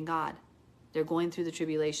worshiping God. They're going through the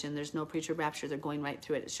tribulation. There's no preacher rapture. They're going right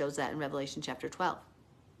through it. It shows that in Revelation chapter 12.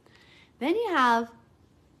 Then you have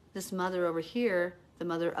this mother over here, the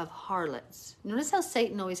mother of harlots. Notice how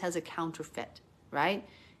Satan always has a counterfeit, right?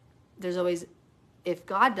 There's always, if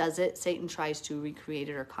God does it, Satan tries to recreate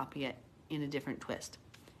it or copy it in a different twist,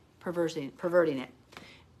 perverting it.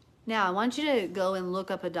 Now, I want you to go and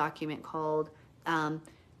look up a document called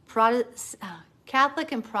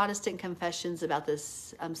Catholic and Protestant Confessions about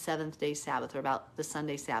this Seventh-day Sabbath, or about the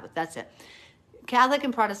Sunday Sabbath. That's it. Catholic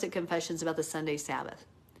and Protestant Confessions about the Sunday Sabbath.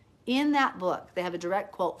 In that book, they have a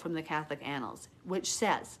direct quote from the Catholic Annals, which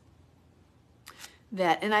says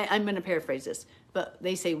that, and I'm going to paraphrase this, but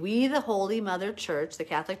they say, we, the Holy Mother Church, the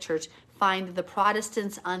Catholic Church, find the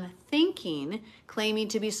Protestants unthinking, claiming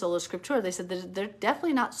to be sola scriptura. They said that they're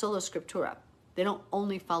definitely not sola scriptura. They don't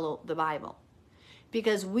only follow the Bible.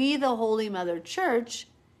 Because we, the Holy Mother Church,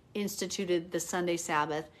 instituted the Sunday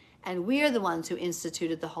Sabbath, and we are the ones who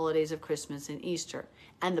instituted the holidays of Christmas and Easter.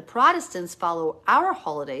 And the Protestants follow our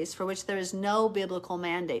holidays, for which there is no biblical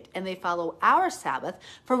mandate, and they follow our Sabbath,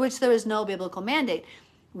 for which there is no biblical mandate.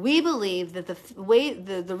 We believe that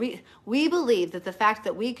we believe that the fact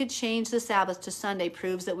that we could change the Sabbath to Sunday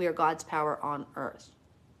proves that we are God's power on earth.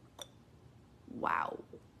 Wow.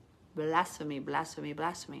 Blasphemy, blasphemy,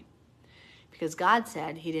 blasphemy. Because God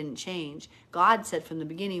said he didn't change. God said from the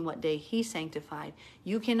beginning what day he sanctified.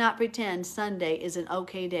 You cannot pretend Sunday is an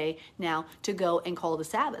okay day now to go and call the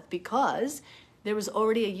Sabbath, because there was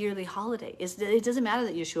already a yearly holiday. It doesn't matter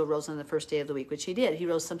that Yeshua rose on the first day of the week, which he did. He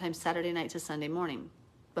rose sometimes Saturday night to Sunday morning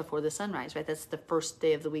before the sunrise, right? That's the first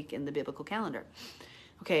day of the week in the biblical calendar.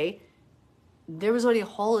 Okay, there was already a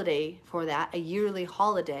holiday for that, a yearly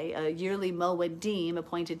holiday, a yearly Moedim,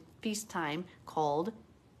 appointed feast time called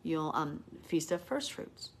Feast of First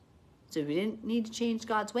Fruits. So we didn't need to change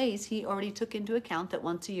God's ways. He already took into account that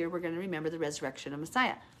once a year we're going to remember the resurrection of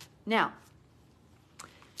Messiah. Now,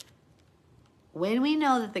 when we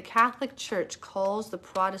know that the Catholic Church calls the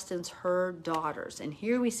Protestants her daughters, and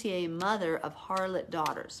here we see a mother of harlot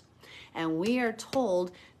daughters, and we are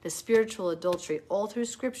told the spiritual adultery all through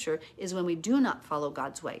Scripture is when we do not follow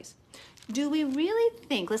God's ways. Do we really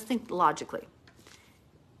think, let's think logically,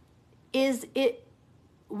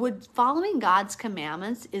 would following God's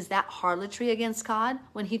commandments, is that harlotry against God?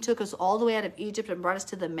 When he took us all the way out of Egypt and brought us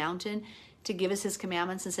to the mountain to give us his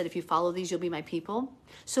commandments and said, if you follow these, you'll be my people.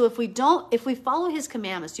 So if we follow his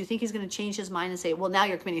commandments, do you think he's going to change his mind and say, well, now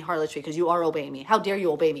you're committing harlotry because you are obeying me. How dare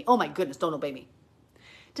you obey me? Oh my goodness, don't obey me.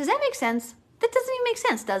 Does that make sense? That doesn't even make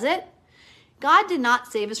sense, does it? God did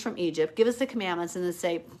not save us from Egypt, give us the commandments, and then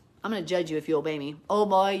say, I'm going to judge you if you obey me. Oh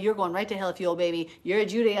boy, you're going right to hell if you obey me. You're a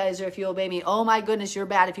Judaizer if you obey me. Oh my goodness, you're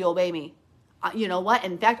bad if you obey me. You know what?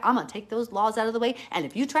 In fact, I'm going to take those laws out of the way. And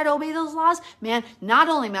if you try to obey those laws, man, not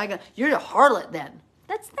only am I going to, you're a harlot then.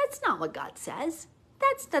 That's not what God says.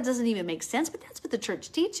 That doesn't even make sense, but that's what the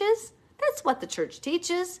church teaches. That's what the church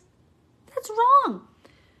teaches. That's wrong.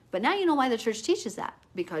 But now you know why the church teaches that.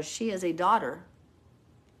 Because she is a daughter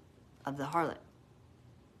of the harlot.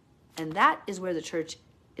 And that is where the church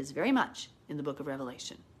is very much in the book of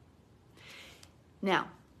Revelation. Now,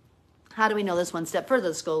 how do we know this one step further?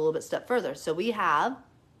 Let's go a little bit step further. So we have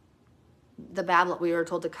the Babylon. We were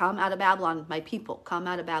told to come out of Babylon, my people. Come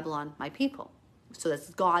out of Babylon, my people. So that's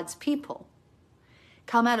God's people.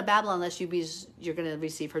 Come out of Babylon unless you're going to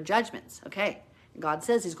receive her judgments. Okay. God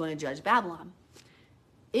says he's going to judge Babylon.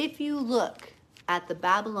 If you look at the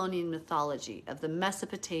Babylonian mythology of the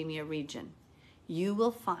Mesopotamia region, you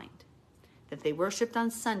will find that they worshipped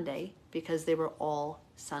on Sunday because they were all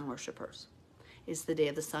sun worshipers. It's the day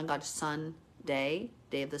of the sun god, sun day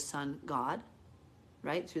of the sun god,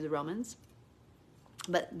 right, through the Romans.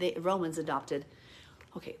 But the Romans adopted,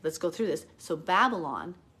 okay, let's go through this. So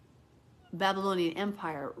Babylonian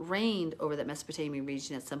Empire reigned over the Mesopotamian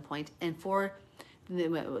region at some point, and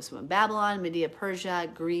it was Babylon, Media, Persia,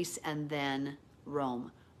 Greece, and then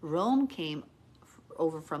Rome. Rome came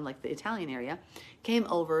over from like the Italian area, came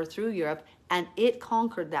over through Europe, and it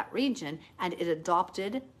conquered that region, and it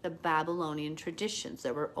adopted the Babylonian traditions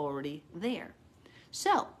that were already there.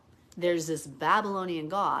 So there's this Babylonian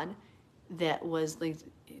god that was like,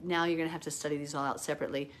 now you're going to have to study these all out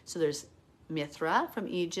separately. So there's Mithra from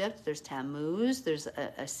Egypt, there's Tammuz, there's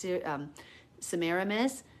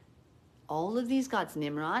Semiramis, all of these gods.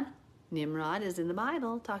 Nimrod is in the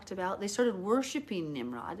Bible, talked about. They started worshiping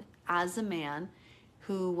Nimrod as a man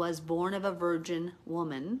who was born of a virgin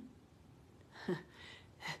woman.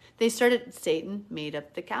 Satan made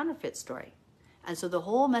up the counterfeit story. And so the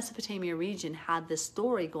whole Mesopotamia region had this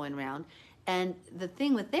story going around. And the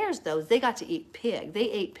thing with theirs, though, is they got to eat pig. They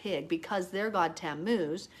ate pig because their god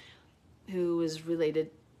Tammuz, who is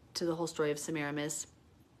related to the whole story of Semiramis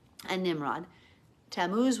and Nimrod,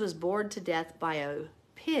 Tammuz was bored to death by a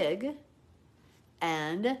pig,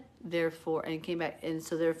 and came back, and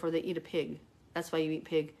so therefore they eat a pig. That's why you eat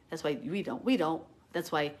pig. That's why we don't.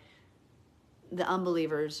 That's why the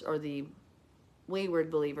unbelievers or the wayward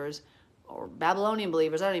believers or Babylonian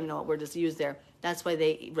believers, I don't even know what word to use there. That's why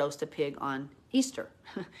they roast a pig on Easter.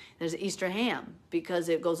 There's an Easter ham because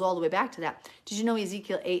it goes all the way back to that. Did you know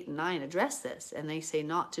Ezekiel 8 and 9 address this? And they say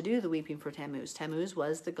not to do the weeping for Tammuz. Tammuz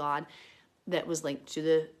was the god that was linked to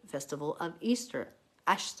the festival of Easter,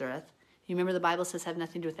 Ashtoreth. You remember the Bible says have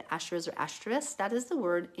nothing to do with the Asherahs or Ashtoreths? That is the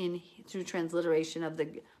word through transliteration of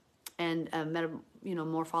the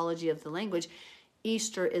morphology of the language.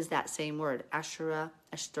 Easter is that same word, Asherah,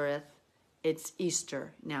 Ashtoreth. It's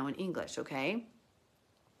Easter now in English, okay?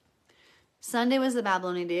 Sunday was the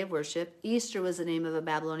Babylonian day of worship. Easter was the name of a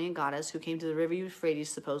Babylonian goddess who came to the river Euphrates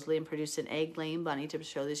supposedly and produced an egg-laying bunny to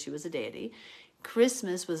show that she was a deity.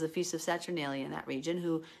 Christmas was the feast of Saturnalia in that region,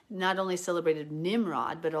 who not only celebrated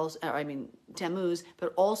Nimrod, Tammuz,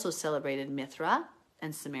 but also celebrated Mithra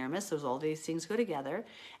and Semiramis. So all these things go together.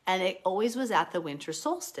 And it always was at the winter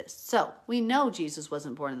solstice. So we know Jesus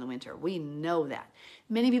wasn't born in the winter. We know that.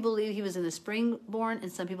 Many people believe he was in the spring born,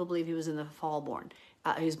 and some people believe he was in the fall born.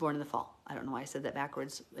 He was born in the fall. I don't know why I said that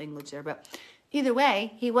backwards English there, but either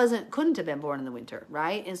way, he couldn't have been born in the winter,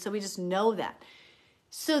 right? And so we just know that.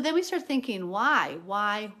 So then we start thinking, why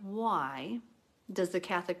does the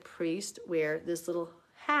Catholic priest wear this little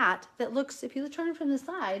hat that looks, if you turn it from the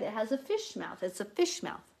side, it has a fish mouth. It's a fish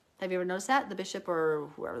mouth. Have you ever noticed that? The bishop or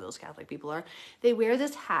whoever those Catholic people are, they wear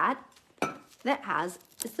this hat that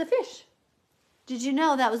it's the fish. Did you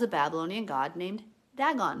know that was a Babylonian god named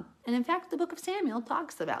Dagon? And in fact, the book of Samuel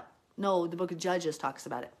the book of Judges talks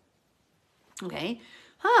about it. Okay.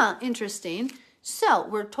 Interesting. So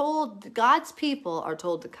we're told God's people are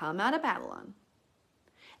told to come out of Babylon.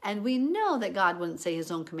 And we know that God wouldn't say his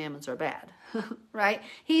own commandments are bad, right?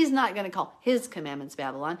 He's not going to call his commandments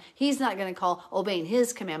Babylon. He's not going to call obeying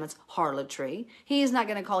his commandments harlotry. He's not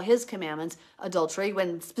going to call his commandments adultery,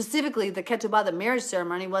 when specifically the ketubah, the marriage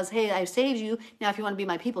ceremony, was, hey, I saved you. Now if you want to be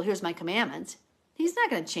my people, here's my commandments. He's not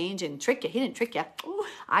going to change and trick you. He didn't trick you. Ooh,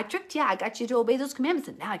 I tricked you. I got you to obey those commandments,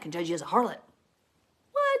 and now I can judge you as a harlot.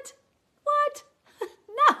 What?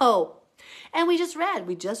 No. And we just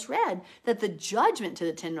read that the judgment to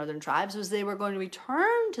the 10 northern tribes was they were going to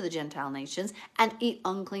return to the Gentile nations and eat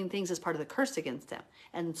unclean things as part of the curse against them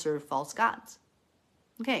and serve false gods.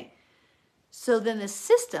 Okay, so then the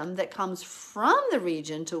system that comes from the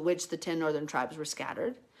region to which the 10 northern tribes were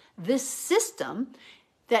scattered, this system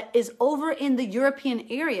that is over in the European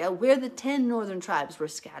area where the 10 northern tribes were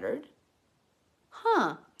scattered,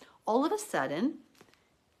 all of a sudden,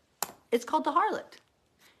 it's called the harlot.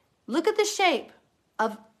 Look at the shape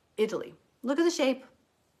of Italy. Look at the shape.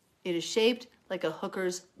 It is shaped like a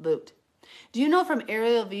hooker's boot. Do you know from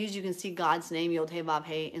aerial views you can see God's name,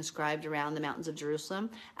 Yod-Heh-Vav-Heh, inscribed around the mountains of Jerusalem?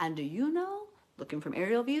 And do you know, looking from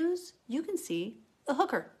aerial views, you can see the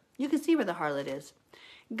hooker. You can see where the harlot is.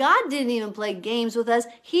 God didn't even play games with us.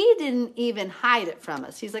 He didn't even hide it from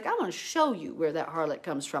us. He's like, I'm going to show you where that harlot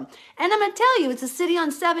comes from. And I'm going to tell you, it's a city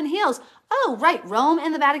on 7 hills. Oh, right, Rome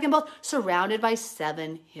and the Vatican both surrounded by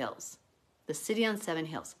 7 hills. The city on 7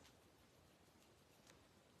 hills.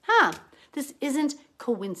 This isn't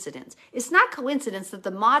coincidence. It's not coincidence that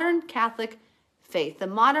the modern Catholic faith, the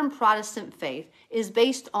modern Protestant faith, is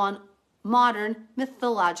based on modern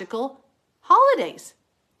mythological holidays.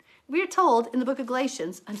 We're told in the book of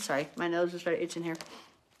Galatians, I'm sorry, my nose just started itching here.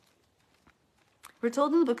 We're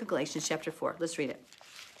told in the book of Galatians, chapter 4. Let's read it.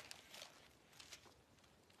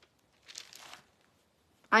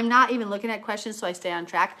 I'm not even looking at questions so I stay on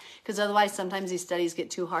track, because otherwise sometimes these studies get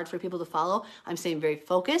too hard for people to follow. I'm staying very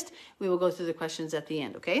focused. We will go through the questions at the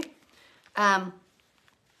end, okay?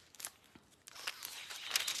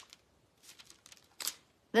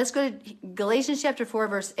 Let's go to Galatians chapter 4,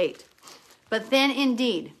 verse 8. But then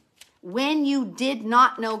indeed, when you did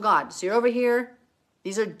not know God. So you're over here.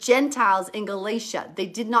 These are Gentiles in Galatia. They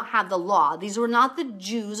did not have the law. These were not the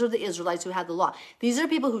Jews or the Israelites who had the law. These are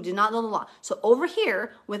people who did not know the law. So over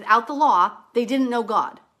here, without the law, they didn't know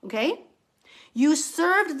God. Okay? You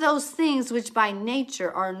served those things which by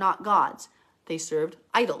nature are not gods. They served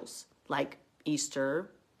idols like Easter,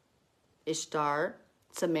 Ishtar,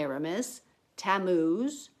 Semiramis,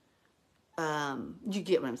 Tammuz. You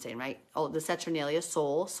get what I'm saying, right? Oh, the Saturnalia,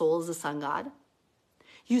 Sol. Sol is the sun god.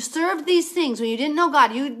 You served these things when you didn't know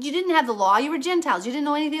God. You didn't have the law. You were Gentiles. You didn't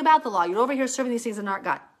know anything about the law. You're over here serving these things that aren't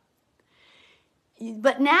God.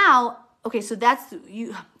 But now, okay, so that's,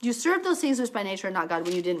 you served those things which by nature are not God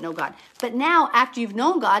when you didn't know God. But now, after you've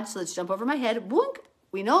known God, so let's jump over my head, boink,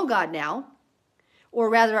 we know God now, or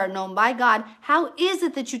rather are known by God. How is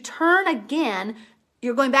it that you turn again?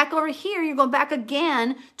 You're going back over here. You're going back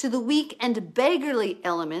again to the weak and beggarly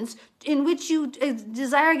elements in which you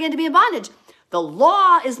desire again to be in bondage. The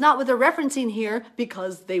law is not what they're referencing here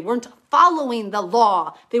because they weren't following the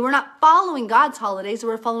law. They were not following God's holidays. They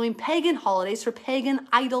were following pagan holidays for pagan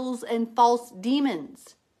idols and false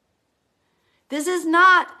demons. This is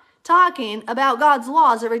not talking about God's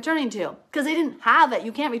laws they're returning to because they didn't have it.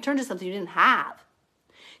 You can't return to something you didn't have.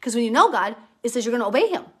 Because when you know God, it says you're going to obey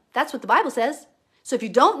him. That's what the Bible says. So if you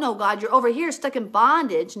don't know God, you're over here stuck in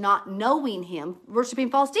bondage, not knowing him, worshiping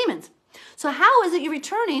false demons. So how is it you're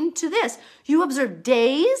returning to this? You observe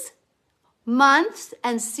days, months,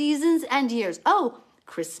 and seasons and years. Oh,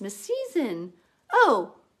 Christmas season.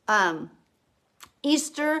 Oh,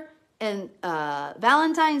 Easter and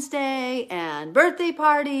Valentine's Day and birthday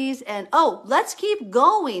parties. And oh, let's keep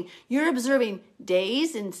going. You're observing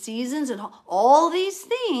days and seasons and all these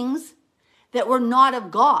things that were not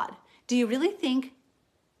of God. Do you really think?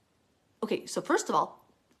 Okay, so first of all,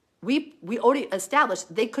 we already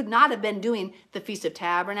established they could not have been doing the Feast of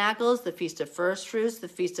Tabernacles, the Feast of First Fruits, the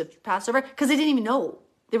Feast of Passover, because they didn't even know.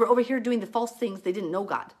 They were over here doing the false things. They didn't know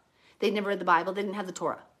God. They never read the Bible. They didn't have the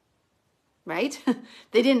Torah, right?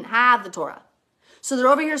 They didn't have the Torah. So they're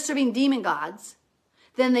over here serving demon gods.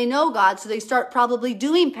 Then they know God, so they start probably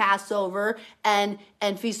doing Passover and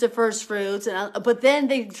Feast of First Fruits, but then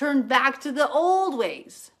they turn back to the old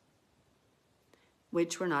ways,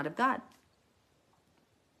 which were not of God.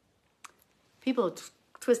 People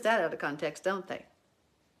twist that out of context, don't they?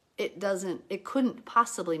 It couldn't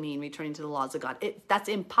possibly mean returning to the laws of God. That's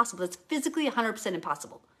impossible. That's physically 100%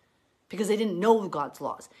 impossible because they didn't know God's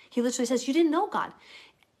laws. He literally says, you didn't know God.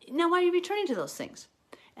 Now why are you returning to those things?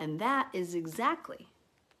 And that is exactly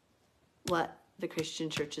what the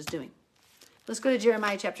Christian church is doing. Let's go to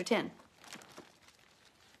Jeremiah chapter 10.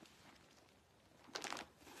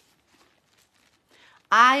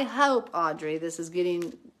 I hope, Audrey, this is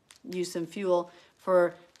getting you some fuel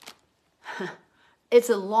for, it's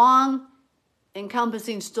a long,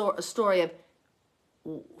 encompassing story of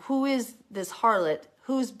who is this harlot?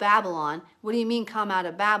 Who's Babylon? What do you mean come out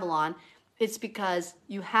of Babylon? It's because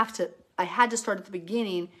I had to start at the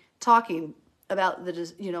beginning talking about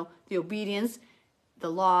the obedience, the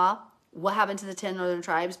law, what happened to the 10 northern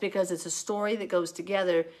tribes, because it's a story that goes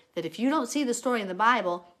together, that if you don't see the story in the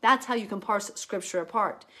Bible, that's how you can parse scripture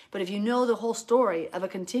apart. But if you know the whole story of a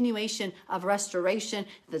continuation of restoration,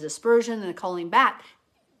 the dispersion and the calling back,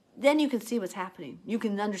 then you can see what's happening. You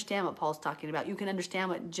can understand what Paul's talking about. You can understand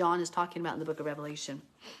what John is talking about in the book of Revelation.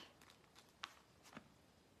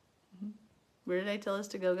 Where did I tell us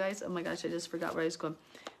to go, guys? Oh my gosh, I just forgot where I was going.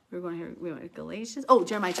 We were going here. We went to Galatians. Oh,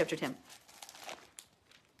 Jeremiah chapter 10.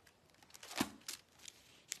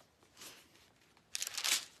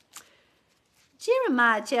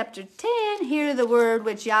 Jeremiah chapter 10, hear the word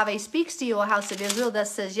which Yahweh speaks to you, O house of Israel. Thus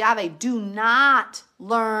says Yahweh, do not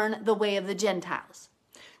learn the way of the Gentiles.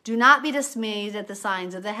 Do not be dismayed at the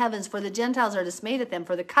signs of the heavens, for the Gentiles are dismayed at them,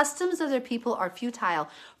 for the customs of their people are futile.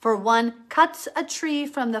 For one cuts a tree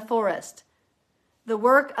from the forest, the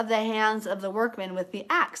work of the hands of the workmen with the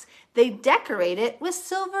axe. They decorate it with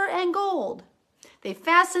silver and gold. They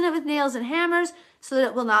fasten it with nails and hammers so that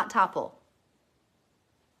it will not topple.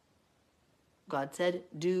 God said,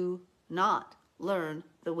 do not learn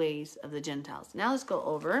the ways of the Gentiles. Now let's go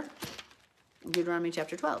over Deuteronomy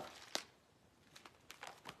chapter 12.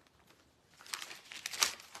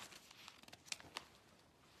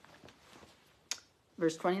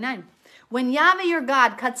 Verse 29. When Yahweh your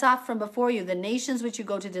God cuts off from before you the nations which you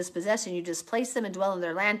go to dispossess, and you displace them and dwell in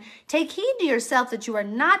their land, take heed to yourself that you are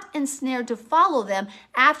not ensnared to follow them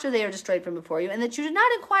after they are destroyed from before you, and that you do not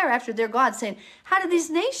inquire after their gods, saying, how do these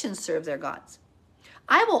nations serve their gods?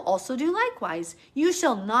 I will also do likewise. You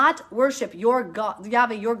shall not worship your God,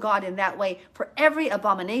 Yahweh your God, in that way, for every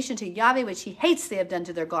abomination to Yahweh which he hates they have done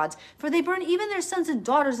to their gods, for they burn even their sons and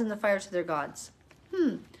daughters in the fire to their gods.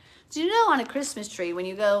 Do you know on a Christmas tree, when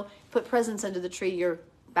you go put presents under the tree, you're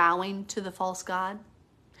bowing to the false god?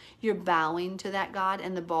 You're bowing to that god,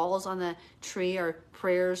 and the balls on the tree are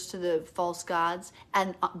prayers to the false gods,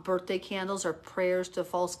 and birthday candles are prayers to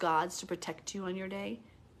false gods to protect you on your day?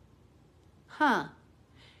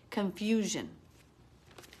 Confusion.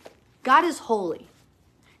 God is holy.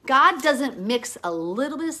 God doesn't mix a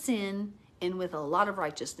little bit of sin in with a lot of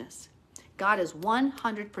righteousness. God is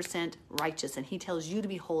 100% righteous, and he tells you to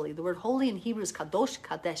be holy. The word holy in Hebrew is kadosh,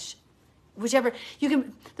 kadesh. Whichever, you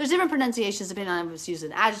can, there's different pronunciations depending on if it's used as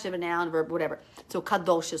an adjective, a noun, a verb, whatever. So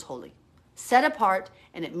kadosh is holy. Set apart,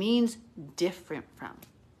 and it means different from.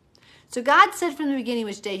 So God said from the beginning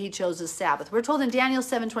which day he chose the Sabbath. We're told in Daniel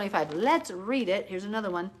 7:25. Let's read it. Here's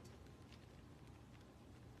another one.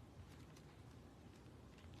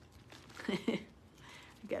 I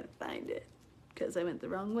gotta find it because I went the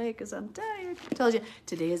wrong way because I'm tired. I told you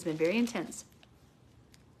today has been very intense.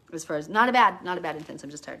 As far as not a bad intense. I'm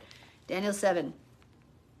just tired. Daniel 7.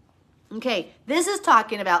 Okay, this is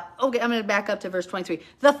talking about. Okay, I'm going to back up to verse 23.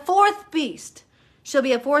 The fourth beast shall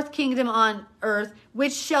be a fourth kingdom on earth,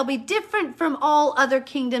 which shall be different from all other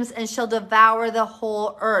kingdoms and shall devour the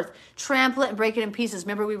whole earth, trample it and break it in pieces.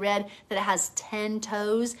 Remember we read that it has 10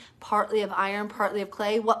 toes, partly of iron, partly of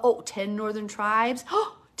clay. What? Oh, 10 northern tribes.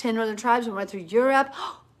 10 northern tribes. We went through Europe.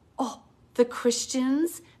 Oh, the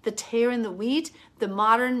Christians, the tare and the wheat, the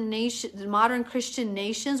modern Christian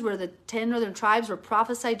nations where the 10 northern tribes were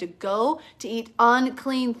prophesied to go to eat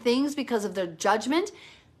unclean things because of their judgment.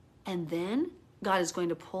 And then God is going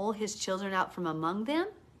to pull his children out from among them,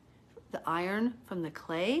 the iron from the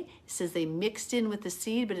clay. It says they mixed in with the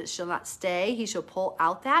seed, but it shall not stay. He shall pull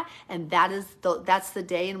out that, and that's the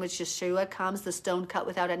day in which Yeshua comes, the stone cut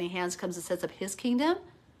without any hands comes and sets up his kingdom.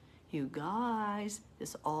 You guys,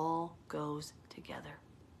 this all goes together.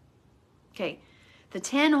 Okay, the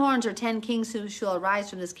 10 horns are 10 kings who shall arise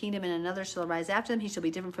from this kingdom, and another shall arise after them. He shall be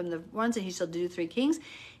different from the ones, and he shall do 3 kings.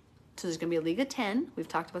 So there's going to be a league of 10. We've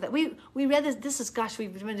talked about that. We read this. This is, gosh,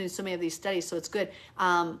 we've been doing so many of these studies, so it's good.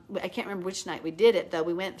 I can't remember which night we did it, though.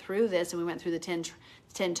 We went through this, and we went through the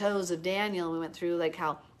 10 toes of Daniel, and we went through like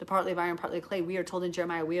how the partly of iron, partly of clay. We are told in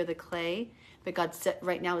Jeremiah, we are the clay. But God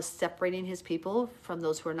right now is separating his people from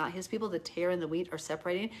those who are not his people. The tare and the wheat are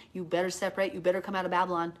separating. You better separate. You better come out of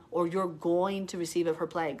Babylon, or you're going to receive of her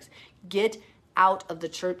plagues. Get out of the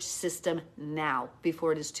church system now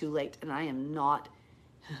before it is too late. And I am not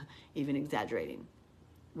even exaggerating.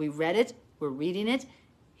 We read it. We're reading it.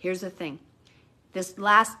 Here's the thing.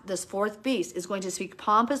 this fourth beast is going to speak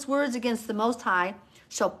pompous words against the Most High,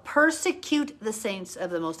 shall persecute the saints of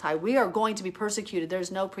the Most High. We are going to be persecuted.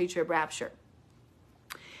 There's no pre-trib rapture.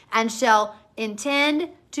 And shall intend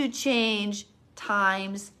to change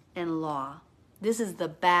times and law. This is the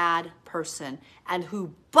bad person, and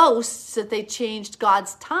who boasts that they changed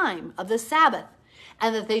God's time of the Sabbath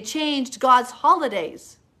and that they changed God's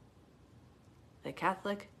holidays. The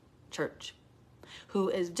Catholic Church, who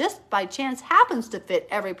is just by chance happens to fit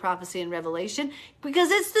every prophecy in Revelation because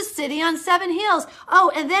it's the city on 7 hills.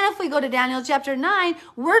 Oh, and then if we go to Daniel chapter 9,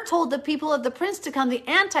 we're told the people of the prince to come, the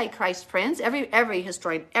Antichrist prince. Every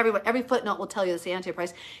historian, every footnote will tell you this, the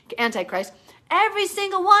Antichrist. Every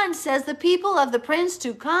single one says the people of the prince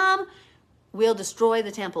to come will destroy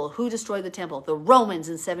the temple. Who destroyed the temple? The Romans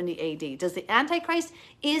in 70 AD. Does the Antichrist,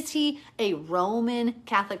 is he a Roman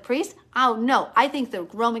Catholic priest? Oh, no. I think the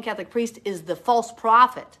Roman Catholic priest is the false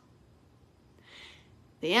prophet.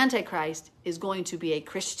 The Antichrist is going to be a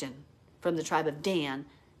Christian from the tribe of Dan.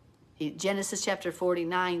 Genesis chapter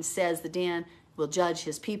 49 says that Dan will judge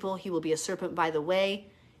his people. He will be a serpent by the way.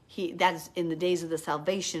 That's in the days of the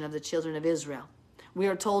salvation of the children of Israel. We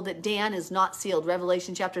are told that Dan is not sealed.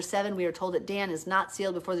 Revelation chapter 7, we are told that Dan is not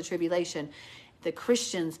sealed before the tribulation. The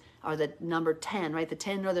Christians are the number 10, right? The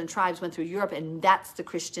 10 northern tribes went through Europe, and that's the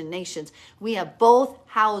Christian nations. We have both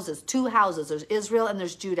houses, 2 houses. There's Israel and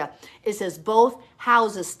there's Judah. It says both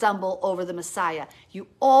houses stumble over the Messiah. You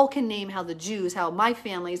all can name how the Jews, how my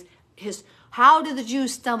family's, how did the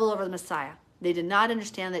Jews stumble over the Messiah? They did not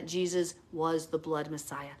understand that Jesus was the blood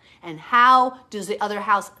Messiah. And how does the other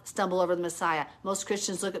house stumble over the Messiah? Most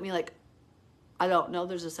Christians look at me like, I don't know,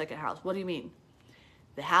 there's a second house. What do you mean?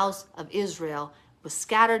 The house of Israel was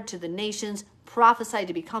scattered to the nations, prophesied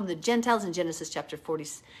to become the Gentiles in Genesis chapter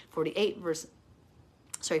 48, verse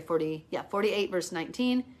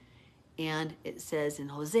 19. And it says in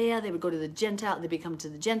Hosea, they would go to the Gentile, they become to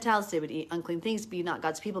the Gentiles, they would eat unclean things, be not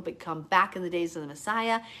God's people, but come back in the days of the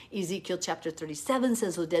Messiah. Ezekiel chapter 37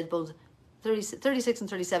 says the dead bones, 36 and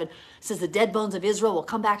 37 says the dead bones of Israel will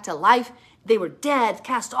come back to life. They were dead,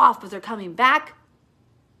 cast off, but they're coming back.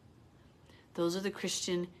 Those are the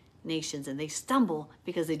Christian nations, and they stumble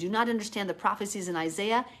because they do not understand the prophecies in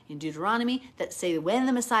Isaiah and Deuteronomy that say when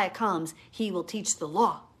the Messiah comes, he will teach the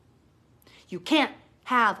law. You can't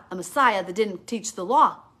have a Messiah that didn't teach the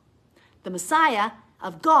law. The Messiah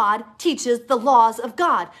of God teaches the laws of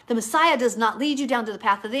God. The Messiah does not lead you down to the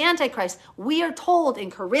path of the Antichrist. We are told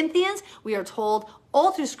in Corinthians, we are told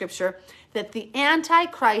all through Scripture that the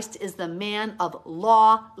Antichrist is the man of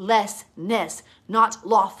lawlessness, not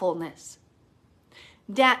lawfulness.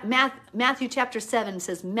 Matthew chapter 7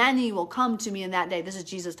 says, many will come to me in that day. This is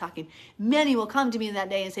Jesus talking. Many will come to me in that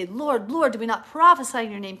day and say, Lord, Lord, do we not prophesy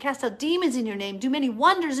in your name, cast out demons in your name, do many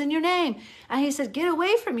wonders in your name? And he said, get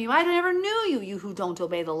away from me. I never knew you, you who don't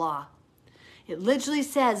obey the law. It literally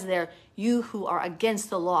says there, you who are against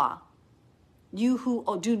the law, you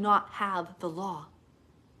who do not have the law.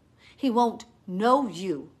 He won't know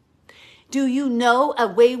you. Do you know a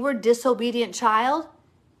wayward, disobedient child?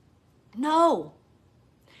 No.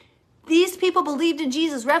 These people believed in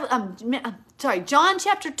Jesus. John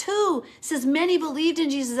chapter 2 says many believed in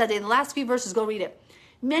Jesus that day. The last few verses, go read it.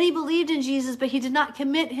 Many believed in Jesus, but he did not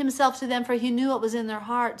commit himself to them, for he knew what was in their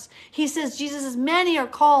hearts. He says, Jesus says, many are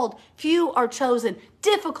called, few are chosen.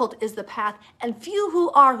 Difficult is the path, and few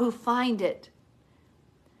who find it.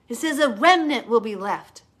 It says a remnant will be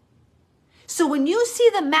left. So when you see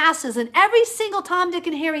the masses and every single Tom, Dick,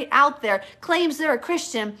 and Harry out there claims they're a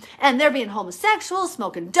Christian and they're being homosexual,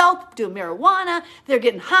 smoking dope, doing marijuana, they're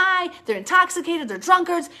getting high, they're intoxicated, they're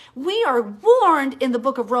drunkards, we are warned in the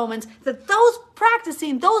book of Romans that those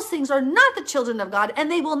practicing those things are not the children of God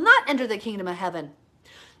and they will not enter the kingdom of heaven.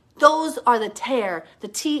 Those are the tare, the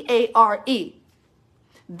T-A-R-E.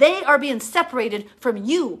 They are being separated from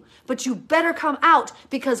you, but you better come out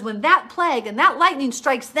because when that plague and that lightning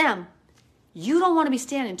strikes them, you don't want to be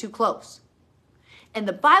standing too close. And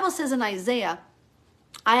the Bible says in Isaiah,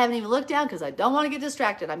 I haven't even looked down because I don't want to get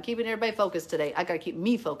distracted. I'm keeping everybody focused today. I got to keep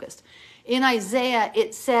me focused. In Isaiah,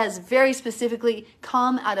 it says very specifically,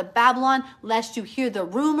 come out of Babylon, lest you hear the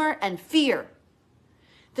rumor and fear.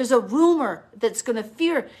 There's a rumor that's going to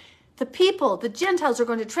fear. The people, the Gentiles are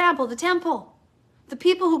going to trample the temple. The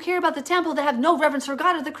people who care about the temple that have no reverence for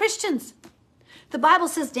God are the Christians. The Bible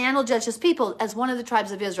says Dan will judge his people as one of the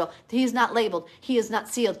tribes of Israel. He is not labeled. He is not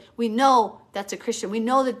sealed. We know that's a Christian. We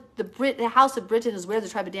know that the house of Britain is where the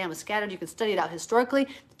tribe of Dan was scattered. You can study it out historically.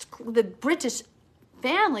 The British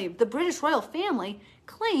family, the British royal family,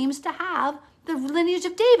 claims to have the lineage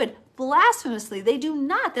of David. Blasphemously, they do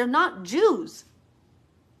not. They're not Jews.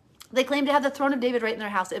 They claim to have the throne of David right in their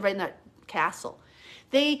house, right in their castle.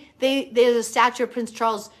 There's a statue of Prince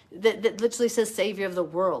Charles that literally says Savior of the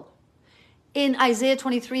world. In Isaiah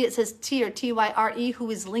 23, it says T or Tyre,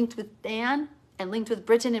 who is linked with Dan and linked with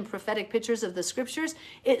Britain in prophetic pictures of the scriptures.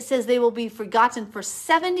 It says they will be forgotten for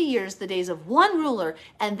 70 years, the days of one ruler,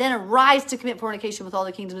 and then arise to commit fornication with all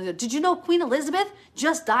the kingdoms of the earth. Did you know Queen Elizabeth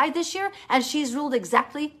just died this year? And she's ruled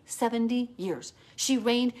exactly 70 years. She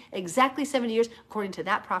reigned exactly 70 years, according to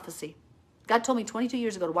that prophecy. God told me 22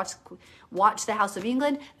 years ago to watch the House of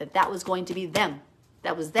England, that was going to be them.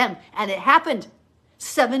 That was them. And it happened.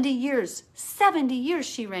 70 years. 70 years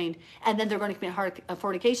she reigned. And then they're going to commit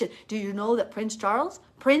fornication. Do you know that Prince Charles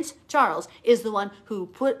is the one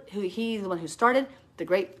he's the one who started the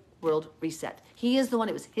Great World Reset. He is the one,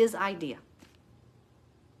 it was his idea.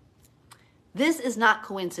 This is not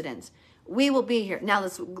coincidence. We will be here. Now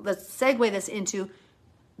let's segue this into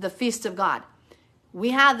the Feast of God. We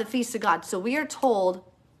have the Feast of God. So we are told,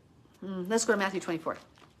 let's go to Matthew 24.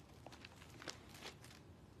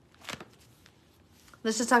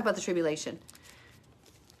 Let's just talk about the tribulation.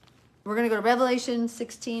 We're going to go to Revelation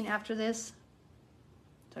 16 after this.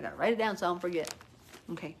 So I got to write it down so I don't forget.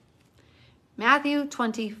 Okay. Matthew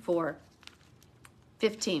 24,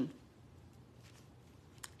 15.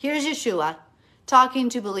 Here's Yeshua talking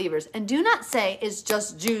to believers. And do not say it's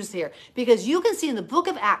just Jews here, because you can see in the book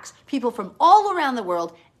of Acts, people from all around the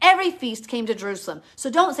world, every feast came to Jerusalem. So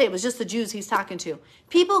don't say it was just the Jews he's talking to.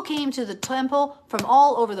 People came to the temple from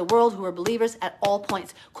all over the world who were believers at all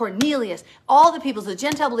points. Cornelius, all the peoples, the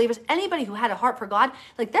Gentile believers, anybody who had a heart for God,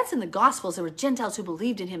 like that's in the Gospels. There were Gentiles who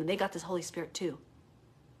believed in him and they got this Holy Spirit too.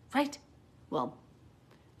 Right? Well,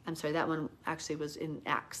 I'm sorry, that one actually was in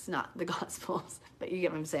Acts, not the Gospels. But you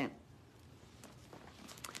get what I'm saying.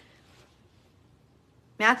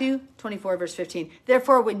 Matthew 24, verse 15.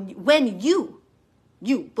 Therefore, when you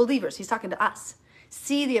believers, he's talking to us,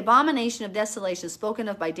 see the abomination of desolation spoken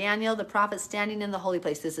of by Daniel the prophet standing in the holy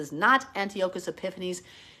place. This is not Antiochus Epiphanes'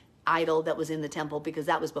 idol that was in the temple, because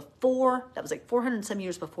that was like 400 and some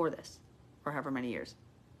years before this, or however many years.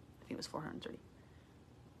 I think it was 430.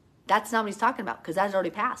 That's not what he's talking about, because that's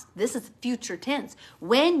already passed. This is future tense.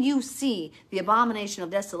 When you see the abomination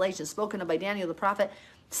of desolation spoken of by Daniel the prophet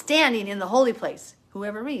standing in the holy place,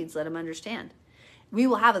 whoever reads, let him understand. We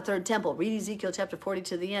will have a third temple. Read Ezekiel chapter 40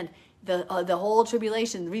 to the end. The whole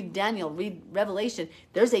tribulation, read Daniel, read Revelation.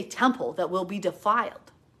 There's a temple that will be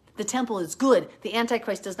defiled. The temple is good. The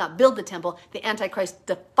Antichrist does not build the temple. The Antichrist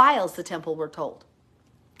defiles the temple, we're told.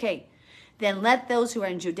 Okay. Then let those who are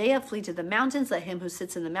in Judea flee to the mountains. Let him who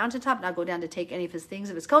sits in the mountaintop not go down to take any of his things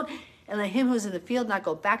of his coat. And let him who is in the field not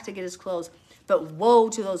go back to get his clothes. But woe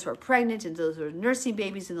to those who are pregnant and those who are nursing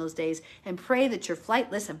babies in those days. And pray that your flight,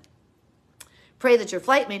 pray that your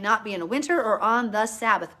flight may not be in a winter or on the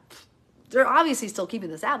Sabbath. They're obviously still keeping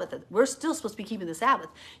the Sabbath. We're still supposed to be keeping the Sabbath.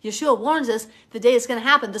 Yeshua warns us the day it's going to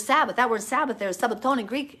happen, the Sabbath. That word Sabbath there is Sabbaton in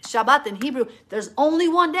Greek, Shabbat in Hebrew. There's only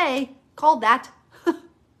one day called that.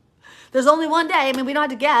 There's only one day. I mean, we don't have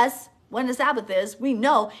to guess when the Sabbath is. We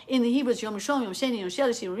know in the Hebrew it's Yom Rishon, Yom Sheni, Yom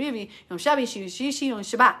Shelish, Yom Revi, Yom Shabbos, Yom Shishi, Yom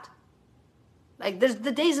Shabbat. Like, there's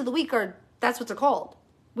the days of the week that's what they're called.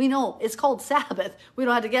 We know it's called Sabbath. We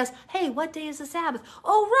don't have to guess, hey, what day is the Sabbath?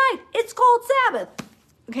 Oh, right, it's called Sabbath.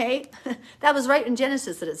 Okay, that was right in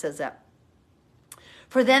Genesis that it says that.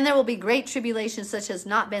 For then there will be great tribulation such as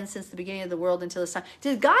not been since the beginning of the world until this time.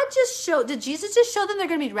 Did Jesus just show them they're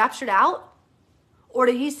going to be raptured out? Or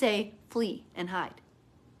did he say, flee and hide?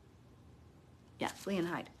 Yeah, flee and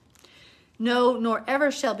hide. No, nor ever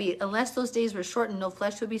shall be, unless those days were shortened, no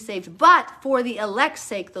flesh would be saved. But for the elect's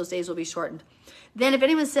sake, those days will be shortened. Then if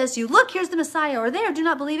anyone says to you, look, here's the Messiah, or there, do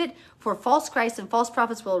not believe it, for false Christs and false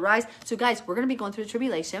prophets will arise. So guys, we're going to be going through the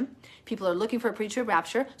tribulation. People are looking for a pre-trib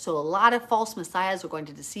rapture. So a lot of false messiahs are going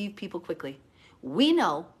to deceive people quickly. We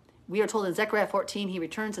know, we are told in Zechariah 14, he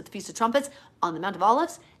returns at the Feast of Trumpets on the Mount of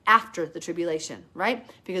Olives after the tribulation, right?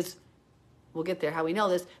 Because we'll get there how we know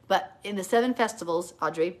this. But in the 7 festivals,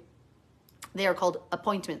 Audrey, they are called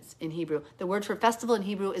appointments in Hebrew. The word for festival in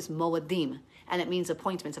Hebrew is moedim, and it means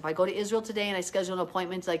appointments. If I go to Israel today and I schedule an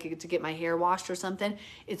appointment like to get my hair washed or something,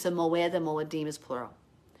 it's a moed, and moedim is plural.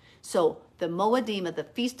 So the moedim of the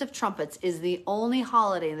Feast of Trumpets is the only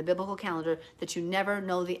holiday in the biblical calendar that you never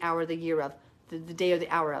know the hour of the year of, the day or the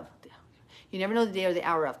hour of. You never know the day or the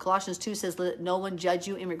hour of. Colossians 2 says, let no one judge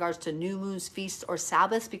you in regards to new moons, feasts, or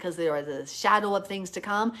Sabbaths, because they are the shadow of things to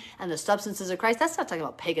come and the substances of Christ. That's not talking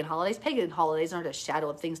about pagan holidays. Pagan holidays aren't a shadow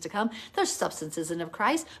of things to come. They're substances of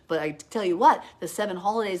Christ. But I tell you what, the 7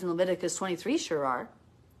 holidays in Leviticus 23 sure are.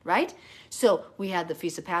 Right? So we had the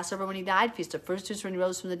Feast of Passover when he died, Feast of First Fruits when he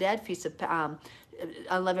rose from the dead, Feast of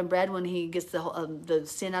unleavened bread when he gets the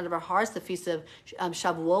sin out of our hearts, the Feast of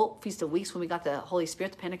Shavuot, Feast of Weeks when we got the Holy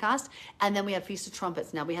Spirit, the Pentecost, and then we have Feast of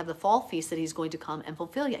Trumpets. Now we have the fall feast that he's going to come and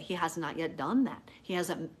fulfill yet. He has not yet done that. He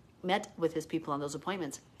hasn't met with his people on those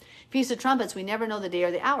appointments. Feast of Trumpets, we never know the day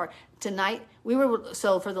or the hour. Tonight,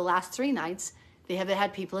 so for the last 3 nights, they have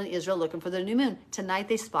had people in Israel looking for the new moon. Tonight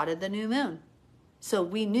they spotted the new moon. So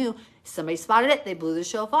we knew somebody spotted it. They blew the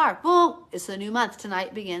shofar. Boom. It's the new month.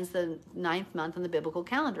 Tonight begins the 9th month on the biblical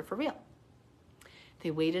calendar for real.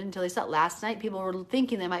 They waited until they saw it. Last night people were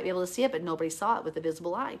thinking they might be able to see it, but nobody saw it with the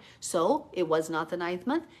visible eye. So it was not the 9th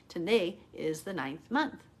month. Today is the 9th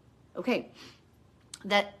month. Okay.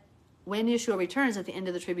 That when Yeshua returns at the end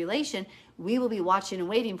of the tribulation, we will be watching and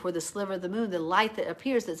waiting for the sliver of the moon, the light that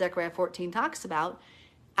appears that Zechariah 14 talks about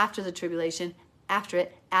after the tribulation, after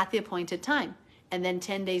it, at the appointed time. And then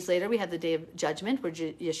 10 days later, we have the day of judgment where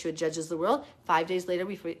Yeshua judges the world. 5 days later,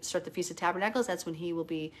 we start the Feast of Tabernacles. That's when he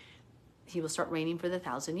will start reigning for the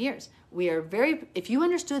 1,000 years. If you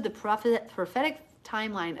understood the prophetic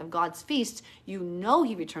timeline of God's feast, you know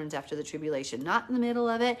he returns after the tribulation, not in the middle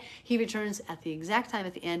of it. He returns at the exact time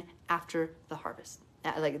at the end after the harvest.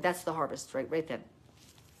 That's the harvest, right then.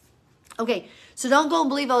 Okay, so don't go and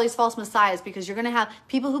believe all these false messiahs, because you're going to have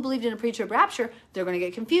people who believed in a pre-trib rapture. They're going to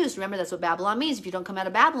get confused. Remember, that's what Babylon means. If you don't come out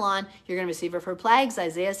of Babylon, you're going to receive her plagues.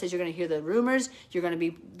 Isaiah says you're going to hear the rumors. You're going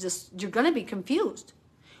to be confused.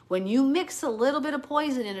 When you mix a little bit of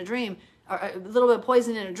poison in a dream, or a little bit of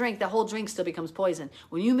poison in a drink, the whole drink still becomes poison.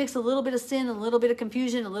 When you mix a little bit of sin, a little bit of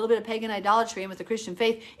confusion, a little bit of pagan idolatry in with the Christian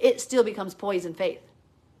faith, it still becomes poison faith,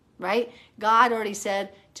 right? God already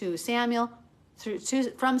said to Samuel,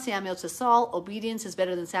 from Samuel to Saul, obedience is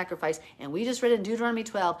better than sacrifice. And we just read in Deuteronomy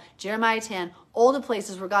 12, Jeremiah 10, all the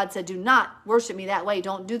places where God said, do not worship me that way.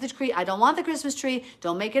 Don't do the tree. I don't want the Christmas tree.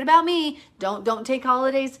 Don't make it about me. Don't take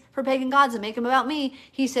holidays for pagan gods and make them about me.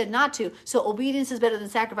 He said not to. So obedience is better than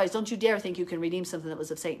sacrifice. Don't you dare think you can redeem something that was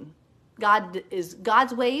of Satan.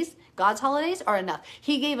 God's ways, God's holidays are enough.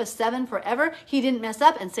 He gave us 7 forever. He didn't mess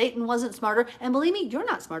up, and Satan wasn't smarter. And believe me, you're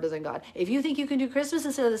not smarter than God. If you think you can do Christmas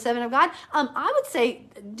instead of the 7 of God, I would say,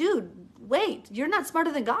 dude, wait, you're not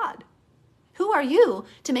smarter than God. Who are you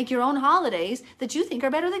to make your own holidays that you think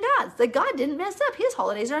are better than God's? Like, God didn't mess up. His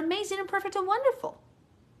holidays are amazing and perfect and wonderful.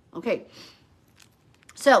 Okay,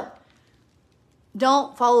 so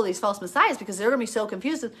don't follow these false messiahs, because they're going to be so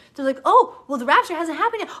confused. They're like, oh, well, the rapture hasn't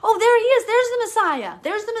happened yet. Oh, there he is. There's the Messiah.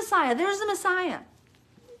 There's the Messiah. There's the Messiah.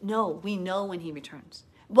 No, we know when he returns.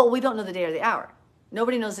 Well, we don't know the day or the hour.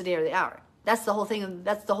 Nobody knows the day or the hour. That's the whole thing.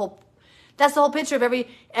 That's the whole picture of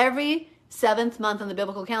every 7th month on the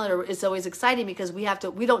biblical calendar. Is always exciting, because we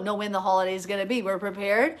don't know when the holiday is going to be. We're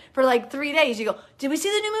prepared for like 3 days. You go, did we see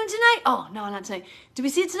the new moon tonight? Oh, no, not tonight. Did we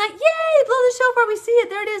see it tonight? Yay, blow the shofar. We see it.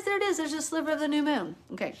 There it is. There it is. There's a sliver of the new moon.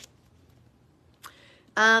 Okay.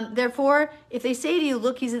 Therefore, if they say to you,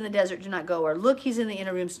 look, he's in the desert, do not go. Or look, he's in the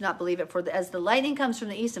inner rooms, do not believe it. For as the lightning comes from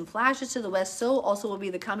the east and flashes to the west, so also will be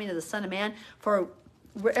the coming of the Son of Man. For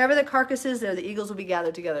wherever the carcass is, there the eagles will be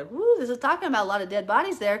gathered together. Woo, this is talking about a lot of dead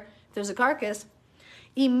bodies there. There's a carcass.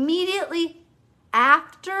 Immediately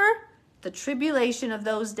after the tribulation of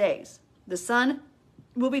those days, the sun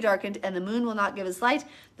will be darkened and the moon will not give its light.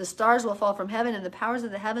 The stars will fall from heaven and the powers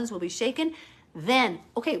of the heavens will be shaken. Then,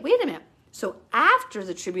 okay, wait a minute. So after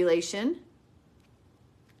the tribulation,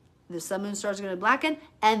 the sun, moon, stars are going to blacken,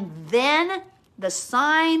 and then the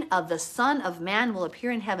sign of the Son of Man will appear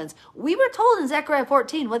in heavens. We were told in Zechariah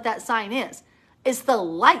 14 what that sign is. It's the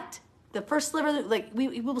light. The first sliver, like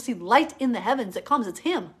we will see light in the heavens that comes. It's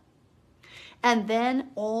him. And then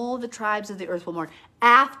all the tribes of the earth will mourn.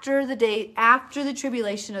 After the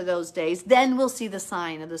tribulation of those days, then we'll see the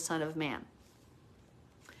sign of the Son of Man.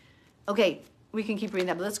 Okay, we can keep reading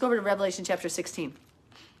that, but let's go over to Revelation chapter 16.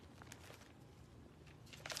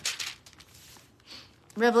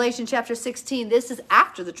 Revelation chapter 16, this is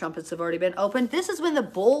after the trumpets have already been opened. This is when the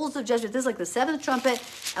bowls of judgment, this is like the 7th trumpet,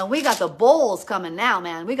 and we got the bowls coming now,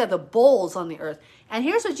 man. We got the bowls on the earth. And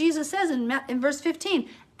here's what Jesus says in verse 15.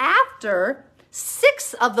 After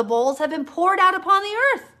 6 of the bowls have been poured out upon the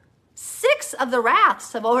earth. 6 of the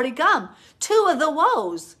wraths have already come. 2 of the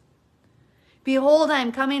woes. Behold, I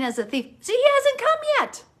am coming as a thief. See, he hasn't come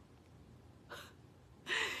yet.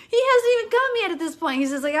 He hasn't even come yet at this point. He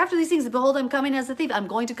says, like, after these things, behold, I'm coming as a thief. I'm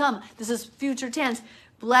going to come. This is future tense.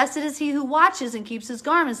 Blessed is he who watches and keeps his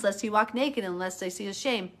garments, lest he walk naked and lest they see his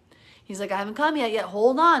shame. He's like, I haven't come yet.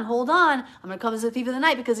 Hold on, hold on. I'm going to come as a thief of the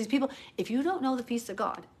night, because these people, if you don't know the feast of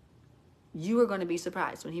God, you are going to be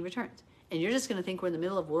surprised when he returns. And you're just going to think we're in the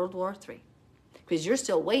middle of World War III, because you're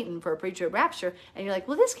still waiting for a pre-trib rapture. And you're like,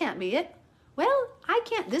 well, this can't be it. Well, I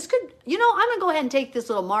can't, this could, I'm going to go ahead and take this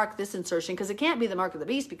little mark, this insertion, because it can't be the mark of the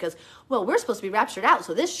beast because, well, we're supposed to be raptured out,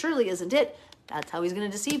 so this surely isn't it. That's how he's going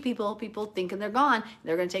to deceive people. People thinking they're gone.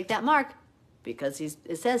 They're going to take that mark because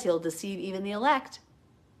it says he'll deceive even the elect.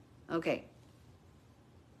 Okay.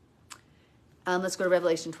 Let's go to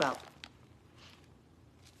Revelation 12.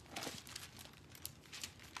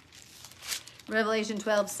 Revelation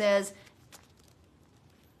 12 says,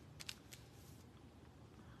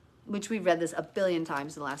 which we've read this a billion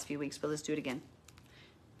times in the last few weeks, but let's do it again.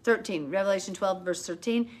 13, Revelation 12, verse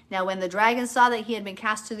 13. Now, when the dragon saw that he had been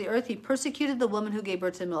cast to the earth, he persecuted the woman who gave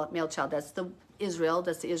birth to the male child. That's the Israel,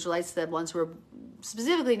 that's the Israelites, the ones who are,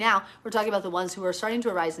 specifically now, we're talking about the ones who are starting to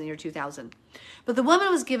arise in the year 2000. But the woman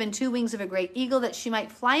was given 2 wings of a great eagle that she might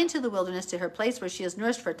fly into the wilderness to her place where she is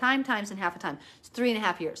nourished for a time, times, and half a time. It's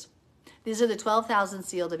 3.5 years. These are the 12,000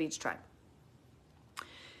 sealed of each tribe.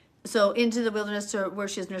 So into the wilderness to where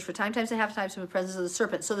she is nourished for time, times, and half times from the presence of the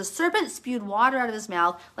serpent. So the serpent spewed water out of his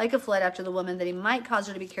mouth like a flood after the woman, that he might cause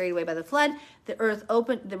her to be carried away by the flood. The earth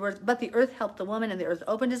but the earth helped the woman, and the earth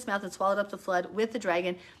opened its mouth and swallowed up the flood with the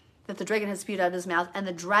dragon that the dragon had spewed out of his mouth. And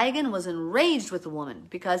the dragon was enraged with the woman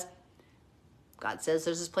because God says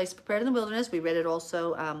there's this place prepared in the wilderness. We read it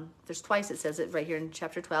also. There's twice it says it right here in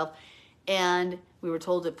chapter 12. And we were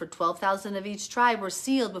told that for 12,000 of each tribe were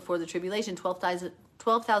sealed before the tribulation. 12,000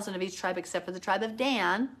 of each tribe except for the tribe of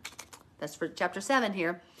Dan. That's for chapter 7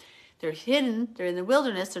 here. They're hidden. They're in the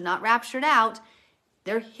wilderness. They're not raptured out.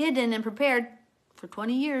 They're hidden and prepared for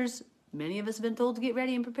 20 years. Many of us have been told to get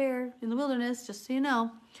ready and prepare in the wilderness, just so you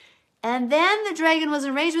know. And then the dragon was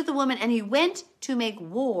enraged with the woman, and he went to make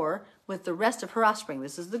war with the rest of her offspring.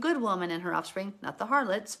 This is the good woman and her offspring, not the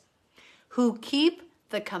harlots, who keep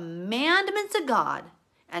the commandments of God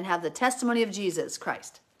and have the testimony of Jesus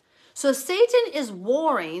Christ. So Satan is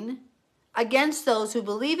warring against those who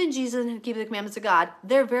believe in Jesus and keep the commandments of God.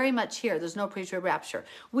 They're very much here. There's no pre-trib rapture.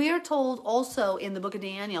 We are told also in the book of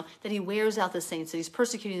Daniel that he wears out the saints, that he's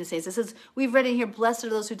persecuting the saints. It says, we've read in here, blessed are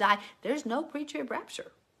those who die. There's no pre-trib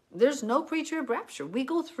rapture. There's no pre-trib rapture. We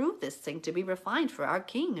go through this thing to be refined for our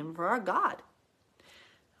King and for our God.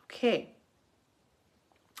 Okay.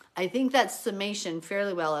 I think that's summation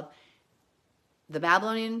fairly well of the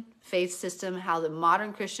Babylonian faith system, how the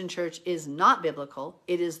modern Christian church is not biblical.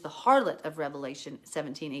 It is the harlot of Revelation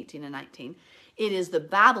 17, 18, and 19. It is the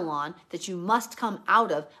Babylon that you must come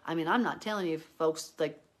out of. I mean, I'm not telling you folks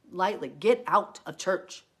like lightly, get out of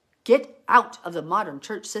church. Get out of the modern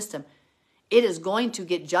church system. It is going to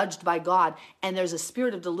get judged by God. And there's a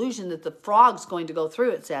spirit of delusion that the frog's going to go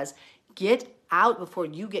through. It says, get out before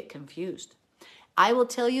you get confused. I will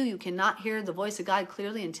tell you, you cannot hear the voice of God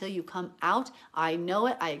clearly until you come out. I know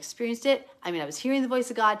it. I experienced it. I mean, I was hearing the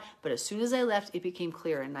voice of God, but as soon as I left, it became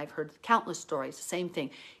clear. And I've heard countless stories, the same thing.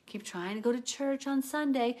 Keep trying to go to church on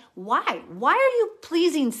Sunday. Why? Why are you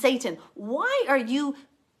pleasing Satan? Why are you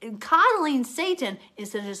coddling Satan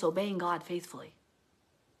instead of just obeying God faithfully?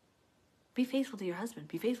 Be faithful to your husband.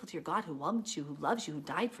 Be faithful to your God who loves you, who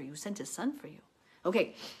died for you, who sent his son for you.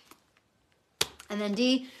 Okay. And then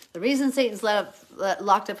D, the reason Satan's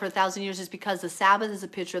locked up for 1,000 years is because the Sabbath is a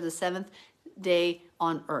picture of the seventh day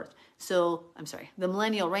on earth. So, I'm sorry, the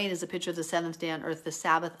millennial reign is a picture of the seventh day on earth, the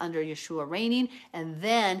Sabbath under Yeshua reigning. And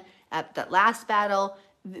then at that last battle,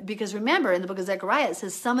 because remember, in the book of Zechariah, it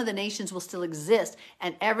says some of the nations will still exist.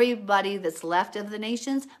 And everybody that's left of the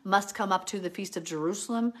nations must come up to the Feast of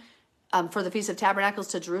Jerusalem, for the Feast of Tabernacles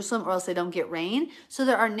to Jerusalem, or else they don't get rain. So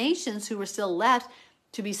there are nations who were still left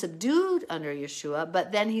to be subdued under Yeshua,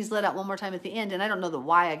 but then he's let out one more time at the end, and I don't know the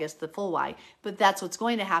why, I guess the full why, but that's what's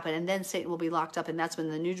going to happen, and then Satan will be locked up, and that's when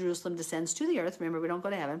the New Jerusalem descends to the earth. Remember, we don't go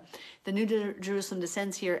to heaven. The New Jerusalem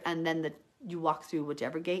descends here, and then you walk through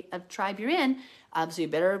whichever gate of tribe you're in, so you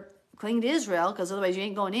better cling to Israel, because otherwise you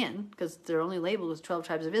ain't going in, because they're only labeled as 12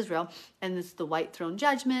 tribes of Israel, and it's the white throne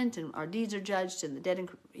judgment, and our deeds are judged, and the dead,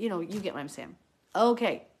 you get what I'm saying.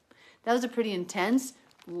 Okay, that was a pretty intense,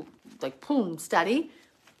 study.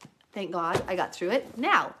 Thank God I got through it.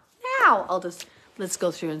 Now, let's go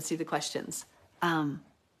through and see the questions. No,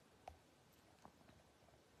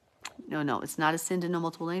 it's not a sin to know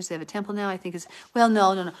multiple languages. They have a temple now, I think it's,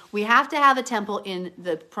 no. We have to have a temple in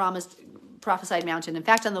the prophesied mountain. In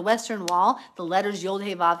fact, on the western wall, the letters Yod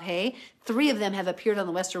He Vav He, 3 of them have appeared on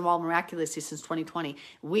the western wall miraculously since 2020.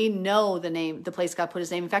 We know the place God put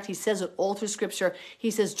his name. In fact, he says it all through scripture.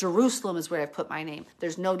 He says, Jerusalem is where I've put my name.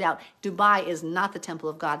 There's no doubt. Dubai is not the temple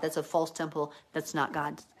of God. That's a false temple. That's not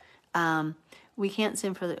God. We can't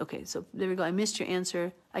sin for okay, so there we go. I missed your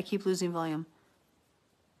answer. I keep losing volume.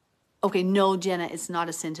 Okay, no, Jenna, it's not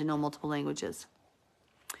a sin to know multiple languages.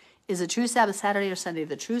 Is the true Sabbath Saturday or Sunday?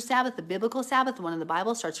 The true Sabbath, the biblical Sabbath, the one in the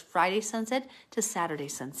Bible, starts Friday sunset to Saturday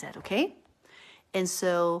sunset, okay? And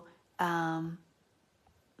so, hi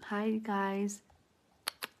guys.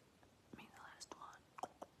 Maybe the last one.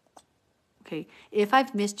 Okay, if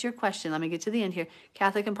I've missed your question, let me get to the end here.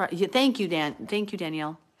 Catholic and thank you, Dan. Thank you,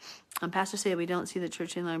 Danielle. Pastor said we don't see the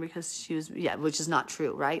church any longer because she was, which is not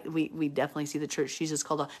true, right? We definitely see the church. She's just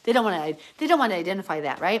called. They don't want to identify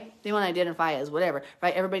that, right? They want to identify as whatever,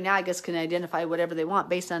 right? Everybody now, I guess, can identify whatever they want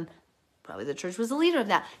based on probably the church was the leader of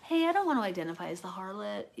that. Hey, I don't want to identify as the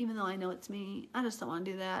harlot, even though I know it's me. I just don't want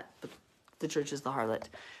to do that. But the church is the harlot.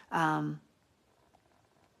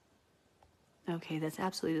 Okay, that's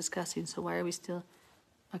absolutely disgusting. So why are we still?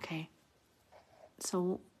 Okay,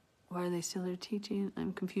 so. Why are they still there teaching?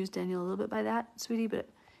 I'm confused, Daniel, a little bit by that, sweetie. But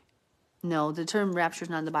no, the term rapture is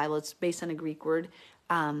not in the Bible. It's based on a Greek word.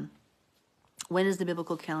 When is the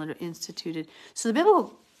biblical calendar instituted? So the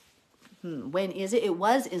biblical, when is it? It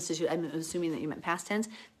was instituted. I'm assuming that you meant past tense.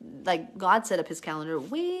 Like God set up his calendar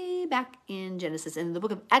way back in Genesis. And in the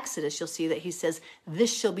book of Exodus, you'll see that he says,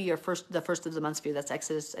 this shall be the first of the months for you. That's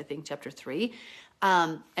Exodus, I think, chapter 3.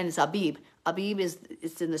 And it's Abib. Abib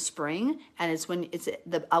it's in the spring, and it's when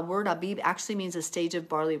a word Abib actually means a stage of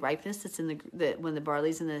barley ripeness. It's in when the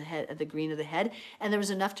barley's in the head, at the green of the head, and there was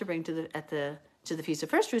enough to bring to the feast of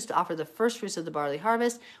first fruits to offer the first fruits of the barley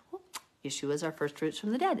harvest. Well, Yeshua is our first fruits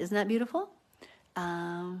from the dead. Isn't that beautiful?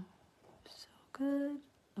 So good.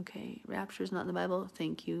 Okay, rapture is not in the Bible.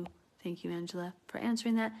 Thank you, Angela, for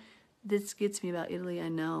answering that. This gets me about Italy. I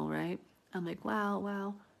know, right? I'm like,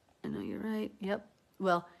 wow. I know you're right. Yep.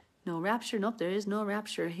 Well. No rapture. Nope, there is no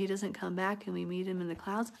rapture. He doesn't come back and we meet him in the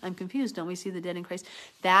clouds. I'm confused. Don't we see the dead in Christ?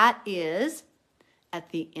 That is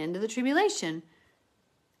at the end of the tribulation.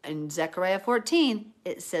 In Zechariah 14,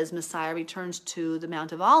 it says Messiah returns to the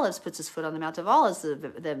Mount of Olives, puts his foot on the Mount of Olives.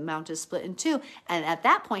 The mount is split in two. And at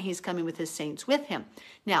that point, he's coming with his saints with him.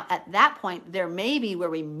 Now, at that point, there may be where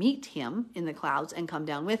we meet him in the clouds and come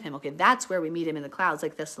down with him. Okay, that's where we meet him in the clouds,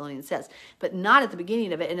 like Thessalonians says. But not at the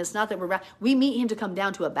beginning of it. And it's not that we meet him to come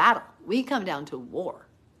down to a battle. We come down to war.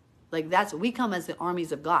 Like we come as the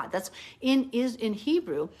armies of God. That's in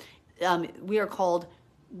Hebrew, we are called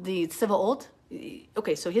the Tsevaot.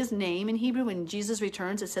 Okay, so his name in Hebrew, when Jesus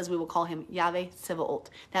returns, it says we will call him Yahweh Tsevaot.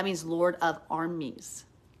 That means Lord of armies.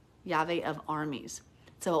 Yahweh of armies.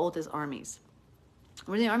 Tsevaot is armies.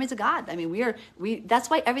 We're the armies of God. I mean, that's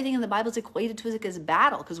why everything in the Bible is equated to as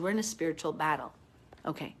battle, because we're in a spiritual battle.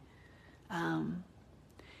 Okay.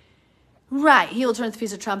 Right. He will turn at the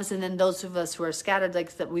Feast of Trumpets, and then those of us who are scattered,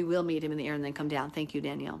 like that, we will meet him in the air and then come down. Thank you,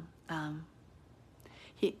 Danielle.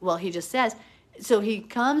 He just says, so he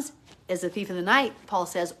comes as a thief in the night, Paul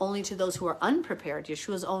says, only to those who are unprepared.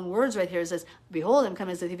 Yeshua's own words right here says, behold, I'm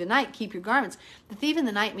coming as a thief in the night, keep your garments. The thief in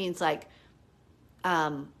the night means like,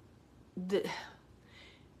 Paul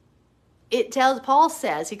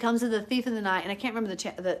says he comes as a thief in the night, and I can't remember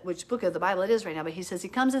which book of the Bible it is right now, but he says he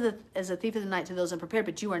comes as a thief in the night to those unprepared,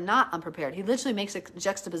 but you are not unprepared. He literally makes a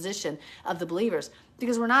juxtaposition of the believers,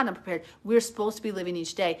 because we're not unprepared. We're supposed to be living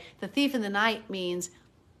each day. The thief in the night means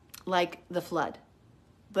like the flood.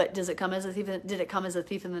 But did it come as a thief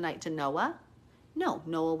in the night to Noah? No,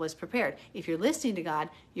 Noah was prepared. If you're listening to God,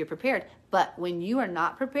 you're prepared. But when you are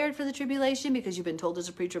not prepared for the tribulation because you've been told there's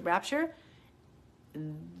a pre-trib that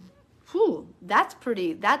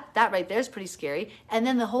right there is pretty scary. And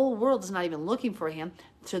then the whole world is not even looking for him.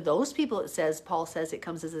 To those people, Paul says it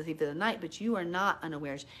comes as a thief in the night, but you are not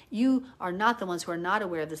unawares. You are not the ones who are not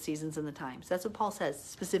aware of the seasons and the times. That's what Paul says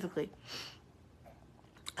specifically.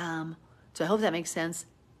 So I hope that makes sense.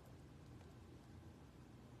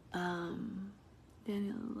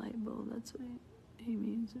 Daniel, light bulb, that's what he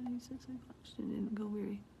means when he says I watched and didn't go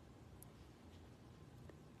weary.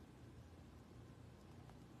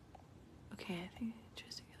 Okay, I think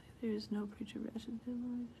Tristan, there is no preacher rashes.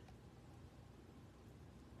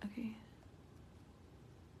 Okay.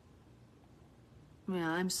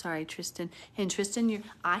 Yeah, I'm sorry, Tristan. And Tristan,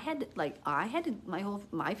 my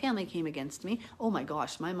family came against me. Oh my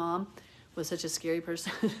gosh, my mom was such a scary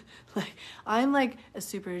person. I'm like a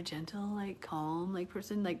super gentle, calm,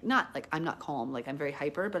 person. I'm not calm, I'm very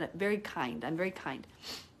hyper, but I'm very kind. I'm very kind.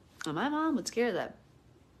 And my mom would scare that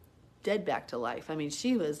dead back to life. I mean,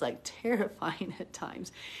 she was terrifying at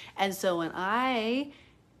times. And so when I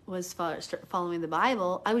was following the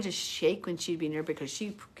Bible, I would just shake when she'd be near, because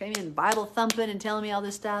she came in Bible thumping and telling me all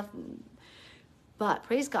this stuff. But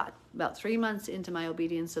praise God, about 3 months into my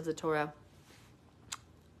obedience of the Torah,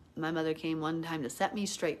 my mother came one time to set me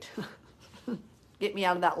straight, get me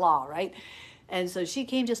out of that law, right? And so she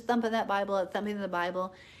came just thumping the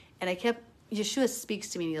Bible, and I kept Yeshua speaks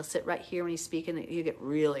to me, and he'll sit right here when he's speaking, and you get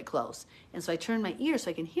really close. And so I turned my ear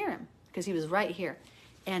so I can hear him, because he was right here.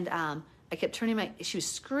 And I kept turning she was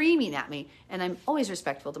screaming at me, and I'm always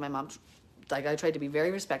respectful to my mom. Like, I tried to be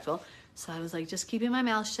very respectful. So I was like, just keeping my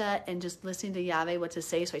mouth shut and just listening to Yahweh what to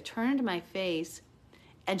say. So I turned my face,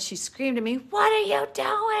 and she screamed at me, "What are you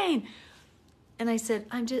doing?" And I said,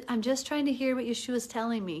 I'm just trying to hear what Yeshua's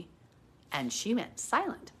telling me. And she went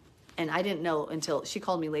silent. And I didn't know until she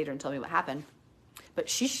called me later and told me what happened. But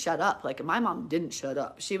she shut up. Like, my mom didn't shut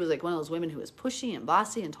up. She was like one of those women who was pushy and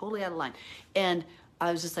bossy and totally out of line. And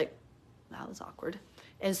I was just like, that was awkward.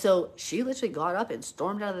 And so she literally got up and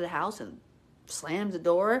stormed out of the house and slammed the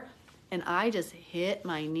door. And I just hit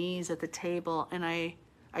my knees at the table. And I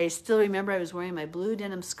still remember I was wearing my blue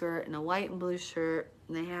denim skirt and a white and blue shirt.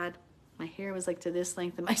 And my hair was like to this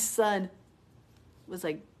length. And my son was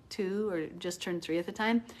like 2 or just turned 3 at the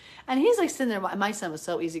time. And he's like sitting there. My son was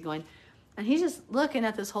so easygoing. And he's just looking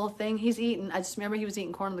at this whole thing. He's eating. I just remember he was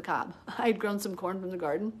eating corn on the cob. I had grown some corn from the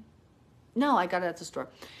garden. No, I got it at the store.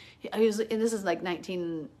 He was, and this is like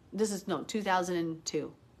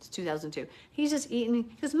 2002. It's 2002. He's just eating.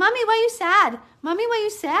 He goes, "Mommy, why are you sad? Mommy, why are you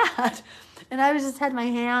sad?" And I was just had my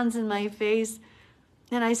hands in my face.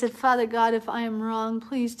 And I said, "Father God, if I am wrong,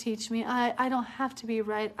 please teach me. I don't have to be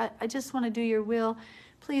right. I just want to do your will.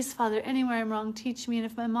 Please, Father, anywhere I'm wrong, teach me. And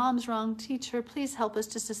if my mom's wrong, teach her. Please help us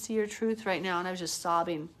just to see your truth right now." And I was just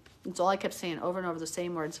sobbing. That's all I kept saying over and over, the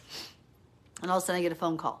same words. And all of a sudden I get a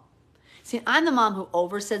phone call. See, I'm the mom who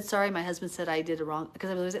over said sorry. My husband said I did it wrong,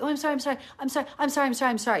 because I was always like, "Oh,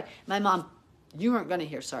 I'm sorry. My mom, you weren't going to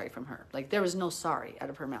hear sorry from her. Like, there was no sorry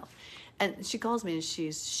out of her mouth. And she calls me and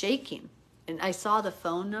she's shaking. And I saw the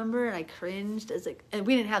phone number and I cringed. I was like, and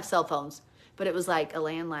we didn't have cell phones, but it was like a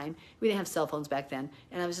landline. We didn't have cell phones back then.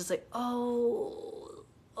 And I was just like, oh,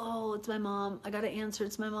 it's my mom. I got to answer.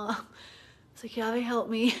 It's my mom. I was like, "Yahweh, help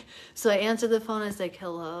me." So I answered the phone. I was like,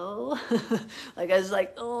 "Hello?" Like, I was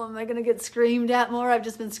like, oh, am I going to get screamed at more? I've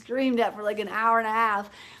just been screamed at for like an hour and a half.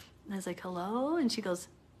 And I was like, "Hello?" And she goes,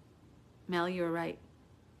 "Mel, you were right."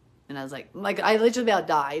 And I was like, I literally about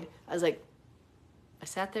died. I was like, I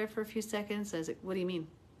sat there for a few seconds. I was like, "What do you mean?"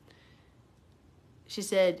 She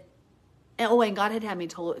said, and God had me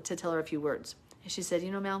to tell her a few words. And she said,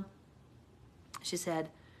 "You know, Mel," she said,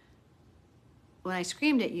 "when I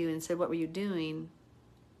screamed at you and said, 'What were you doing?'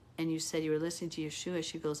 and you said you were listening to Yeshua,"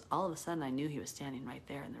 she goes, "all of a sudden I knew he was standing right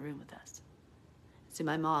there in the room with us." See,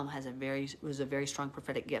 my mom was a very strong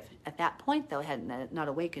prophetic gift. At that point, though, it had not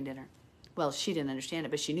awakened in her. Well, she didn't understand it,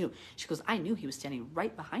 but she knew. She goes, "I knew he was standing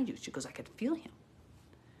right behind you." She goes, "I could feel him."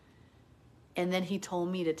 And then he told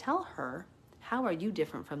me to tell her, "How are you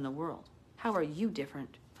different from the world? How are you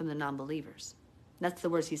different from the non-believers?" That's the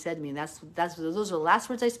words he said to me. And those are the last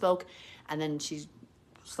words I spoke. And then she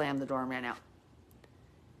slammed the door and ran out.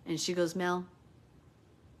 And she goes, "Mel,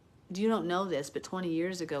 you don't know this, but 20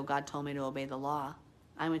 years ago, God told me to obey the law.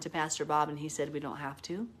 I went to Pastor Bob and he said we don't have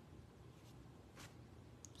to.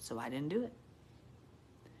 So I didn't do it."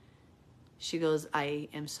 She goes, "I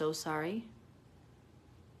am so sorry.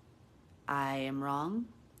 I am wrong.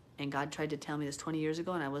 And God tried to tell me this 20 years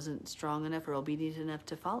ago and I wasn't strong enough or obedient enough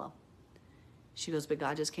to follow." She goes, "But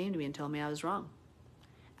God just came to me and told me I was wrong."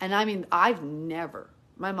 And I mean,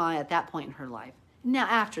 my mom at that point in her life, now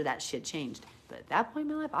after that she had changed, but at that point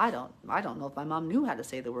in my life, I don't know if my mom knew how to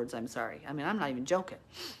say the words "I'm sorry." I mean, I'm not even joking.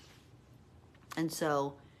 And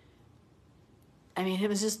so, I mean, it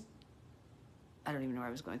was just, I don't even know where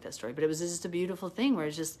I was going with that story, but it was just a beautiful thing where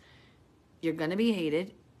it's just, you're going to be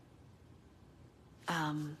hated.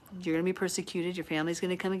 You're going to be persecuted. Your family's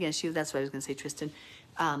going to come against you. That's what I was going to say, Tristan.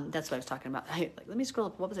 That's what I was talking about. Let me scroll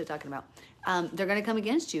up. What was I talking about? They're going to come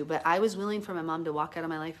against you, but I was willing for my mom to walk out of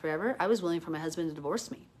my life forever. I was willing for my husband to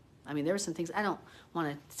divorce me. I mean, there were some things, I don't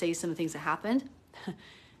want to say some of the things that happened,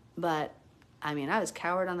 but I mean, I was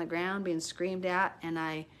cowered on the ground being screamed at, and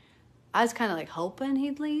I was kind of like hoping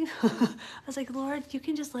he'd leave. I was like, "Lord, you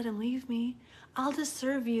can just let him leave me. I'll just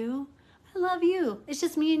serve you. I love you. It's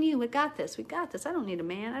just me and you. We got this. We got this. I don't need a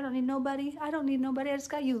man. I don't need nobody. I just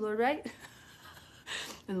got you, Lord, right?"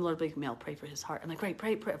 And the Lord will be like, "Mel, pray for his heart." I'm like, right.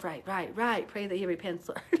 Pray that he repents,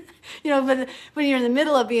 Lord. But when you're in the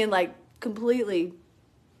middle of being like completely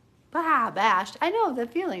bashed, I know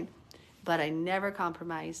that feeling. But I never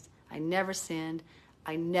compromised. I never sinned.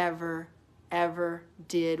 I never, ever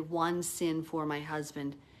did one sin for my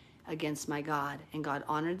husband against my God. And God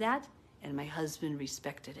honored that, and my husband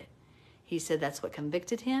respected it. He said that's what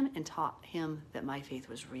convicted him and taught him that my faith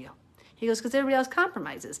was real. He goes, because everybody else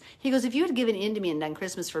compromises. He goes, if you had given in to me and done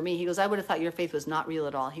Christmas for me, he goes, I would have thought your faith was not real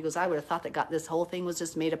at all. He goes, I would have thought that this whole thing was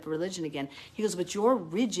just made up religion again. He goes, but your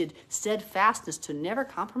rigid steadfastness to never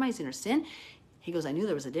compromising or sin, he goes, I knew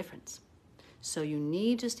there was a difference. So you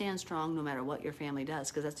need to stand strong no matter what your family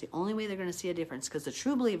does, because that's the only way they're going to see a difference, because the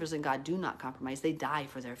true believers in God do not compromise. They die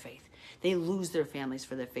for their faith. They lose their families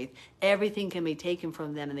for their faith. Everything can be taken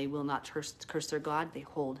from them, and they will not curse their God. They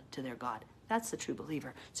hold to their God. That's the true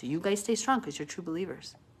believer. So you guys stay strong because you're true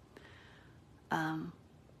believers.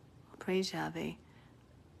 Praise Yahweh.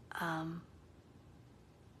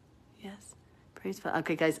 Yes. Praise God.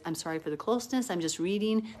 Okay, guys, I'm sorry for the closeness. I'm just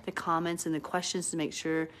reading the comments and the questions to make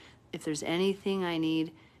sure if there's anything I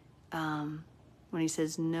need. When he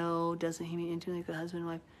says no, doesn't he mean intimately like the husband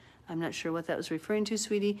and wife? I'm not sure what that was referring to,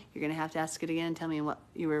 sweetie. You're going to have to ask it again and tell me what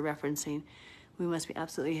you were referencing. We must be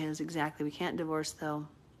absolutely his. Exactly. We can't divorce, though.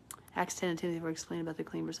 Acts 10 and 10, we're explaining about the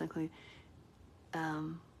clean versus unclean.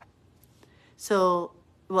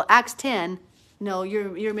 Acts 10, no,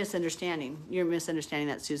 you're misunderstanding. You're misunderstanding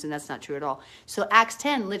that, Susan. That's not true at all. So Acts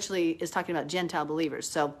 10 literally is talking about Gentile believers.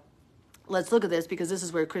 So let's look at this, because this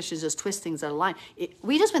is where Christians just twist things out of line.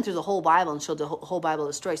 We just went through the whole Bible and showed the whole Bible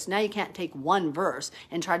destroyed. So now you can't take one verse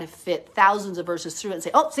and try to fit thousands of verses through it and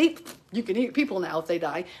say, oh, see, you can eat people now if they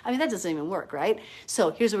die. I mean, that doesn't even work, right?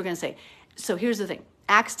 So here's what we're going to say. So here's the thing.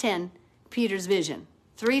 Acts 10, Peter's vision.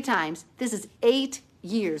 3 times. This is 8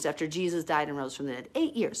 years after Jesus died and rose from the dead.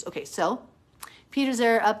 8 years. Okay, so Peter's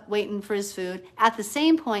there up waiting for his food. At the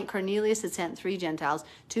same point, Cornelius had sent 3 Gentiles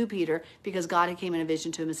to Peter because God had came in a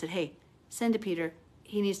vision to him and said, hey, send to Peter.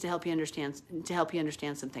 He needs to help you understand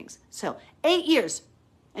some things. So 8 years.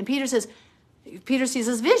 And Peter sees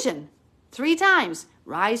this vision 3 times.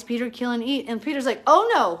 Rise, Peter, kill and eat. And Peter's like,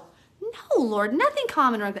 oh no, Lord, nothing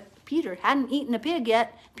common or Peter hadn't eaten a pig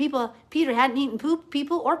yet. Peter hadn't eaten poop,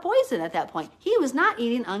 people, or poison at that point. He was not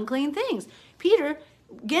eating unclean things. Peter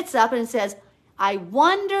gets up and says, I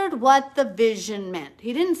wondered what the vision meant.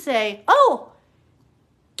 He didn't say, oh,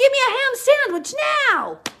 give me a ham sandwich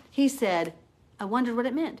now. He said, I wondered what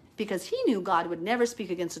it meant, because he knew God would never speak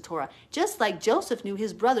against the Torah. Just like Joseph knew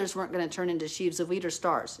his brothers weren't going to turn into sheaves of wheat or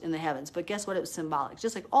stars in the heavens. But guess what? It was symbolic.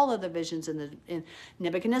 Just like all other visions in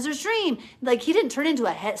Nebuchadnezzar's dream. Like he didn't turn into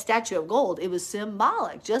a statue of gold. It was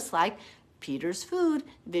symbolic. Just like Peter's food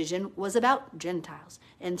vision was about Gentiles.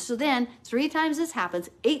 And so then 3 times this happens,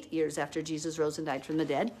 8 years after Jesus rose and died from the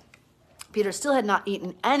dead. Peter still had not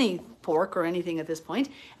eaten any pork or anything at this point,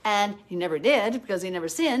 and he never did because he never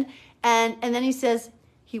sinned. And then he says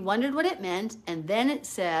he wondered what it meant, and then it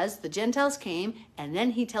says the Gentiles came, and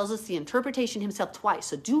then he tells us the interpretation himself twice.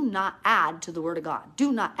 So do not add to the Word of God.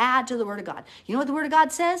 Do not add to the Word of God. You know what the Word of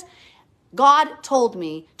God says? God told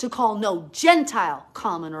me to call no Gentile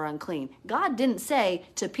common or unclean. God didn't say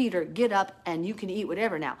to Peter, get up and you can eat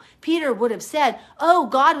whatever now. Peter would have said, oh,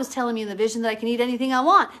 God was telling me in the vision that I can eat anything I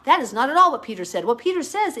want. That is not at all what Peter said. What Peter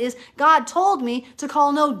says is, God told me to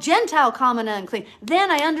call no Gentile common or unclean. Then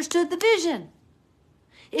I understood the vision.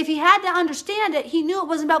 If he had to understand it, he knew it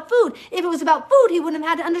wasn't about food. If it was about food, he wouldn't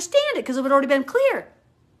have had to understand it because it would have already been clear.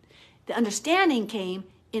 The understanding came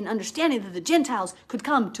in understanding that the Gentiles could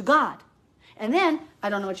come to God. And then, I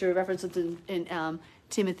don't know what your reference is in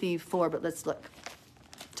Timothy 4, but let's look.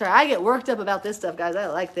 Sorry, I get worked up about this stuff, guys. I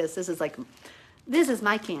like this. This is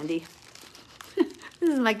my candy. This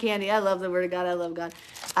is my candy. I love the Word of God. I love God.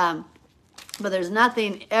 But there's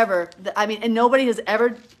nothing ever, and nobody has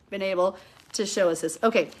ever been able to show us this.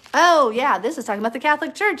 Okay. Oh, yeah, this is talking about the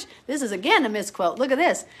Catholic Church. This is, again, a misquote. Look at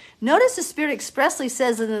this. Notice the Spirit expressly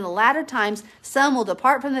says that in the latter times, some will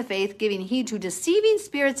depart from the faith, giving heed to deceiving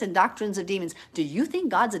spirits and doctrines of demons. Do you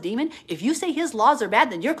think God's a demon? If you say his laws are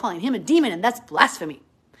bad, then you're calling him a demon, and that's blasphemy.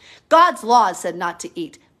 God's laws said not to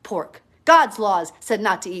eat pork. God's laws said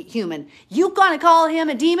not to eat human. You gonna call him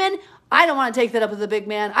a demon? I don't want to take that up with the big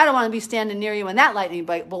man. I don't want to be standing near you when that lightning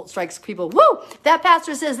bolt strikes people. Woo! That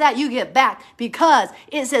pastor says that, you get back, because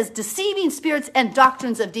it says deceiving spirits and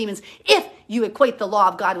doctrines of demons. If you equate the law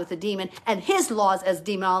of God with a demon and his laws as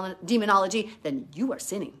demonology, then you are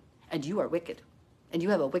sinning and you are wicked and you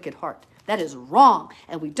have a wicked heart. That is wrong,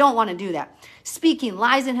 and we don't want to do that. Speaking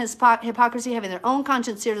lies and hypocrisy, having their own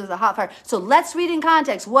conscience seared with a hot fire. So let's read in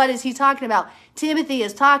context. What is he talking about? Timothy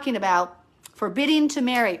is talking about forbidding to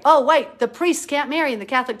marry. Oh, wait, the priests can't marry in the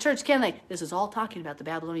Catholic Church, can they? This is all talking about the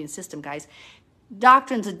Babylonian system, guys.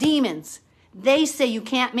 Doctrines of demons. They say you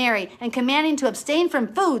can't marry, and commanding to abstain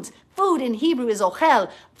from foods. Food in Hebrew is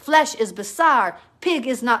ochel. Flesh is basar. Pig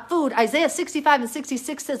is not food. Isaiah 65 and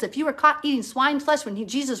 66 says, if you are caught eating swine flesh when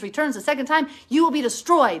Jesus returns the second time, you will be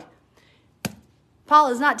destroyed. Paul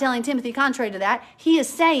is not telling Timothy contrary to that. He is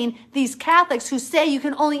saying these Catholics who say you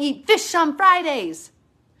can only eat fish on Fridays,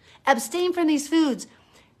 abstain from these foods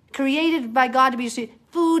created by God to be received.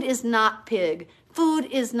 Food is not pig. Food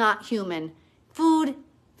is not human.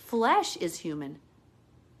 Flesh is human.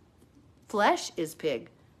 Flesh is pig.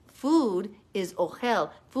 Food is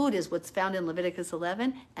ochel. Food is what's found in Leviticus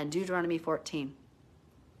 11 and Deuteronomy 14.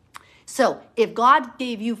 So if God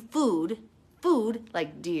gave you food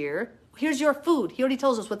like deer, here's your food. He already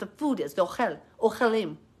tells us what the food is. The ochel,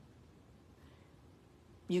 ochelim.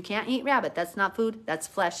 You can't eat rabbit. That's not food. That's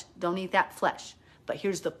flesh. Don't eat that flesh. But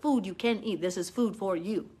here's the food you can eat. This is food for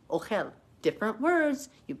you. Ochel. Different words.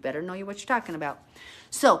 You better know what you're talking about.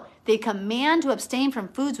 So they command to abstain from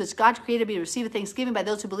foods which God created to be received with thanksgiving by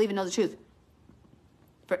those who believe and know the truth.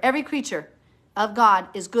 For every creature of God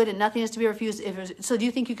is good and nothing is to be refused. So do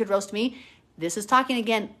you think you could roast me? This is talking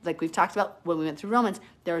again, like we've talked about when we went through Romans.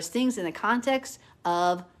 There are things in the context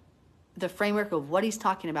of the framework of what he's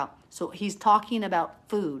talking about. So he's talking about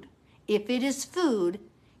food. If it is food,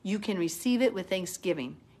 you can receive it with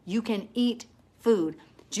thanksgiving. You can eat food.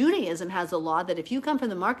 Judaism has a law that if you come from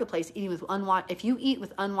the marketplace eating with if you eat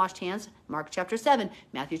with unwashed hands, Mark chapter 7,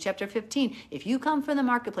 Matthew chapter 15, if you come from the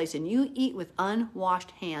marketplace and you eat with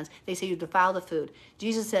unwashed hands, they say you defile the food.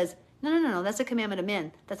 Jesus says, no, that's a commandment of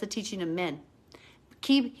men. That's a teaching of men.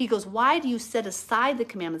 He goes, why do you set aside the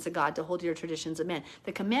commandments of God to hold to your traditions of men?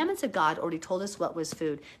 The commandments of God already told us what was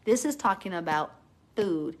food. This is talking about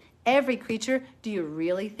food. Every creature, do you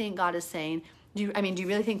really think God is saying, do you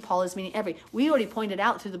really think Paul is meaning every? We already pointed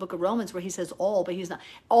out through the book of Romans where he says all, but he's not.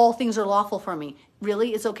 All things are lawful for me.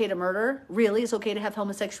 Really? It's okay to murder? Really? It's okay to have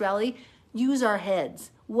homosexuality? Use our heads.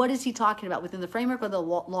 What is he talking about? Within the framework of the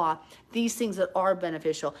law, these things that are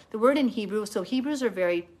beneficial. The word in Hebrew, so Hebrews are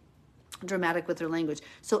very dramatic with their language.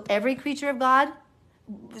 So every creature of God,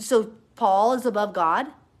 so Paul is above God.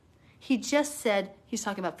 He just said, he's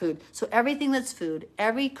talking about food. So everything that's food,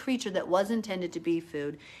 every creature that was intended to be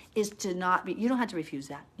food is to not be, you don't have to refuse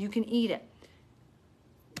that. You can eat it.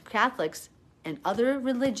 Catholics and other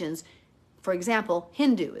religions, for example,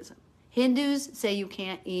 Hinduism. Hindus say you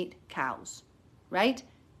can't eat cows, right?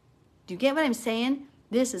 Do you get what I'm saying?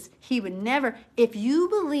 He would never, if you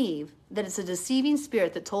believe that it's a deceiving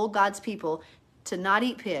spirit that told God's people to not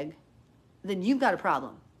eat pig, then you've got a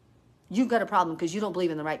problem. You've got a problem because you don't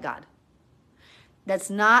believe in the right God. That's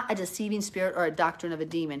not a deceiving spirit or a doctrine of a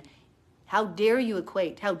demon. How dare you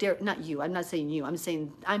equate, not you, I'm not saying you, I'm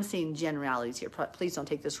saying generalities here. Please don't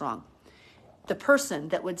take this wrong. The person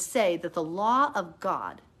that would say that the law of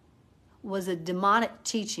God was a demonic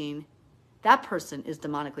teaching, that person is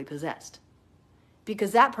demonically possessed.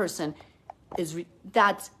 Because that person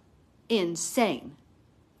that's insane.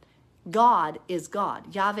 God is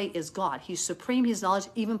God. Yahweh is God. He's supreme. He's knowledge.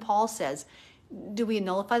 Even Paul says, do we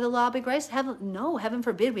nullify the law by grace? No, heaven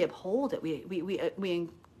forbid. We uphold it.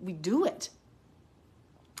 We do it.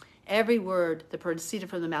 Every word that proceeded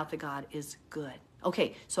from the mouth of God is good.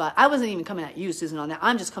 Okay, so I wasn't even coming at you, Susan, on that.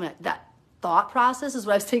 I'm just coming at that thought process is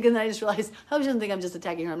what I was thinking. I just realized, I hope you don't think I'm just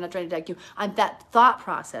attacking her. I'm not trying to attack you. I'm that thought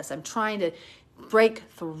process. I'm trying to break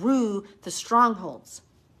through the strongholds.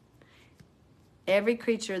 Every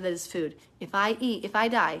creature that is food. If I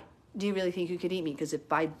die, do you really think you could eat me? Because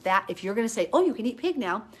if you're going to say, oh, you can eat pig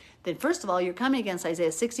now, then first of all, you're coming against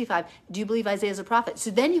Isaiah 65. Do you believe Isaiah is a prophet? So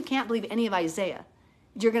then you can't believe any of Isaiah.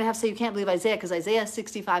 You're going to have to say you can't believe Isaiah because Isaiah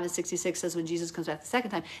 65 and 66 says when Jesus comes back the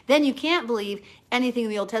second time. Then you can't believe anything in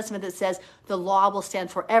the Old Testament that says the law will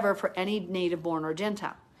stand forever for any native born or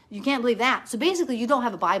Gentile. You can't believe that. So basically, you don't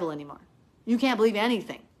have a Bible anymore. You can't believe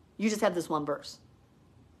anything. You just have this one verse.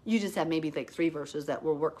 You just have maybe like 3 verses that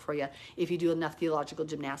will work for you if you do enough theological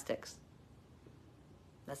gymnastics.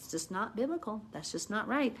 That's just not biblical. That's just not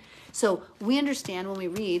right. So we understand when we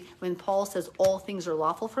read, when Paul says all things are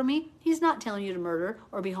lawful for me, he's not telling you to murder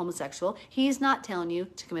or be homosexual. He's not telling you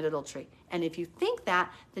to commit adultery. And if you think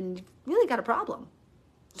that, then you've really got a problem.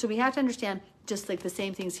 So we have to understand just like the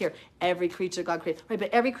same things here. Every creature God created. Right,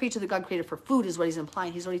 but every creature that God created for food is what he's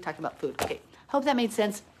implying. He's already talking about food. Okay, hope that made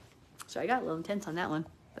sense. Sorry, I got a little intense on that one.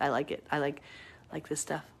 I like it. I like this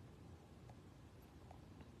stuff.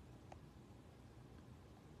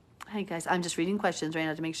 Hey guys, I'm just reading questions right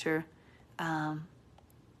now to make sure. I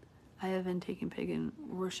have been taking pagan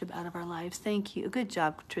worship out of our lives. Thank you. Good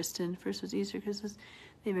job, Tristan. First was Easter, Christmas.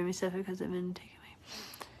 They made me suffer because I've been taken away.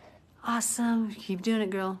 Awesome. Keep doing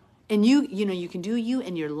it, girl. And you know, you can do you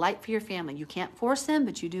and you're light for your family. You can't force them,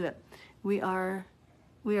 but you do it.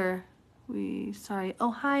 Sorry.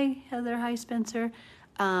 Oh, hi, Heather. Hi, Spencer.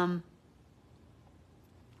 I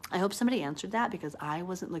hope somebody answered that because I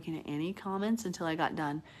wasn't looking at any comments until I got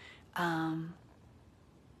done.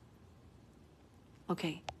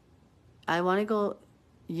 Okay. I want to go.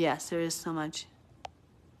 Yes, there is so much.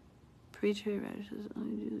 Preacher radishes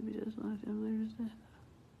only do the just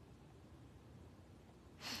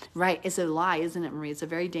right. It's a lie, isn't it, Marie? It's a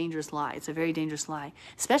very dangerous lie. It's a very dangerous lie.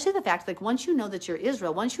 Especially the fact, like, once you know that you're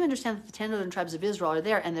Israel, once you understand that the 10 northern tribes of Israel are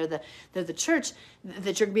there and they're the church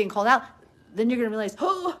that you're being called out, then you're going to realize,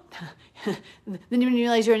 oh, then when you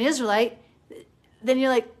realize you're an Israelite, then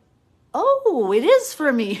you're like, oh, it is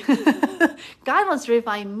for me. God wants to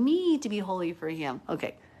refine me to be holy for him.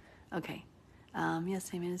 Okay. Yes,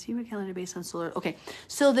 amen. It's Hebrew calendar based on solar. Okay,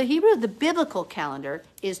 so the biblical calendar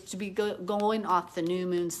is to be going off the new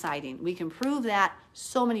moon sighting. We can prove that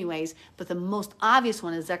so many ways, but the most obvious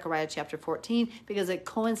one is Zechariah chapter 14 because it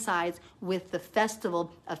coincides with the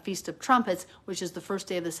festival of Feast of Trumpets, which is the first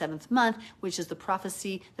day of the 7th month, which is the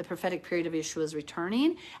prophecy, the prophetic period of Yeshua's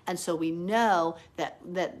returning. And so we know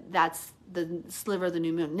that's the sliver of the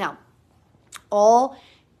new moon. Now,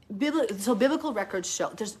 biblical records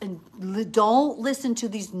show and don't listen to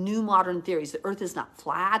these new modern theories. The earth is not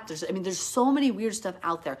flat. There's so many weird stuff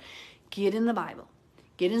out there. Get in the Bible,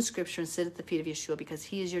 get in scripture and sit at the feet of Yeshua because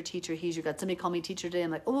he is your teacher. He's your God. Somebody called me teacher today.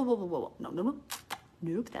 I'm like, whoa. No.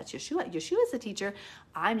 Nope, that's Yeshua. Yeshua is the teacher.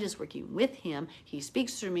 I'm just working with him. He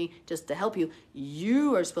speaks through me just to help you.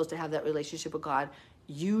 You are supposed to have that relationship with God.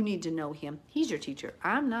 You need to know him. He's your teacher.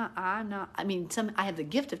 I'm not. I have the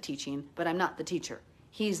gift of teaching, but I'm not the teacher.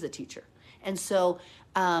 He's the teacher. And so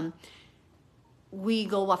we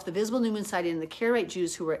go off the visible new moon sighting, and the Karaite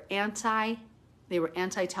Jews who were anti-Talmud.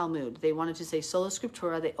 They wanted to say sola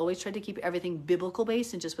scriptura. They always tried to keep everything biblical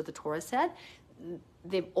based and just what the Torah said.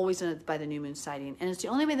 They've always done it by the new moon sighting. And it's the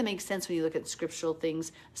only way that makes sense when you look at scriptural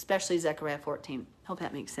things, especially Zechariah 14. Hope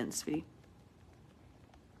that makes sense, sweetie.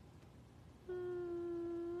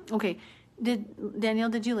 Okay. Danielle,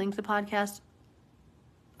 did you link the podcast?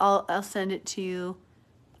 I'll send it to you.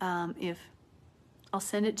 I'll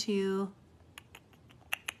send it to you.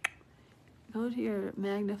 Go to your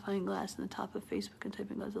magnifying glass in the top of Facebook and type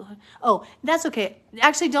in God's little. Oh, that's okay.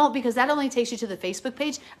 Actually, don't, because that only takes you to the Facebook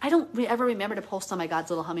page. I don't ever remember to post on my God's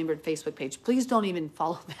Little Hummingbird Facebook page. Please don't even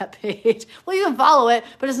follow that page. Well, you can follow it,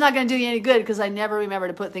 but it's not going to do you any good because I never remember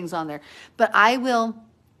to put things on there. But I will,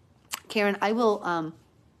 Karen, I will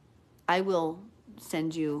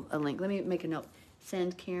send you a link. Let me make a note.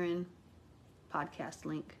 Send Karen podcast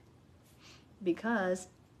link. Because,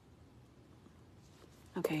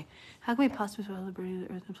 okay, how can we possibly swallow the burning of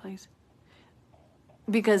the earth in place?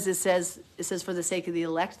 Because it says for the sake of the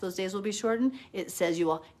elect, those days will be shortened. It says you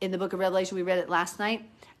will, in the book of Revelation, we read it last night,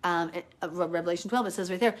 Revelation 12, it says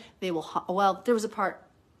right there, they will, well, there was a part,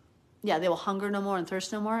 yeah, they will hunger no more and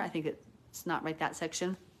thirst no more. I think it's not right, that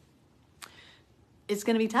section. It's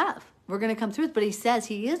going to be tough. We're going to come through it, but he says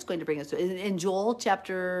he is going to bring us through. In Joel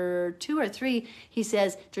chapter 2 or 3, he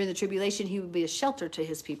says during the tribulation, he will be a shelter to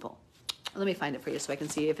his people. Let me find it for you so I can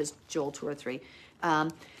see if it's Joel 2 or 3.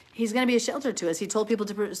 He's going to be a shelter to us. He told people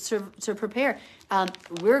to prepare. So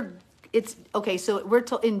we're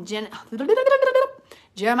told in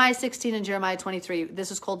Jeremiah 16 and Jeremiah 23,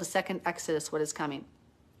 this is called the second Exodus, what is coming.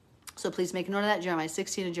 So please make note of that, Jeremiah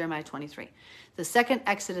 16 and Jeremiah 23. The second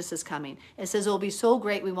Exodus is coming. It says it will be so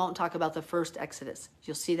great we won't talk about the first Exodus.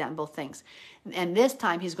 You'll see that in both things. And this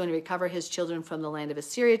time he's going to recover his children from the land of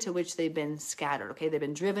Assyria to which they've been scattered. Okay, they've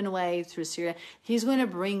been driven away through Assyria. He's going to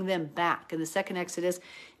bring them back. In the second Exodus,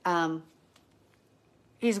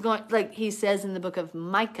 he's going, like he says in the book of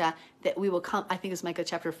Micah, that we will come, I think it's Micah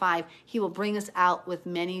chapter 5, he will bring us out with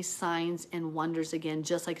many signs and wonders again,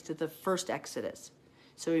 just like to the first Exodus.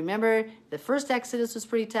 So remember, the first Exodus was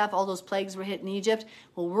pretty tough. All those plagues were hit in Egypt.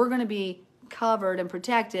 Well, we're going to be covered and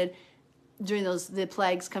protected during the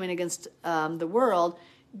plagues coming against the world,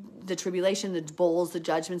 the tribulation, the bowls, the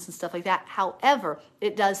judgments, and stuff like that. However,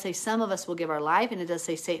 it does say some of us will give our life, and it does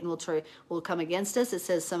say Satan will come against us. It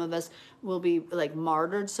says some of us will be like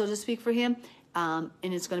martyred, so to speak, for him, and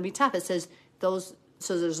it's going to be tough. It says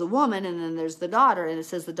so there's the woman, and then there's the daughter, and it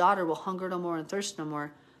says the daughter will hunger no more and thirst no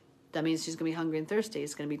more. That means she's going to be hungry and thirsty.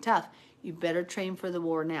 It's going to be tough. You better train for the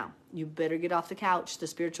war now. You better get off the couch, the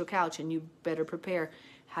spiritual couch, and you better prepare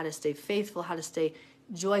how to stay faithful, how to stay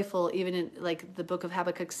joyful. Even in, like the book of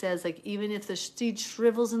Habakkuk says, like, even if the seed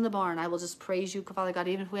shrivels in the barn, I will just praise you, Father God.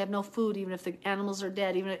 Even if we have no food, even if the animals are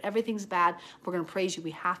dead, even if everything's bad, we're going to praise you.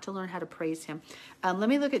 We have to learn how to praise him. Let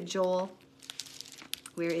me look at Joel,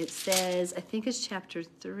 where it says, I think it's chapter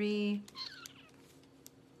 3.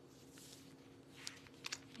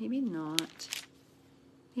 Maybe not.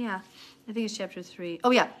 Yeah, I think it's chapter 3. Oh,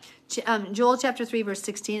 yeah. Joel chapter 3, verse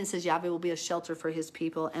 16, it says, Yahweh will be a shelter for his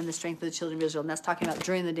people and the strength of the children of Israel. And that's talking about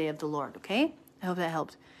during the day of the Lord, okay? I hope that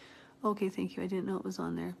helped. Okay, thank you. I didn't know it was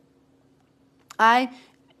on there.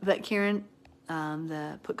 But Karen,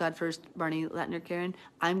 the Put God First, Barney Latner, Karen,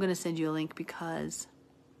 I'm going to send you a link because,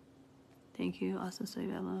 thank you, awesome study,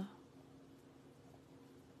 Emma.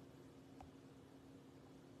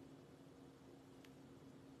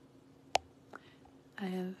 I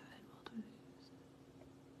have.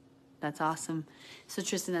 That's awesome. So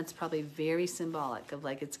Tristan, that's probably very symbolic of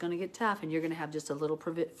like it's going to get tough, and you're going to have just a little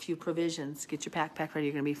few provisions. Get your backpack ready.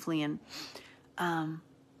 You're going to be fleeing.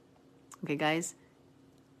 Okay, guys.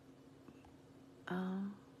 No,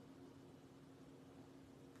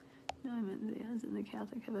 I meant in the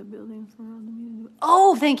Catholic have a building for all the music.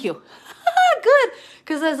 Oh, thank you. Good,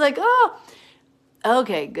 because I was like, oh.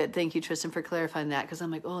 Okay, good. Thank you, Tristan, for clarifying that. Because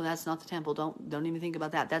I'm like, oh, that's not the temple. Don't even think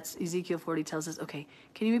about that. That's Ezekiel 40 tells us. Okay,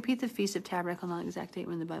 can you repeat the Feast of Tabernacle, not an exact date?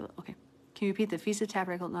 We're in the Bible. Okay, can you repeat the Feast of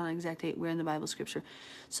Tabernacle, not an exact date? We're in the Bible scripture.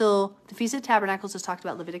 So the Feast of Tabernacles is talked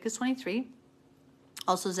about Leviticus 23.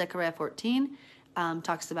 Also Zechariah 14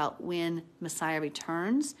 talks about when Messiah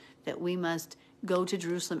returns, that we must go to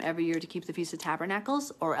Jerusalem every year to keep the Feast of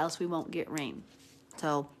Tabernacles, or else we won't get rain.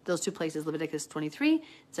 So those two places, Leviticus 23,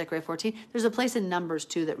 Zechariah 14. There's a place in Numbers,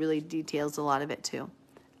 too, that really details a lot of it, too.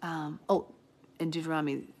 And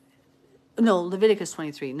Deuteronomy. No, Leviticus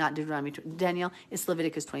 23, not Deuteronomy. Daniel, it's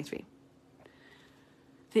Leviticus 23.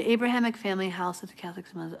 The Abrahamic family house of the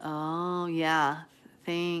Catholics. Oh, yeah.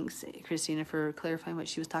 Thanks, Christina, for clarifying what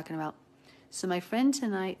she was talking about. So my friend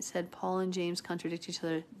tonight said Paul and James contradict each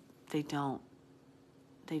other. They don't.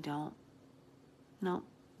 No.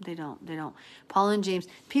 They don't. Paul and James,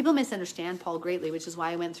 people misunderstand Paul greatly, which is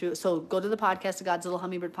why I went through. So go to the podcast, the God's Little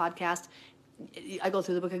Hummingbird podcast. I go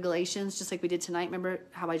through the book of Galatians, just like we did tonight. Remember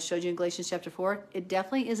how I showed you in Galatians chapter 4? It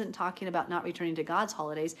definitely isn't talking about not returning to God's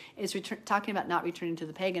holidays. It's talking about not returning to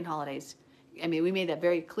the pagan holidays. I mean, we made that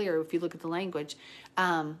very clear if you look at the language.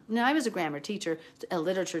 Now, I was a grammar teacher, a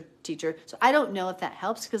literature teacher, so I don't know if that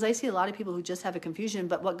helps, because I see a lot of people who just have a confusion.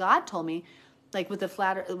 But what God told me, like with the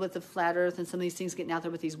flat earth and some of these things getting out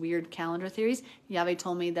there with these weird calendar theories, Yahweh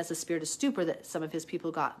told me that's a spirit of stupor that some of his people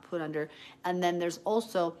got put under. And then there's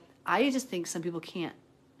also, I just think some people can't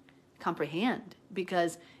comprehend,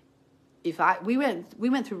 because we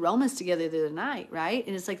went through Romans together the other night, right?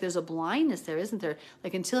 And it's like there's a blindness there, isn't there?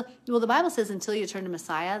 Like the Bible says until you turn to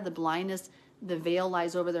Messiah, the blindness, the veil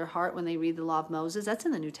lies over their heart when they read the law of Moses. That's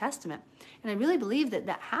in the New Testament. And I really believe that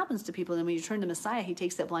happens to people. And when you turn to Messiah, he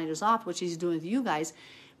takes that blinders off, which he's doing with you guys.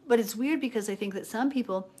 But it's weird, because I think that some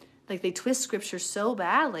people, like, they twist scripture so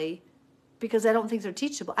badly because I don't think they're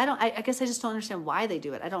teachable. I guess I just don't understand why they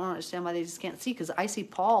do it. I don't understand why they just can't see, because I see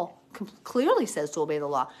Paul clearly says to obey the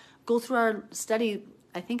law. Go through our study.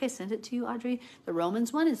 I think I sent it to you, Audrey. The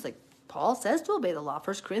Romans one is like, Paul says to obey the law.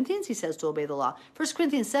 1 Corinthians, he says to obey the law. 1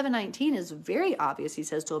 Corinthians 7:19 is very obvious. He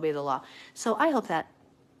says to obey the law. So I hope that.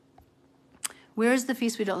 Where is the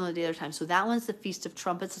feast? We don't know the day or time. So that one's the Feast of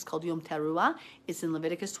Trumpets. It's called Yom Teruah. It's in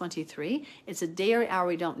Leviticus 23. It's a day or hour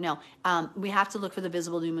we don't know. We have to look for the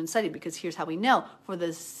visible new moon sighting, because here's how we know. For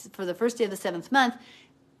the first day of the 7th month,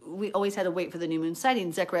 we always had to wait for the new moon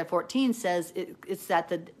sighting. Zechariah 14 says it's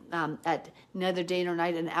at neither day nor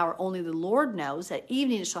night, an hour only the Lord knows. At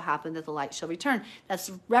evening it shall happen that the light shall return. That's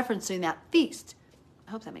referencing that feast.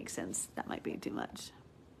 I hope that makes sense. That might be too much.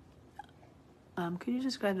 Could you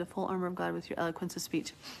describe the full armor of God with your eloquence of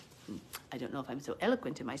speech? I don't know if I'm so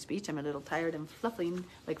eloquent in my speech. I'm a little tired and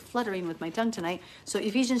fluttering with my tongue tonight. So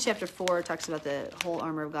Ephesians chapter 4 talks about the whole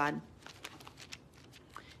armor of God.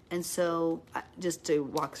 And so just to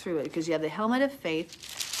walk through it, because you have the helmet of faith.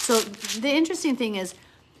 So the interesting thing is,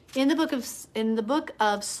 in the book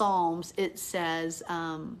of Psalms, it says,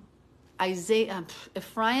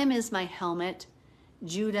 Ephraim is my helmet,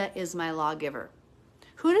 Judah is my lawgiver.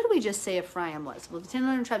 Who did we just say Ephraim was? Well, the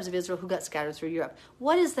 10 tribes of Israel who got scattered through Europe.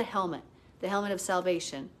 What is the helmet? The helmet of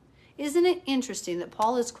salvation. Isn't it interesting that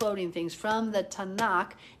Paul is quoting things from the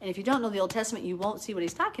Tanakh, and if you don't know the Old Testament, you won't see what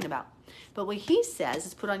he's talking about. But what he says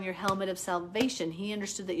is put on your helmet of salvation. He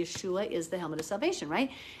understood that Yeshua is the helmet of salvation,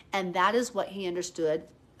 right? And that is what he understood.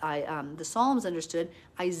 The Psalms understood.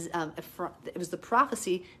 It was the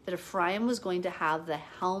prophecy that Ephraim was going to have the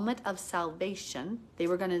helmet of salvation. They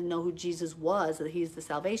were going to know who Jesus was, that he's the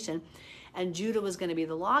salvation. And Judah was going to be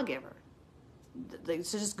the lawgiver.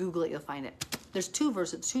 So just Google it, you'll find it. There's two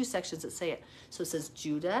sections that say it. So it says,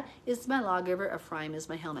 Judah is my lawgiver, Ephraim is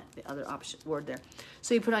my helmet. The other word there.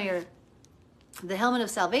 So you put on the helmet of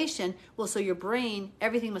salvation. Well, so your brain,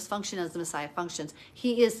 everything must function as the Messiah functions.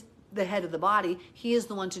 He is the head of the body. He is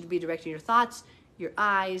the one to be directing your thoughts, your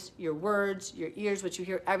eyes, your words, your ears, what you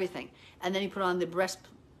hear, everything. And then you put on the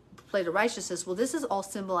breastplate of righteousness. Well, this is all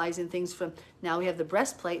symbolizing things from, now we have the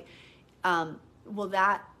breastplate. Well,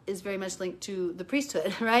 that is very much linked to the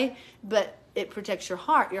priesthood, right? But it protects your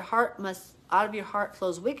heart. Your heart must, out of your heart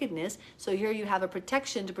flows wickedness. So here you have a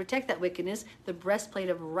protection to protect that wickedness, the breastplate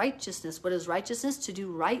of righteousness. What is righteousness? To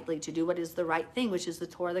do rightly, to do what is the right thing, which is the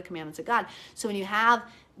Torah, the commandments of God. So when you have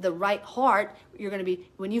the right heart, you're going to be,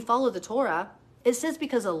 when you follow the Torah, it says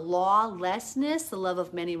because of lawlessness, the love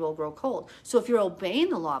of many will grow cold. So if you're obeying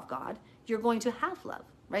the law of God, you're going to have love.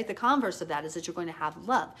 Right? The converse of that is that you're going to have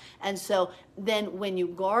love. And so then when you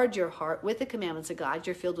guard your heart with the commandments of God,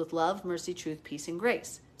 you're filled with love, mercy, truth, peace, and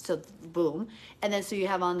grace. So boom. And then so you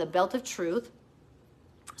have on the belt of truth.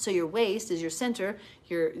 So your waist is your center,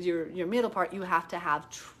 your middle part. You have to have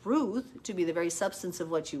truth to be the very substance of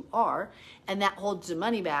what you are. And that holds the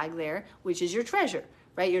money bag there, which is your treasure.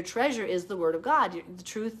 Right? Your treasure is the word of God. The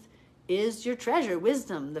truth is your treasure,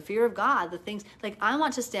 wisdom, the fear of God, the things like I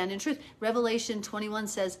want to stand in truth. Revelation 21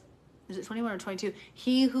 says, is it 21 or 22?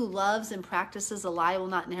 He who loves and practices a lie will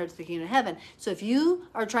not inherit the kingdom of heaven. So if you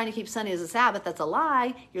are trying to keep Sunday as a Sabbath, that's a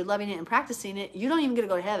lie. You're loving it and practicing it. You don't even get to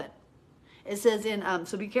go to heaven. It says in,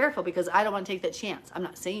 so be careful because I don't want to take that chance. I'm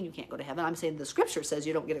not saying you can't go to heaven. I'm saying the scripture says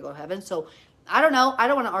you don't get to go to heaven. So I don't know. I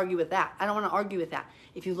don't want to argue with that. I don't want to argue with that.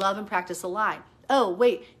 If you love and practice a lie. Oh,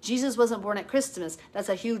 wait, Jesus wasn't born at Christmas. That's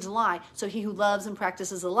a huge lie. So he who loves and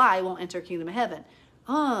practices a lie won't enter kingdom of heaven.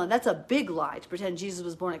 Oh, that's a big lie to pretend Jesus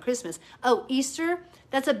was born at Christmas. Oh, Easter,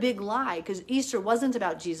 that's a big lie because Easter wasn't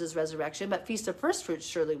about Jesus' resurrection, but Feast of First Fruits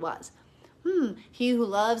surely was. He who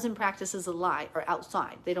loves and practices a lie are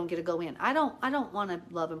outside. They don't get to go in. I don't want to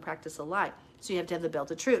love and practice a lie. So you have to have the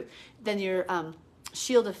belt of truth. Then your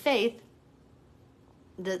shield of faith.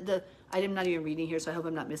 I'm not even reading here, so I hope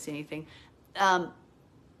I'm not missing anything.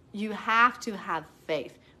 You have to have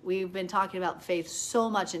faith. We've been talking about faith so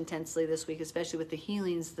much intensely this week, especially with the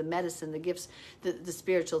healings, the medicine, the gifts, the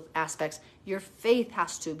spiritual aspects. Your faith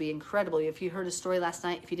has to be incredible. If you heard a story last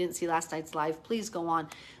night, if you didn't see last night's live, please go on.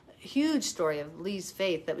 A huge story of Lee's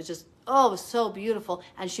faith that was just, it was so beautiful.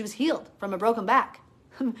 And she was healed from a broken back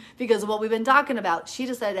because of what we've been talking about. She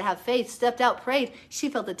decided to have faith, stepped out, prayed. She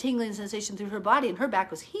felt a tingling sensation through her body and her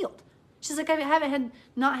back was healed. She's like, I haven't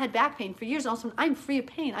not had back pain for years. Also, I'm free of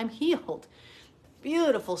pain. I'm healed.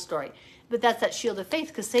 Beautiful story. But that's that shield of faith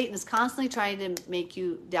because Satan is constantly trying to make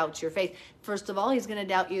you doubt your faith. First of all, he's going to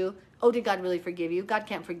doubt you. Oh, did God really forgive you? God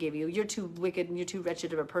can't forgive you. You're too wicked and you're too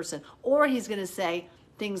wretched of a person. Or he's going to say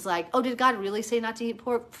things like, oh, did God really say not to eat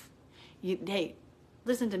pork? Hey,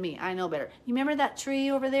 listen to me. I know better. You remember that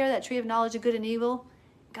tree over there, that tree of knowledge of good and evil?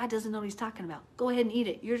 God doesn't know what he's talking about. Go ahead and eat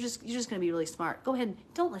it. You're just going to be really smart. Go ahead and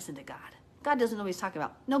don't listen to God. God doesn't know what he's talking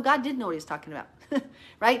about. No, God did know what he's talking about.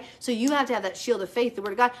 Right? So you have to have that shield of faith, the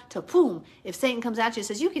word of God, to boom. If Satan comes at you and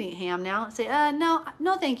says, you can eat ham now, say, no,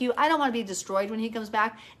 thank you. I don't want to be destroyed when he comes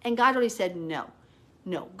back. And God already said no.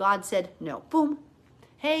 No. God said no. Boom.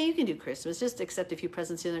 Hey, you can do Christmas. Just accept a few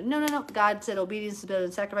presents here and there. No. God said obedience is better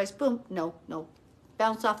than sacrifice. Boom. No.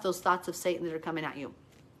 Bounce off those thoughts of Satan that are coming at you.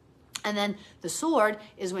 And then the sword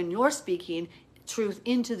is when you're speaking truth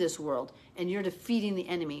into this world and you're defeating the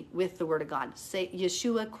enemy with the word of God.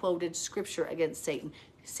 Yeshua quoted scripture against Satan.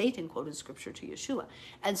 Satan quoted scripture to Yeshua.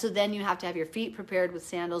 And so then you have to have your feet prepared with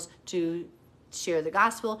sandals to share the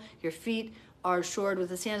gospel. Your feet are shored with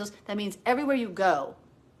the sandals. That means everywhere you go,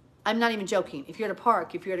 I'm not even joking. If you're at a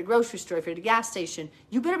park, if you're at a grocery store, if you're at a gas station,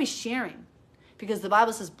 you better be sharing. Because the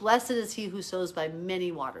Bible says, blessed is he who sows by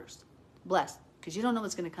many waters. Blessed. Because you don't know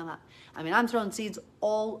what's going to come up. I mean, I'm throwing seeds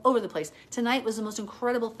all over the place. Tonight was the most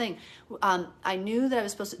incredible thing. I knew that I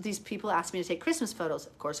was supposed to, these people asked me to take Christmas photos.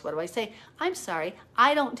 Of course, what do I say? I'm sorry,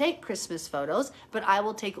 I don't take Christmas photos, but I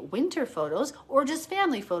will take winter photos or just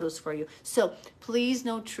family photos for you. So please,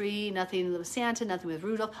 no tree, nothing with Santa, nothing with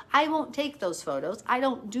Rudolph. I won't take those photos. I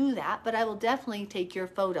don't do that, but I will definitely take your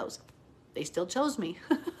photos. They still chose me.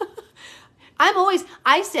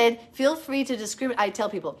 I said, feel free to discriminate. I tell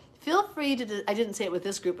people, feel free to, I didn't say it with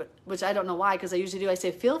this group, which I don't know why, because I usually do. I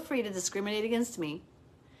say, feel free to discriminate against me.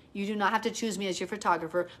 You do not have to choose me as your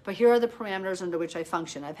photographer, but here are the parameters under which I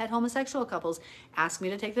function. I've had homosexual couples ask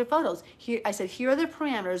me to take their photos. I said, here are the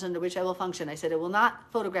parameters under which I will function. I said, I will not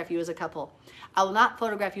photograph you as a couple. I will not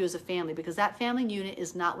photograph you as a family, because that family unit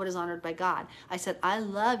is not what is honored by God. I said, I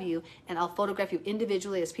love you, and I'll photograph you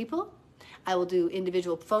individually as people. I will do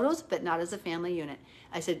individual photos, but not as a family unit.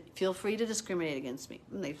 I said, feel free to discriminate against me.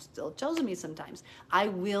 And they've still chosen me sometimes. I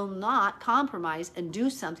will not compromise and do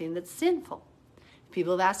something that's sinful.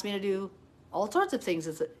 People have asked me to do all sorts of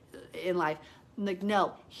things in life. I'm like,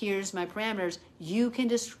 no, here's my parameters. You can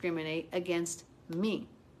discriminate against me.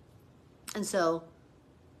 And so,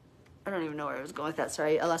 I don't even know where I was going with that.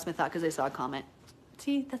 Sorry, I lost my thought because I saw a comment.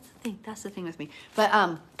 See, that's the thing. That's the thing with me.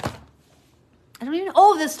 But I don't even know.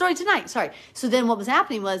 Oh, the story tonight. Sorry. So then what was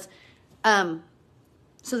happening was,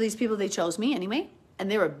 so these people, they chose me anyway. And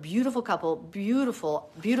they were a beautiful couple, beautiful,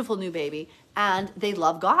 beautiful new baby. And they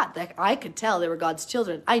love God. Like, I could tell they were God's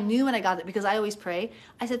children. I knew when I got it because I always pray.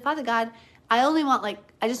 I said, Father God, I only want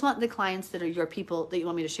I just want the clients that are your people that you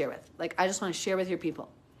want me to share with. Like, I just want to share with your people.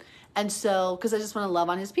 And so, because I just want to love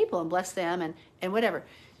on his people and bless them and whatever.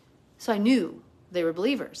 So I knew they were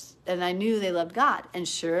believers and I knew they loved God. And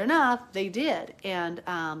sure enough, they did. And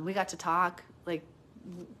we got to talk, like,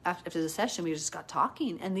 after the session, we just got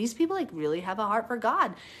talking. And these people, like, really have a heart for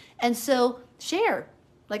God. And so share.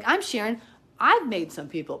 Like, I'm sharing. I've made some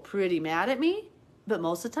people pretty mad at me, but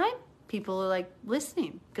most of the time, people are, like,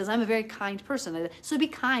 listening because I'm a very kind person. So be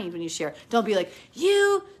kind when you share. Don't be like,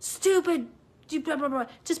 you stupid, you blah, blah, blah.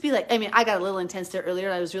 Just be like, I mean, I got a little intense there earlier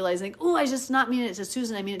and I was realizing, oh, I just not mean it to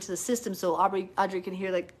Susan. I mean it to the system. So Audrey can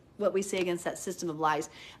hear, like, what we say against that system of lies.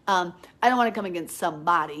 I don't want to come against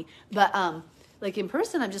somebody, but like in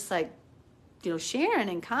person, I'm just like, sharing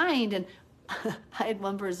and kind. And I had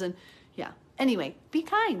one person, yeah. Anyway, be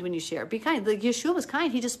kind when you share. Be kind. Like Yeshua was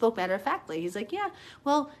kind. He just spoke matter-of-factly. He's like, yeah,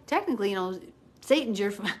 well, technically, Satan's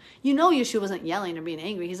your, Yeshua wasn't yelling or being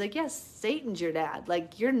angry. He's like, yes, Satan's your dad.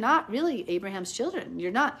 Like, you're not really Abraham's children.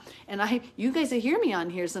 You're not. And you guys that hear me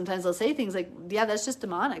on here, sometimes they'll say things like, yeah, that's just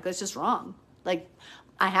demonic. That's just wrong. Like,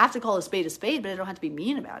 I have to call a spade, but I don't have to be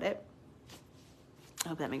mean about it. I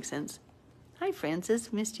hope that makes sense. Hi,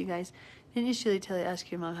 Francis. Missed you guys. Didn't you surely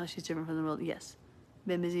ask your mom how she's different from the world? Yes.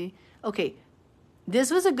 Been busy. Okay.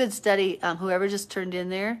 This was a good study. Whoever just turned in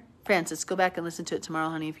there, Francis, go back and listen to it tomorrow,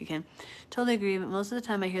 honey, if you can. Totally agree. But most of the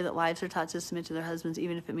time I hear that wives are taught to submit to their husbands,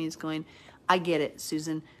 even if it means going. I get it,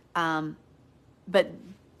 Susan. But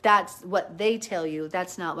that's what they tell you.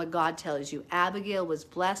 That's not what God tells you. Abigail was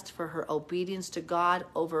blessed for her obedience to God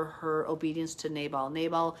over her obedience to Nabal.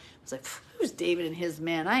 Nabal was like, who's David and his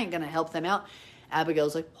men? I ain't going to help them out.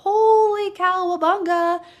 Abigail's like, holy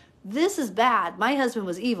cowabunga. This is bad. My husband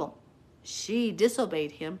was evil. She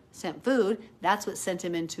disobeyed him, sent food. That's what sent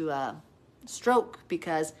him into a stroke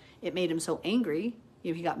because it made him so angry.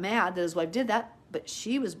 He got mad that his wife did that. But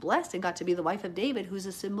she was blessed and got to be the wife of David, who's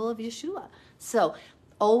a symbol of Yeshua. So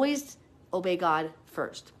always obey God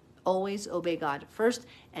first. Always obey God first.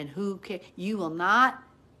 And you will not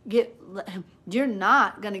you're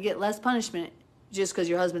not going to get less punishment just because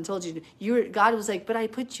your husband told you to. God was like, but I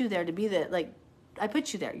put you there to be I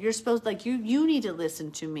put you there. You're supposed, you need to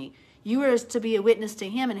listen to me. You were to be a witness to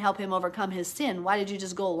him and help him overcome his sin. Why did you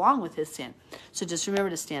just go along with his sin? So just remember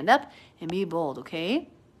to stand up and be bold, okay?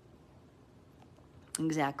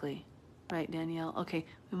 Exactly. Right, Danielle. Okay,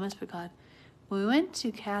 we must put God. When we went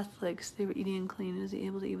to Catholics, they were eating unclean. Was he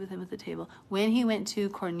able to eat with him at the table? When he went to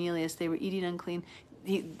Cornelius, they were eating unclean.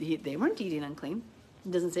 They weren't eating unclean.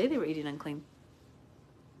 It doesn't say they were eating unclean.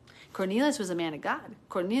 Cornelius was a man of God.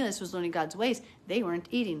 Cornelius was learning God's ways. They weren't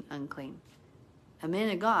eating unclean. A man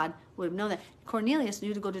of God would have known that. Cornelius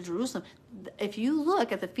knew to go to Jerusalem. If you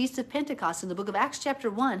look at the Feast of Pentecost in the book of Acts chapter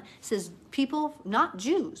 1, it says people, not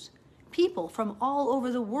Jews, people from all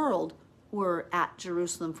over the world were at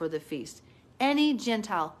Jerusalem for the feast. Any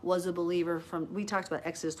Gentile was a believer we talked about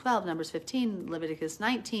Exodus 12, Numbers 15, Leviticus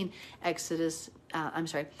 19,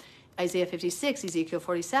 Isaiah 56, Ezekiel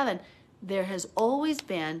 47. There has always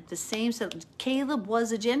been the same. Caleb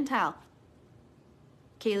was a Gentile.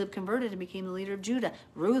 Caleb converted and became the leader of Judah.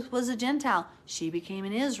 Ruth was a Gentile. She became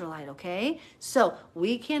an Israelite, okay? So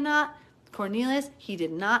we cannot, Cornelius,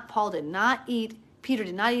 Paul did not eat, Peter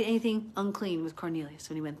did not eat anything unclean with Cornelius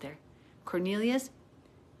when he went there. Cornelius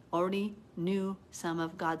already knew some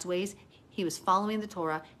of God's ways. He was following the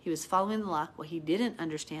Torah. He was following the law. What he didn't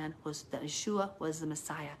understand was that Yeshua was the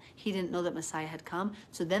Messiah. He didn't know that Messiah had come.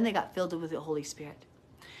 So then they got filled with the Holy Spirit.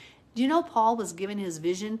 Do you know Paul was given his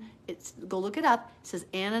vision? Go look it up. It says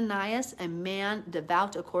Ananias, a man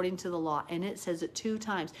devout according to the law. And it says it 2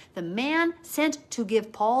 times. The man sent to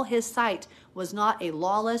give Paul his sight was not a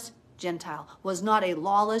lawless Gentile, was not a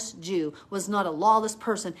lawless Jew, was not a lawless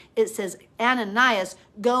person. It says, Ananias,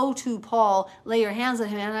 go to Paul, lay your hands on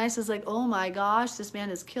him. Ananias is like, oh my gosh, this man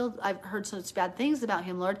is killed. I've heard such bad things about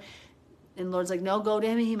him, Lord. And the Lord's like, no, go to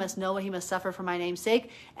him. He must know what he must suffer for my name's sake.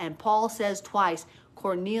 And Paul says twice,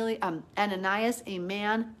 Ananias, a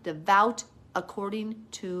man devout according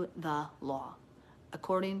to the law.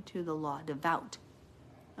 According to the law, devout.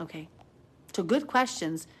 Okay. So good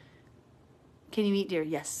questions. Can you eat deer?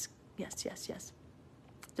 Yes. Yes.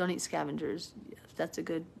 Don't eat scavengers. Yes, that's a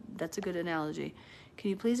good analogy. Can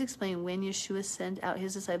you please explain when Yeshua sent out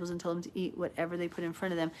his disciples and told them to eat whatever they put in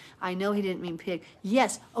front of them? I know he didn't mean pig.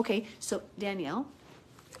 Yes. Okay. So Danielle,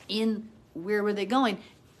 where were they going?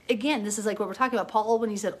 again, this is like what we're talking about. Paul, when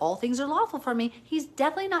he said all things are lawful for me, he's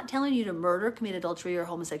definitely not telling you to murder, commit adultery, or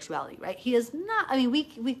homosexuality, right? He is not. I mean,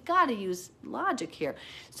 we got to use logic here.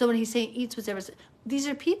 So when he's saying eats whatever, these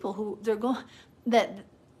are people who they're going, that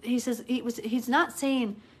he says he's not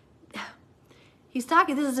saying, he's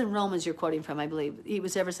talking, this is in Romans you're quoting from, I believe. Eat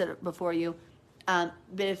whatever said it before you. But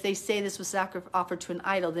if they say this was offered to an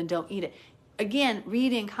idol, then don't eat it. Again,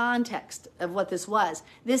 read in context of what this was.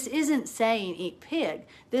 This isn't saying eat pig.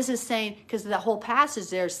 This is saying, because the whole passage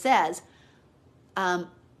there says,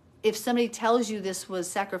 if somebody tells you this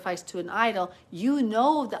was sacrificed to an idol, you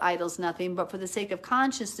know the idol's nothing, but for the sake of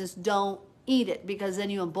consciousness, don't eat it, because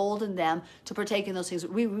then you embolden them to partake in those things.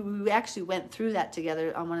 We actually went through that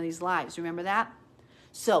together on one of these lives. Remember that?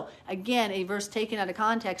 So again, a verse taken out of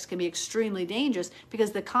context can be extremely dangerous,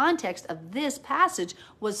 because the context of this passage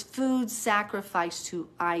was food sacrificed to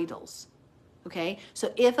idols. Okay?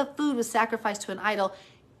 So if a food was sacrificed to an idol,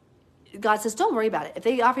 God says, don't worry about it. If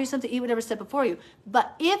they offer you something to eat, whatever's set before you.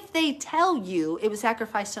 But if they tell you it was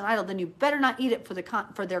sacrificed to an idol, then you better not eat it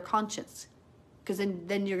for their conscience, because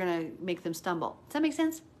then you're going to make them stumble. Does that make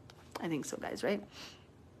sense? I think so, guys, right?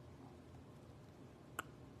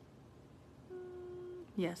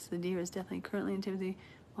 Yes, the deer is definitely currently in Timothy,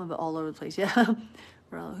 but all over the place. Yeah.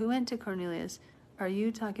 Who went to Cornelius? Are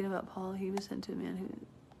you talking about Paul? He was sent to a man who...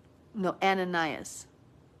 No, Ananias.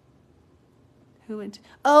 Who went to...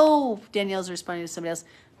 Oh, Danielle's responding to somebody else.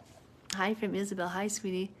 Hi from Isabel. Hi,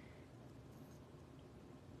 sweetie.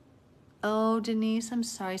 Oh, Denise, I'm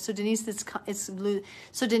sorry. So, Denise,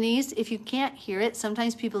 so Denise, if you can't hear it,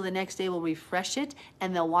 sometimes people the next day will refresh it,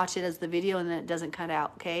 and they'll watch it as the video, and then it doesn't cut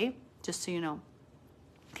out, okay? Just so you know.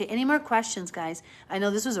 Okay, any more questions, guys? I know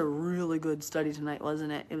this was a really good study tonight,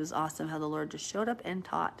 wasn't it? It was awesome how the Lord just showed up and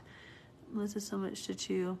taught. Melissa, so much to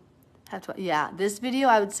chew. Yeah, this video,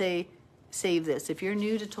 I would say, save this. If you're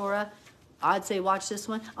new to Torah, I'd say watch this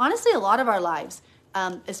one. Honestly, a lot of our lives,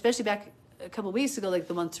 especially back a couple weeks ago, like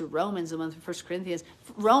the one through Romans, the one through 1 Corinthians,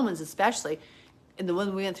 Romans especially, and the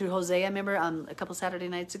one we went through Hosea, remember, a couple Saturday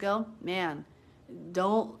nights ago? Man,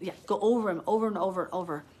 go over them over and over and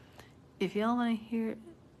over. If y'all want to hear...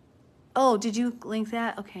 Oh, did you link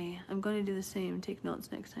that? Okay, I'm going to do the same and take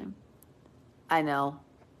notes next time. I know.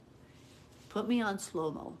 Put me on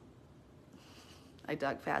slow-mo. I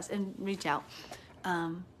dug fast. And reach out.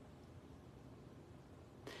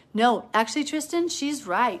 No, actually, Tristan, she's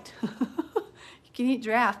right. You can eat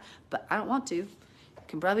giraffe, but I don't want to. You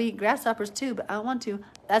can probably eat grasshoppers too, but I don't want to.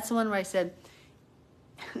 That's the one where I said,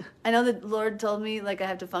 I know the Lord told me like I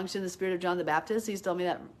have to function in the spirit of John the Baptist. He's told me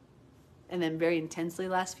that, and then very intensely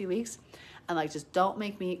last few weeks. I'm like, just don't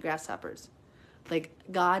make me eat grasshoppers. Like,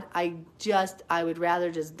 God, I would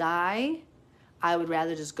rather just die. I would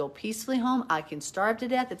rather just go peacefully home. I can starve to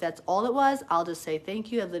death. If that's all it was, I'll just say,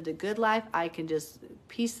 thank you. I've lived a good life. I can just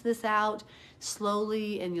piece this out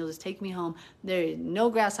slowly, and you'll just take me home. There is no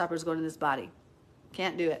grasshoppers going in this body.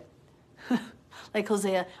 Can't do it. Like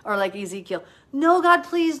Hosea or like Ezekiel. No, God,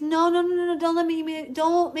 please. No.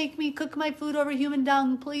 Don't make me cook my food over human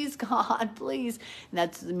dung. Please, God, please. And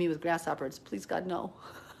that's me with grasshoppers. Please, God, no.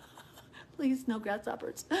 Please, no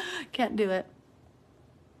grasshoppers. Can't do it.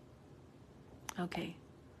 Okay.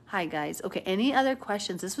 Hi, guys. Okay, any other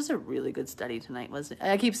questions? This was a really good study tonight, wasn't it?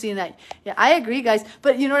 I keep seeing that. Yeah, I agree, guys.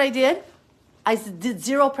 But you know what I did? I did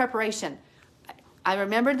zero preparation. I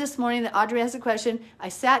remembered this morning that Audrey asked a question. I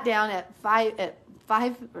sat down at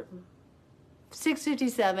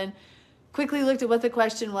 6:57, quickly looked at what the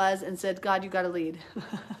question was and said, God, you got to lead.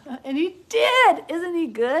 And he did. Isn't he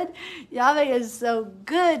good? Yahweh is so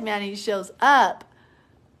good, man. He shows up.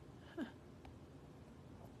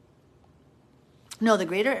 No,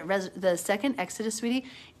 the second Exodus, sweetie,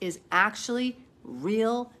 is actually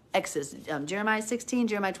real Exodus. Jeremiah 16,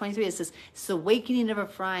 Jeremiah 23, it says, it's the awakening of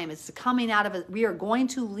Ephraim. It's the coming out of it. We are going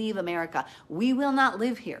to leave America. We will not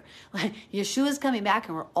live here. Yeshua is coming back,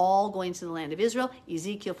 and we're all going to the land of Israel.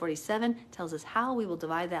 Ezekiel 47 tells us how we will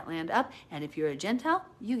divide that land up. And if you're a Gentile,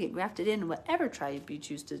 you get grafted in whatever tribe you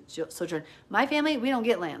choose to sojourn. My family, we don't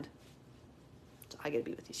get land. So I get to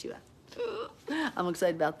be with Yeshua. I'm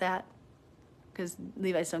excited about that, because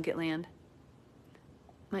Levites don't get land.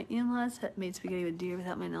 My in-laws had made spaghetti with deer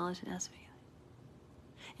without my knowledge and asked me.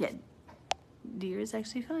 Yeah, deer is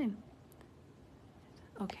actually fine.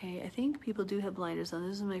 Okay, I think people do have blinders on.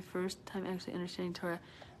 This is my first time actually understanding Torah.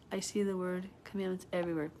 I see the word commandments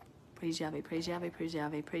everywhere. Praise Yahweh, praise Yahweh, praise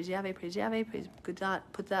Yahweh, praise Yahweh, praise Yahweh, praise God.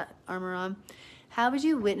 Put that armor on. How would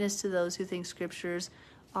you witness to those who think scriptures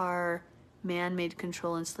are man-made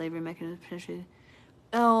control and slavery mechanisms?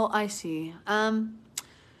 Oh, I see.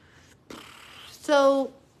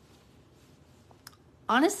 So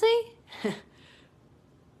honestly,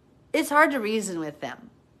 it's hard to reason with them.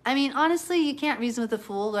 I mean, honestly, you can't reason with a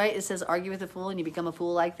fool, right? It says argue with a fool and you become a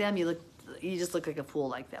fool like them. You just look like a fool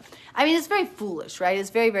like them. I mean, it's very foolish, right? It's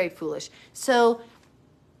very, very foolish. So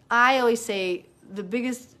I always say the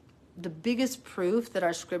biggest proof that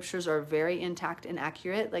our scriptures are very intact and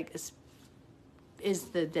accurate, like, is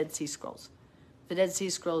the Dead Sea Scrolls. The Dead Sea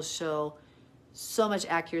Scrolls show so much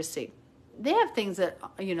accuracy. They have things that,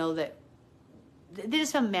 that they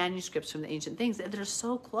just found manuscripts from the ancient things that are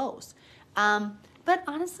so close. But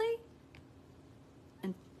honestly,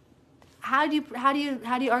 and how do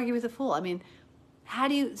you argue with a fool? I mean,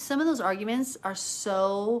 some of those arguments are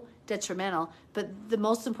so detrimental, but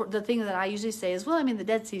the thing that I usually say is, well, I mean, the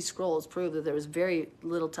Dead Sea Scrolls prove that there was very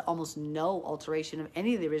little to almost no alteration of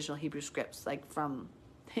any of the original Hebrew scripts, like from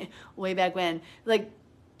way back when. Like,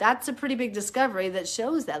 that's a pretty big discovery that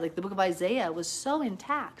shows that. Like, the book of Isaiah was so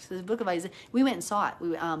intact. The book of Isaiah, we went and saw it.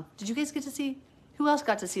 Did you guys get to see? Who else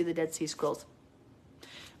got to see the Dead Sea Scrolls?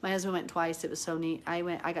 My husband went twice. It was so neat.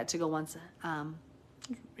 I got to go once.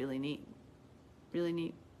 Really neat. Really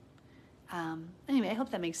neat. Anyway, I hope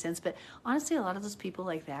that makes sense. But honestly, a lot of those people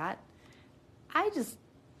like that,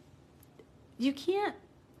 you can't,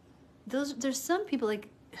 there's some people, like,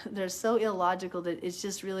 they're so illogical that it's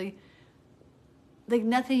just really, like,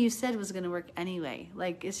 nothing you said was going to work anyway.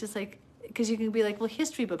 Like, it's just like, because you can be like, well,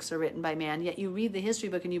 history books are written by man, yet you read the history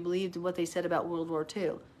book and you believed what they said about World War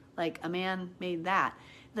II. Like, a man made that.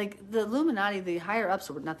 Like, the Illuminati, the higher ups,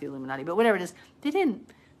 or not the Illuminati, but whatever it is, they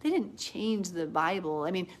didn't change the Bible.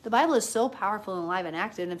 I mean, the Bible is so powerful and alive and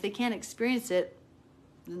active, and if they can't experience it,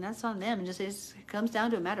 then that's on them. And it comes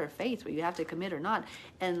down to a matter of faith, where you have to commit or not.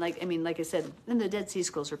 And like I said, then the Dead Sea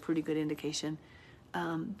Scrolls are a pretty good indication.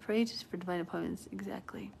 Pray just for divine appointments.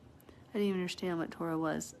 Exactly. I didn't even understand what Torah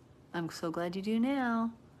was. I'm so glad you do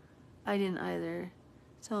now. I didn't either.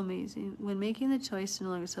 So amazing. When making the choice to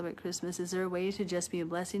no longer celebrate Christmas, is there a way to just be a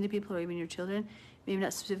blessing to people or even your children? Maybe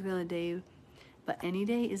not specifically on a day, but any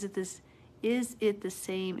day? Is it the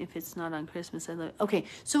same if it's not on Christmas? Okay,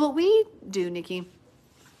 so what we do, Nikki,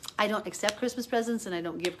 I don't accept Christmas presents and I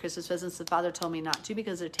don't give Christmas presents. The Father told me not to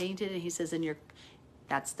because they're tainted, and he says,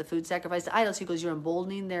 that's the food sacrifice to idols. He goes, you're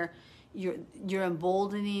emboldening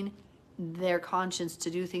their conscience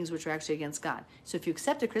to do things which are actually against God. So if you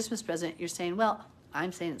accept a Christmas present, you're saying, well,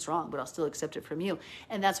 I'm saying it's wrong, but I'll still accept it from you.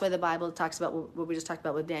 And that's why the Bible talks about what we just talked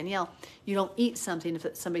about with Danielle. You don't eat something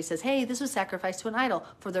if somebody says, hey, this was sacrificed to an idol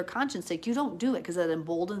for their conscience sake. You don't do it because that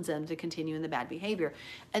emboldens them to continue in the bad behavior.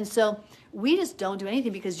 And so we just don't do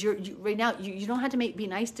anything because right now you don't have to be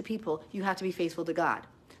nice to people. You have to be faithful to God.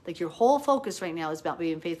 Like, your whole focus right now is about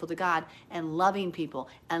being faithful to God and loving people.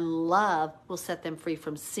 And love will set them free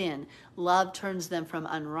from sin. Love turns them from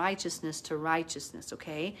unrighteousness to righteousness,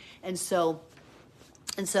 okay? And so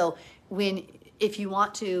if you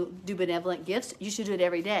want to do benevolent gifts, you should do it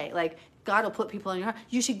every day. Like, God will put people on your heart.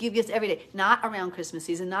 You should give gifts every day, not around Christmas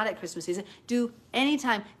season, not at Christmas season. Do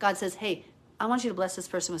anytime God says, hey, I want you to bless this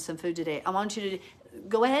person with some food today. I want you to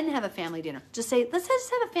go ahead and have a family dinner. Just say, let's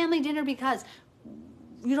just have a family dinner because.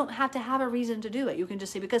 You don't have to have a reason to do it. You can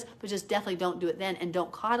just say because, but just definitely don't do it then, and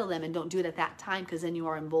don't coddle them, and don't do it at that time, because then you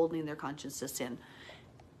are emboldening their conscience to sin.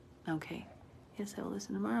 Okay. Yes, I will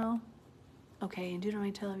listen tomorrow. Okay, and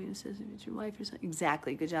Deuteronomy 12, it says if it's your wife or something.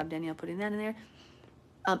 Exactly. Good job, Danielle, putting that in there.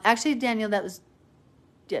 Actually, Danielle,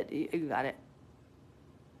 yeah, you got it.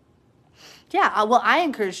 Yeah, well, I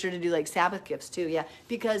encouraged her to do like Sabbath gifts too, yeah,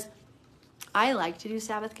 because I like to do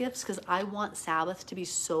Sabbath gifts because I want Sabbath to be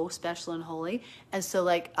so special and holy. And so,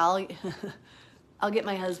 like, I'll get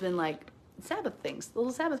my husband, like, Sabbath things,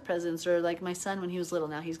 little Sabbath presents, or like my son when he was little.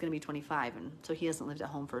 Now he's going to be 25, and so he hasn't lived at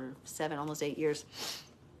home for 7, almost 8 years.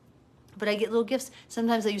 But I get little gifts.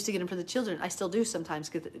 Sometimes I used to get them for the children. I still do sometimes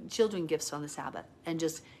get the children gifts on the Sabbath and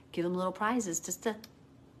just give them little prizes just to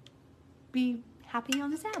be happy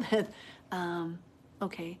on the Sabbath.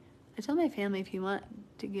 Okay. I tell my family, if you want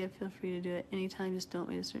to give, feel free to do it anytime. Just don't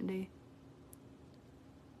wait a certain day.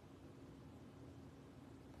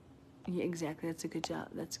 Yeah, exactly. That's a good job.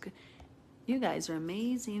 That's good. You guys are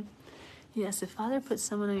amazing. Yes, if Father puts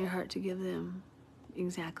someone on your heart to give them.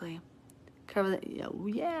 Exactly. Cover that.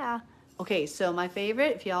 Yeah. Okay, so my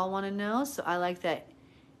favorite, if y'all want to know, so I like that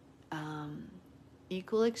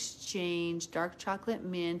Equal Exchange dark chocolate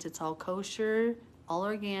mint. It's all kosher, all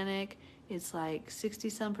organic. It's like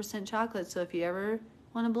 60-some% chocolate. So if you ever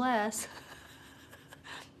want to bless,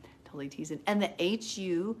 totally teasing. And the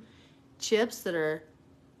HU chips that are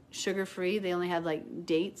sugar-free, they only have like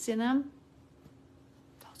dates in them.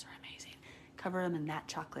 Those are amazing. Cover them in that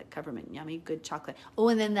chocolate. Cover them in yummy, good chocolate. Oh,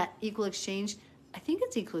 and then that Equal Exchange I think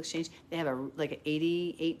it's Equal Exchange. They have like an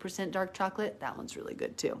 88% dark chocolate. That one's really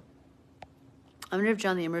good too. I wonder if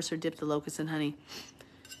John the Immerser dipped the locusts in honey.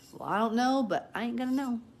 Well, I don't know, but I ain't gonna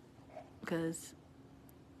know. Because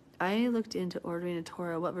I looked into ordering a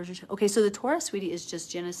Torah. What version? Okay, so the Torah, sweetie, is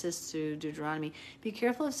just Genesis through Deuteronomy. Be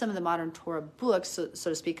careful of some of the modern Torah books, so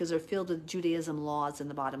to speak, because they're filled with Judaism laws in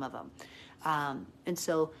the bottom of them. And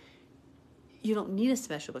so you don't need a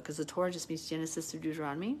special book because the Torah just means Genesis through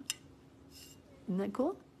Deuteronomy. Isn't that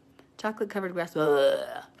cool? Chocolate-covered grass.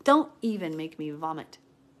 Ugh. Don't even make me vomit.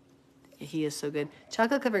 He is so good.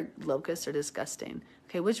 Chocolate-covered locusts are disgusting.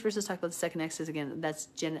 Okay, which verses talk about the second Exodus again? That's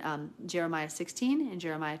Jeremiah 16 and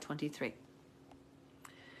Jeremiah 23.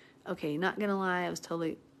 Okay, not gonna lie, I would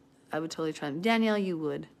totally try them. Danielle, you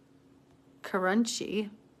would. Crunchy.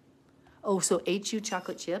 Oh, so HU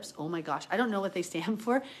chocolate chips. Oh my gosh, I don't know what they stand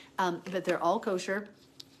for, but they're all kosher.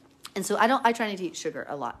 And so I try not to eat sugar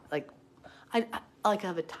a lot. Like I like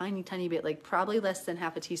have a tiny bit, like probably less than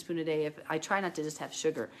half a teaspoon a day. If I try not to just have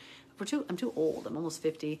sugar. I'm too old. I'm almost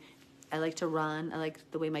 50. I like to run. I like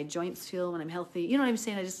the way my joints feel when I'm healthy. You know what I'm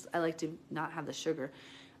saying? I like to not have the sugar.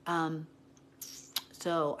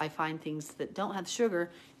 So I find things that don't have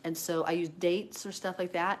sugar, and so I use dates or stuff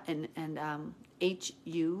like that. And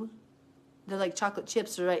HU, they're like chocolate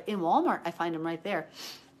chips. They're right in Walmart. I find them right there,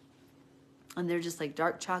 and they're just like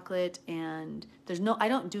dark chocolate. And I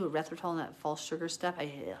don't do erythritol and that false sugar stuff.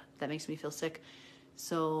 That makes me feel sick.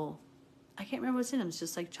 So I can't remember what's in them. It's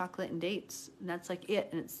just like chocolate and dates, and that's like it,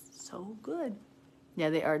 and it's so good. Yeah,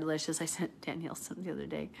 they are delicious. I sent Danielle some the other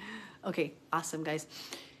day. Okay, awesome, guys.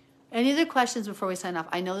 Any other questions before we sign off?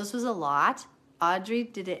 I know this was a lot. Audrey,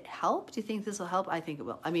 did it help? Do you think this will help? I think it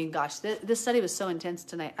will. I mean, gosh, this study was so intense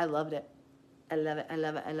tonight. I loved it. I love it. I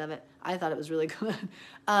love it. I love it. I thought it was really good.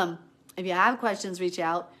 If you have questions, reach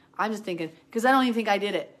out. I'm just thinking, because I don't even think I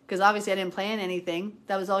did it. Because obviously I didn't plan anything.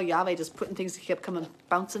 That was all Yahweh just putting things that kept coming,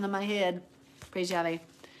 bouncing in my head. Praise Yahweh.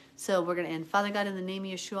 So we're going to end. Father God, in the name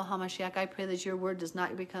of Yeshua HaMashiach, I pray that your word does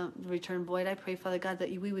not return void. I pray, Father God,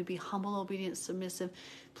 that we would be humble, obedient, submissive.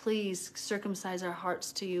 Please circumcise our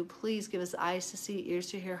hearts to you. Please give us eyes to see, ears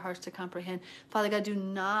to hear, hearts to comprehend. Father God, do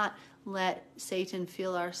not let Satan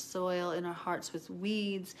fill our soil in our hearts with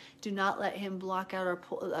weeds. Do not let him block out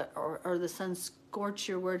or the sun scorch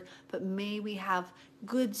your word, but may we have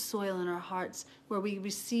good soil in our hearts where we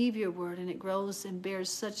receive your word and it grows and bears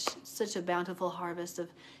such a bountiful harvest of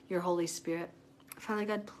your Holy Spirit. Father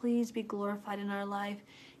God, please be glorified in our life.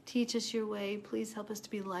 Teach us your way. Please help us to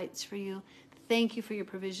be lights for you. Thank you for your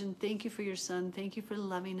provision. Thank you for your son. Thank you for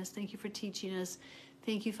loving us. Thank you for teaching us.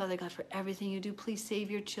 Thank you, Father God, for everything you do. Please save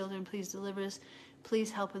your children. Please deliver us.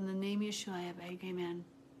 Please help in the name of Yeshua. I beg, amen.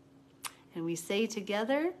 And we say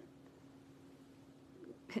together,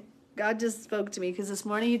 God just spoke to me because this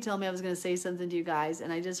morning he told me I was going to say something to you guys,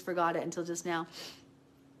 and I just forgot it until just now.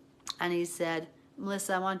 And he said,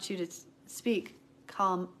 Melissa, I want you to speak.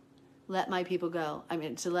 Come, let my people go. I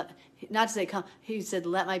mean, not to say come. He said,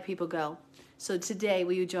 let my people go. So today,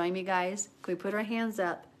 will you join me, guys? Can we put our hands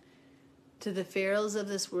up to the pharaohs of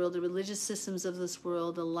this world, the religious systems of this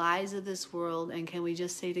world, the lies of this world, and can we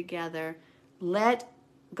just say together, let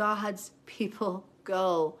God's people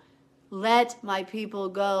go. Let my people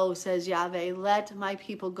go, says Yahweh. Let my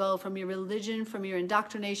people go from your religion, from your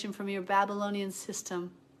indoctrination, from your Babylonian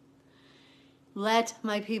system. Let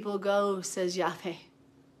my people go, says Yahweh.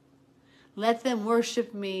 Let them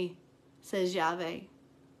worship me, says Yahweh.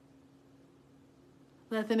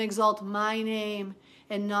 Let them exalt my name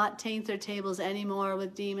and not taint their tables anymore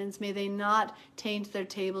with demons. May they not taint their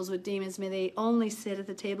tables with demons. May they only sit at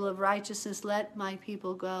the table of righteousness. Let my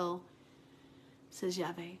people go, says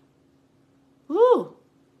Yahweh. Woo!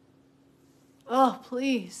 Oh,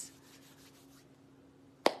 please.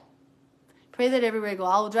 Pray that everywhere I go.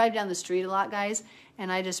 I'll drive down the street a lot, guys,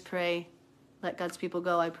 and I just pray, let God's people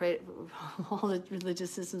go. I pray all the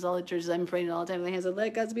religious systems, all the churches. I'm praying all the time. My hands are,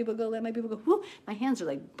 let God's people go, let my people go. Woo! My hands are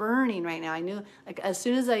like burning right now. I knew, like, as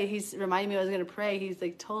soon as he's reminding me I was going to pray, he's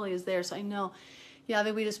like totally is there. So I know,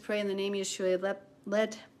 Yahweh, we just pray in the name of Yeshua.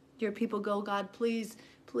 Let your people go, God, please.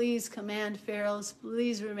 Please command pharaohs.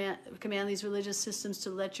 Please command these religious systems to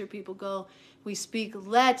let your people go. We speak,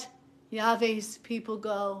 let Yahweh's people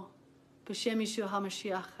go. B'Shem Yeshua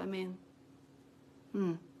HaMashiach. Amen.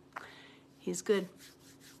 He's good.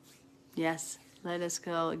 Yes, let us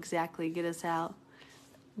go. Exactly. Get us out.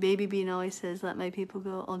 Baby Bean always says, let my people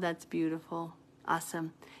go. Oh, that's beautiful.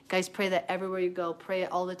 Awesome. Guys, pray that everywhere you go. Pray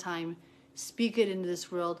it all the time. Speak it into this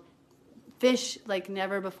world. Fish like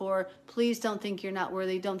never before. Please don't think you're not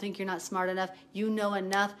worthy. Don't think you're not smart enough. You know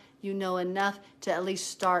enough. You know enough to at least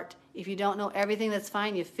start If you don't know everything, that's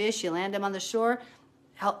fine. You fish, you land them on the shore.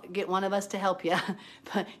 Get one of us to help you.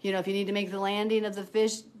 But, you know, if you need to make the landing of the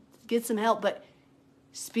fish, get some help. But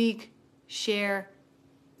speak, share.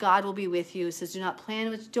 God will be with you. It says, do not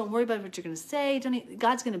plan. Don't worry about what you're going to say.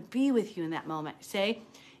 God's going to be with you in that moment. Say,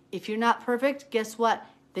 if you're not perfect, guess what?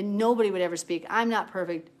 Then nobody would ever speak. I'm not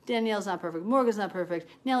perfect. Danielle's not perfect. Morgan's not perfect.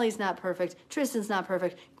 Nellie's not perfect. Tristan's not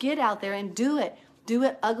perfect. Get out there and do it. Do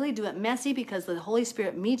it ugly. Do it messy, because the Holy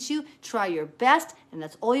Spirit meets you. Try your best, and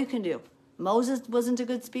that's all you can do. Moses wasn't a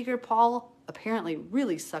good speaker. Paul apparently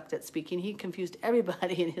really sucked at speaking. He confused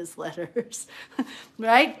everybody in his letters,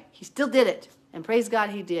 right? He still did it, and praise God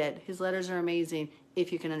he did. His letters are amazing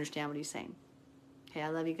if you can understand what he's saying. Okay, I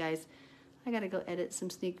love you guys. I got to go edit some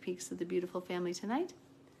sneak peeks of the beautiful family tonight.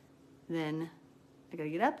 Then I got to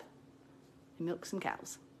get up and milk some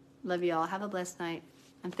cows. Love you all. Have a blessed night.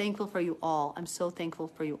 I'm thankful for you all. I'm so thankful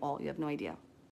for you all. You have no idea.